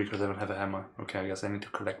 Oh, because I don't have a hammer. Okay, I guess I need to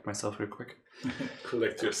collect myself real quick.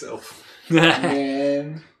 Collect yourself.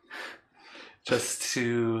 Just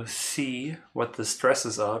to see what the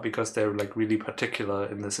stresses are, because they're really particular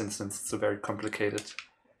in this instance. It's a very complicated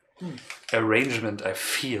arrangement, I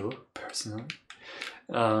feel, personally.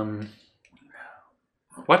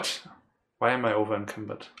 What? Why am I over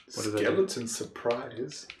encumbered? What is Skeleton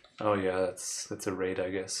surprise. Oh yeah, that's a raid, I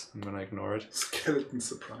guess. I'm gonna ignore it. Skeleton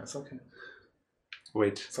surprise, okay.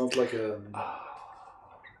 Wait. Sounds like a...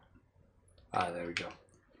 there we go.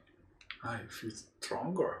 You feel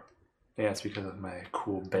stronger. Yeah, it's because of my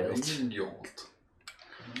cool belt.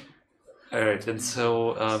 Alright, and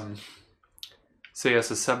so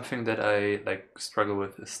something that I struggle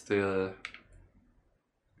with is the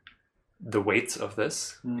weights of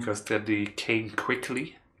this, because they're decaying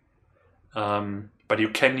quickly. But you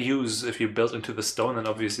can use, if you build into the stone, and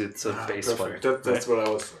obviously it's a base one. That's what I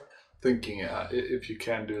was thinking, if you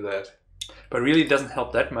can do that. But really it doesn't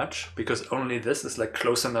help that much, because only this is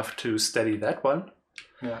close enough to steady that one.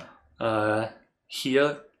 Yeah.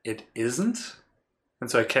 Here it isn't. And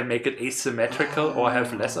so I can make it asymmetrical or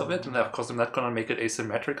have less of it. And of course I'm not going to make it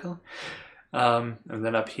asymmetrical. And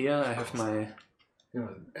then up here I have my... You're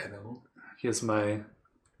an animal. Here's my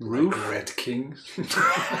roof. Like Red King.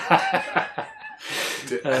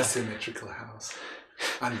 The asymmetrical house.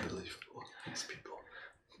 Unbelievable. These people.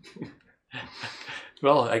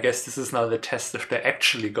 Well, I guess this is now the test if they're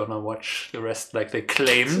actually gonna watch the rest like they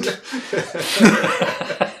claimed.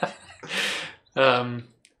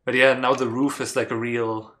 But yeah, now the roof is a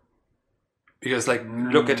real... Because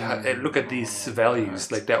look at these values,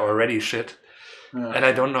 they're already shit. Yeah. And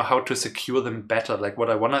I don't know how to secure them better. What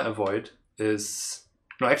I want to avoid is...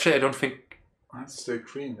 No, actually I don't think... That's the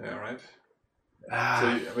green there, right?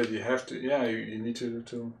 But you have to... Yeah, you need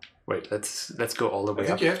to... Wait, let's go all the way up. I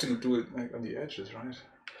think you have to do it on the edges, right?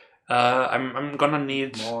 I'm gonna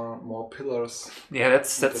need more pillars. Yeah,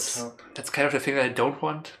 that's kind of the thing that I don't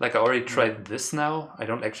want. I already tried this now. I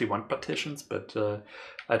don't actually want partitions, but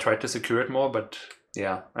I tried to secure it more. But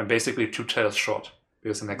yeah, I'm basically 2 tiles short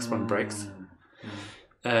because the next one breaks.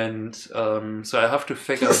 And so I have to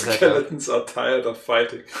figure that out. Skeletons are tired of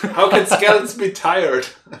fighting. How can skeletons be tired?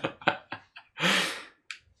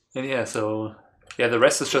 And yeah, so the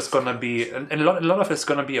rest is just gonna be, and a lot of it's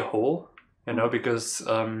gonna be a hole, because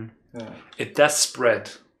Yeah. It does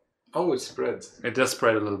spread. Oh, it spreads. It does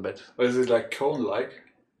spread a little bit. Or is it like cone-like?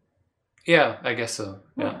 Yeah, I guess so.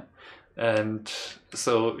 Yeah. And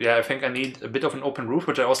so, yeah, I think I need a bit of an open roof,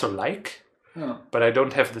 which I also like. Yeah. But I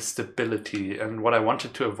don't have the stability. And what I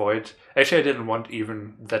wanted to avoid... Actually, I didn't want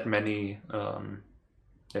even that many,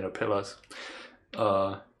 pillars.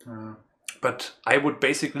 But I would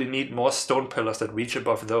basically need more stone pillars that reach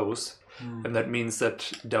above those. And that means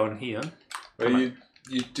that down here... Well,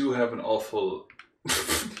 you do have an awful...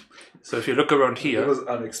 So if you look around here... It was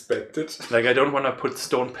unexpected. Like, I don't want to put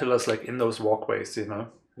stone pillars like in those walkways, you know?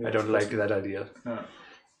 Yeah, I don't like that idea. Yeah.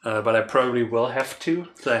 But I probably will have to.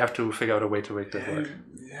 So I have to figure out a way to make that work.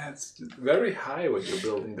 Yeah, it's very high what you're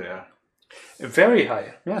building there. Very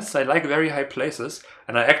high. Yes, I like very high places.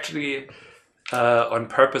 And I actually, on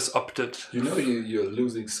purpose, opted... You know you're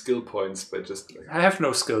losing skill points by just like... I have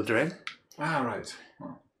no skill drain. Ah, right.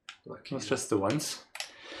 Well, lucky. It's just the ones.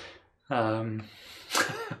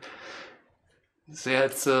 So yeah,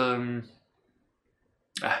 it's... I'll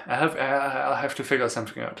have to figure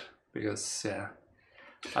something out. Because, yeah...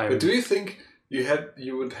 But do you think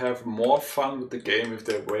you would have more fun with the game if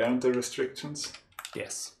there weren't the restrictions?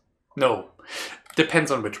 Yes. No.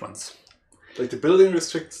 Depends on which ones. Like the building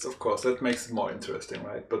restrictions, of course, that makes it more interesting,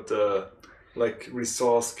 right? But like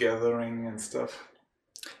resource gathering and stuff.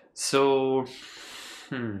 So,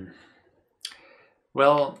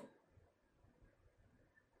 well,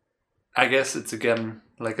 I guess it's again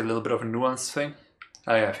like a little bit of a nuanced thing.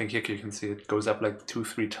 I think here you can see it goes up like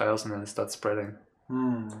 2-3 tiles and then it starts spreading.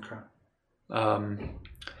 Okay.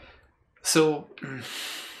 So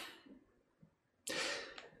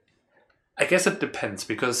I guess it depends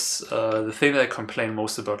because the thing that I complain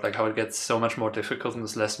most about, like how it gets so much more difficult and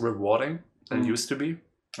is less rewarding than it used to be,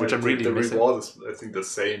 which I'm really missing. The reward is, I think, the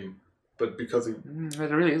same, but because it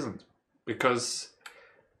really isn't, because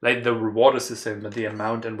like the reward is the same, but the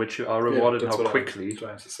amount in which you are rewarded, how quickly. I'm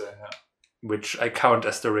trying to say, yeah. Which I count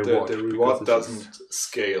as the reward. The reward doesn't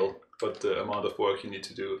scale, but the amount of work you need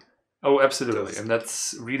to do. Oh, absolutely. And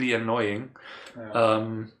that's really annoying.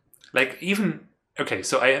 Yeah. Like even... Okay,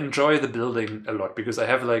 so I enjoy the building a lot because I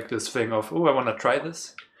have like this thing of, oh, I want to try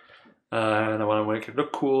this. And I want to make it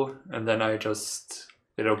look cool. And then I just,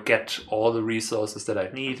 get all the resources that I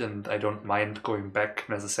need and I don't mind going back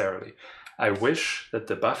necessarily. I wish that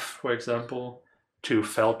the buff, for example, to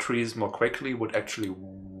fell trees more quickly would actually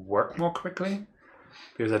work more quickly.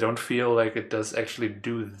 Because I don't feel like it does actually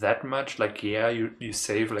do that much. Like, yeah, you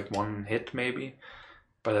save like one hit maybe,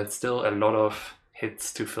 but it's still a lot of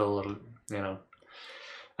hits to fill, I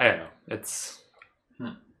don't know. It's...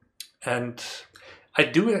 And I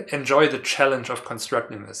do enjoy the challenge of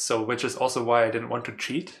constructing this, so which is also why I didn't want to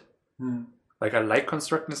cheat. Like, I like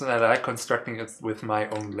constructing this and I like constructing it with my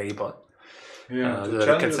own labor. Yeah, the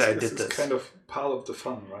challenge is kind of part of the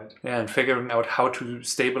fun, right? Yeah, and figuring out how to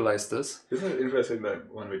stabilize this. Isn't it interesting that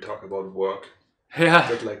when we talk about work, yeah,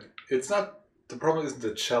 that like it's not the problem isn't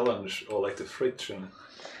the challenge or like the friction.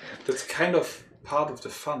 That's kind of part of the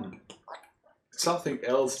fun. It's something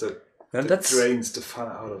else that drains the fun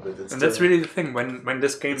out of it. That's really the thing when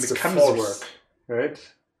this game becomes work, right?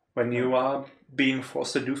 When you are being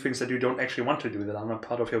forced to do things that you don't actually want to do, that are not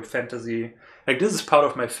part of your fantasy. Like, this is part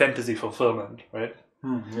of my fantasy fulfillment, right?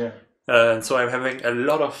 Yeah. And so I'm having a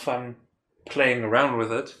lot of fun playing around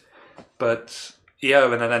with it. But, yeah,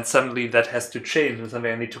 when then suddenly that has to change, and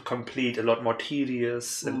suddenly I need to complete a lot more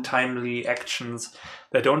tedious and timely actions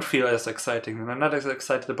that don't feel as exciting. And I'm not as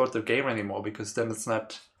excited about the game anymore, because then it's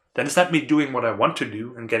not me doing what I want to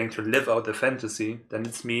do and getting to live out the fantasy. Then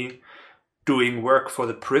it's me doing work for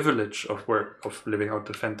the privilege of living out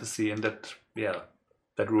the fantasy, and that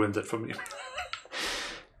ruins it for me.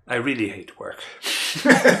 I really hate work.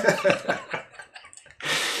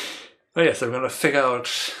 But yes, I'm gonna figure out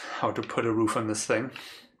how to put a roof on this thing.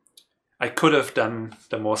 I could have done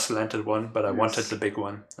the more slanted one, but I wanted the big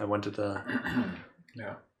one. I wanted a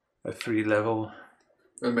 3-level.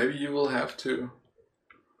 Well, maybe you will have to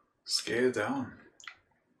scale down.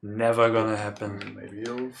 Never gonna happen. Maybe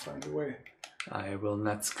you'll find a way. I will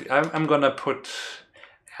not. I'm gonna put.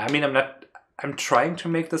 I mean, I'm trying to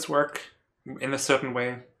make this work in a certain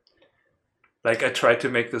way. Like, I tried to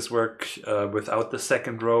make this work without the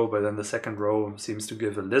second row, but then the second row seems to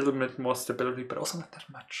give a little bit more stability, but also not that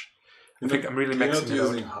much. I think I'm really maxing it out. You're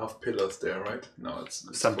not using half pillars there, right? No, it's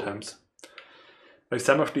sometimes. Like,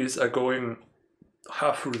 some of these are going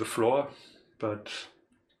half through the floor, but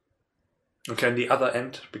okay, on the other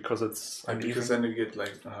end, because it's uneven. Because then you get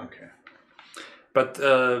like, okay. But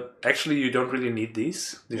actually, you don't really need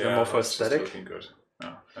these. These are more for aesthetic. Looking good.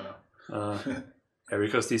 Oh, I know. Yeah,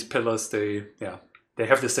 because these pillars, they they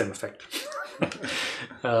have the same effect.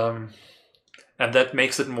 And that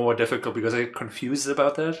makes it more difficult because I get confused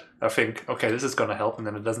about that. I think, okay, this is going to help, and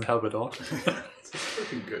then it doesn't help at all. It's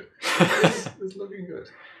looking good. It's looking good.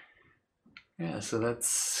 Yeah, so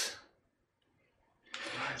that's...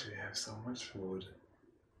 Why do we have so much wood?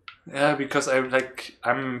 Yeah, because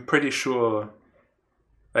I'm pretty sure,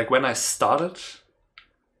 like when I started,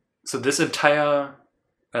 so this entire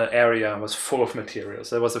area was full of materials.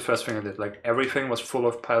 That was the first thing I did. Like everything was full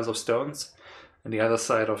of piles of stones, and the other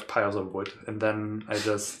side of piles of wood. And then I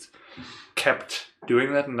just kept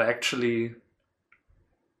doing that, and I actually...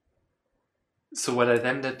 So what I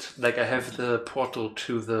then did, like I have the portal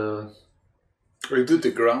to the... We did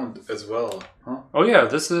the ground as well, huh? Oh yeah,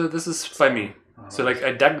 this is by me. So like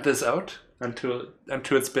I dug this out until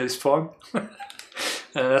its base form, and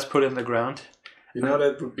let's put it in the ground. You know,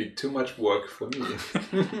 that would be too much work for me.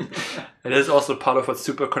 It is also part of what's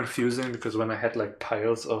super confusing, because when I had like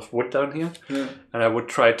piles of wood down here, and I would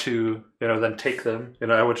try to, then take them,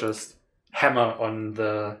 I would just hammer on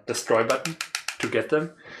the destroy button to get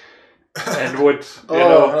them, and would,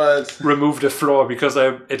 remove the floor because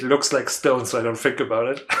it looks like stone, so I don't think about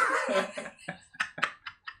it.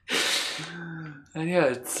 And yeah,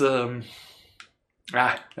 it's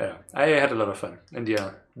I had a lot of fun, and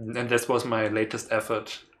this was my latest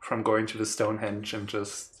effort from going to the Stonehenge and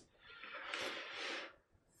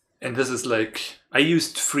this is like I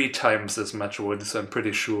used 3 times as much wood, so I'm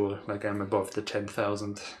pretty sure like I'm above the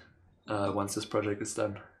 10,000 once this project is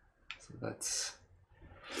done. So that's.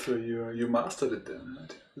 So you mastered it then,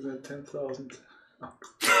 right? Is that 10,000? Oh.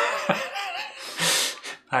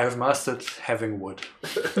 I have mastered having wood.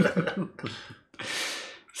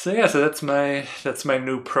 So that's my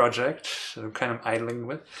new project that I'm kind of idling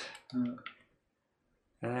with.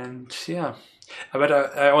 And yeah. But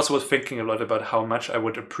I also was thinking a lot about how much I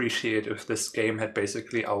would appreciate if this game had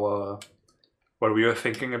basically what we were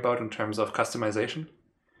thinking about in terms of customization.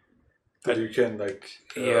 That you can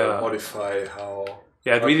modify how...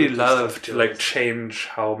 Yeah, I'd really love to like change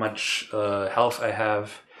how much health I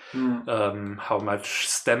have, how much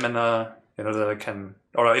stamina, that I can,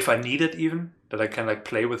 or if I need it even, that I can like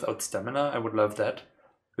play without stamina. I would love that,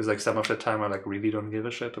 because like some of the time I like really don't give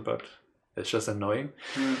a shit about. It's just annoying.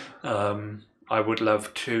 I would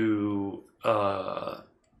love to.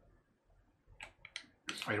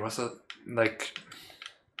 Wait, what's it like?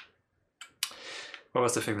 What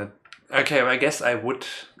was the thing that? Okay, I guess I would.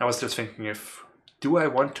 I was just thinking do I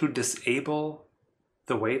want to disable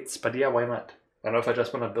the weights? But yeah, why not? I don't know if I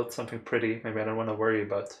just want to build something pretty. Maybe I don't want to worry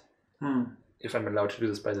about if I'm allowed to do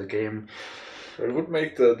this by the game. It would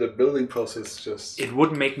make the building process just... It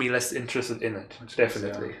would make me less interested in it,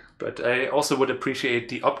 definitely. Yeah. But I also would appreciate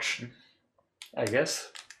the option, I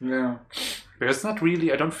guess. Yeah. Because it's not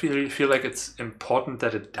really... I don't feel like it's important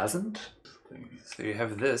that it doesn't. So you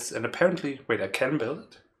have this, and apparently... Wait, I can build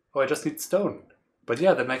it? Oh, I just need stone. But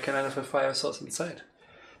yeah, then I can have a fire source inside.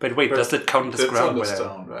 But wait, does it count as ground? That's on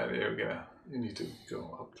the stone, right? You need to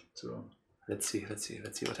go up to... Let's see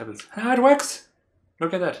what happens. Ah, it works!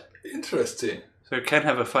 Look at that. Interesting. So you can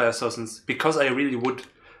have a fire source, because I really would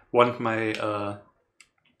want my...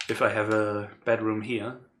 if I have a bedroom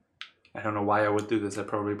here, I don't know why I would do this. I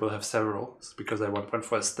probably will have several, because I want one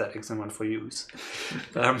for aesthetics and one for use.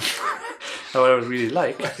 What I would really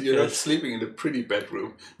like... You're not sleeping in a pretty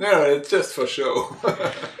bedroom. No, it's just for show.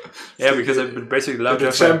 Yeah, because I've basically loved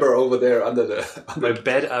the chamber over there under my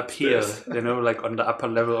bed up here, like on the upper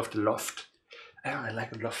level of the loft. I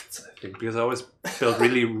like lofts, I think, because I always build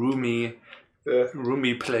really roomy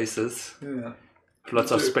places. Yeah.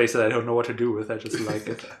 Lots of space that I don't know what to do with. I just like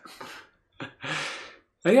it.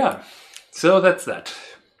 But yeah, so that's that.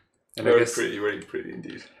 And very pretty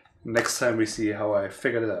indeed. Next time we see how I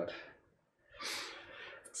figured it out.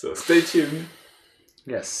 So stay tuned.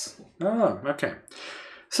 Yes. Oh, okay.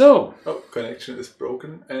 So. Oh, connection is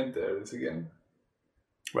broken, and there it is again.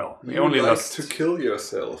 Well, we you only like lost to kill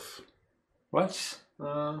yourself. What?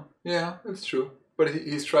 Yeah, it's true. But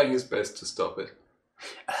he's trying his best to stop it.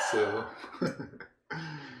 So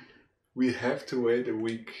we have to wait a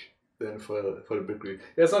week then for the big read.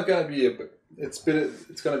 Yeah, it's not gonna be it's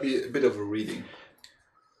gonna be a bit of a reading.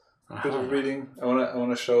 A bit of reading. I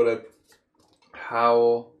wanna show that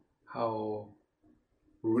how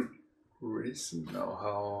recent no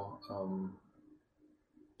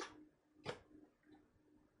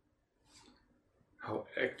how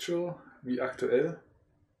actual, wie aktuell?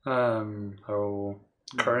 How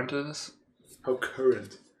current it is? How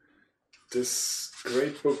current this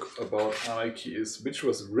great book about anarchy is, which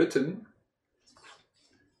was written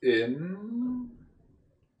in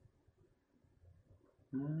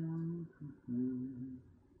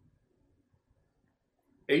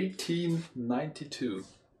 1892.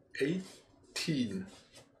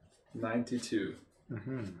 1892.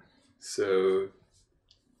 So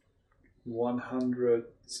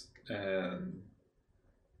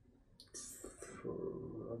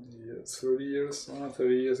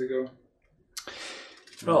 30 years ago.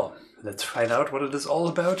 Well, let's find out what it is all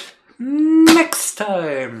about next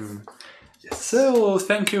time. Yes. So,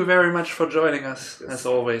 thank you very much for joining us, as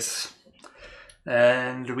always.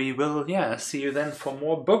 And we will, see you then for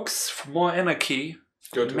more books, for more anarchy.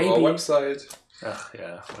 Go to our website.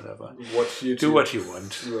 Whatever. Watch YouTube. Do what you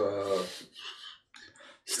want.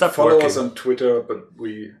 Stop Follow working. us on Twitter, but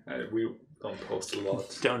we don't post a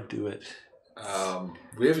lot. Don't do it.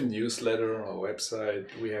 We have a newsletter on our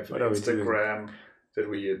website. We have Instagram that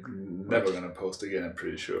we are never going to post again, I'm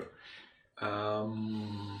pretty sure.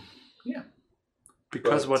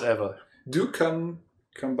 Because whatever. Do come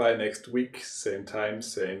by next week, same time,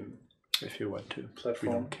 same if you want to.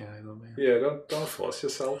 Platform. We don't care either way. Yeah, don't force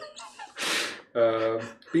yourself.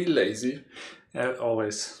 Be lazy.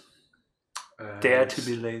 Always. Dare to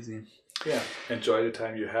be lazy. Yeah, enjoy the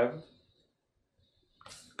time you have.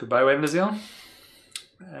 Goodbye, Wembley.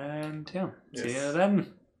 And see you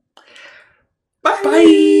then. Bye.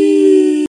 Bye.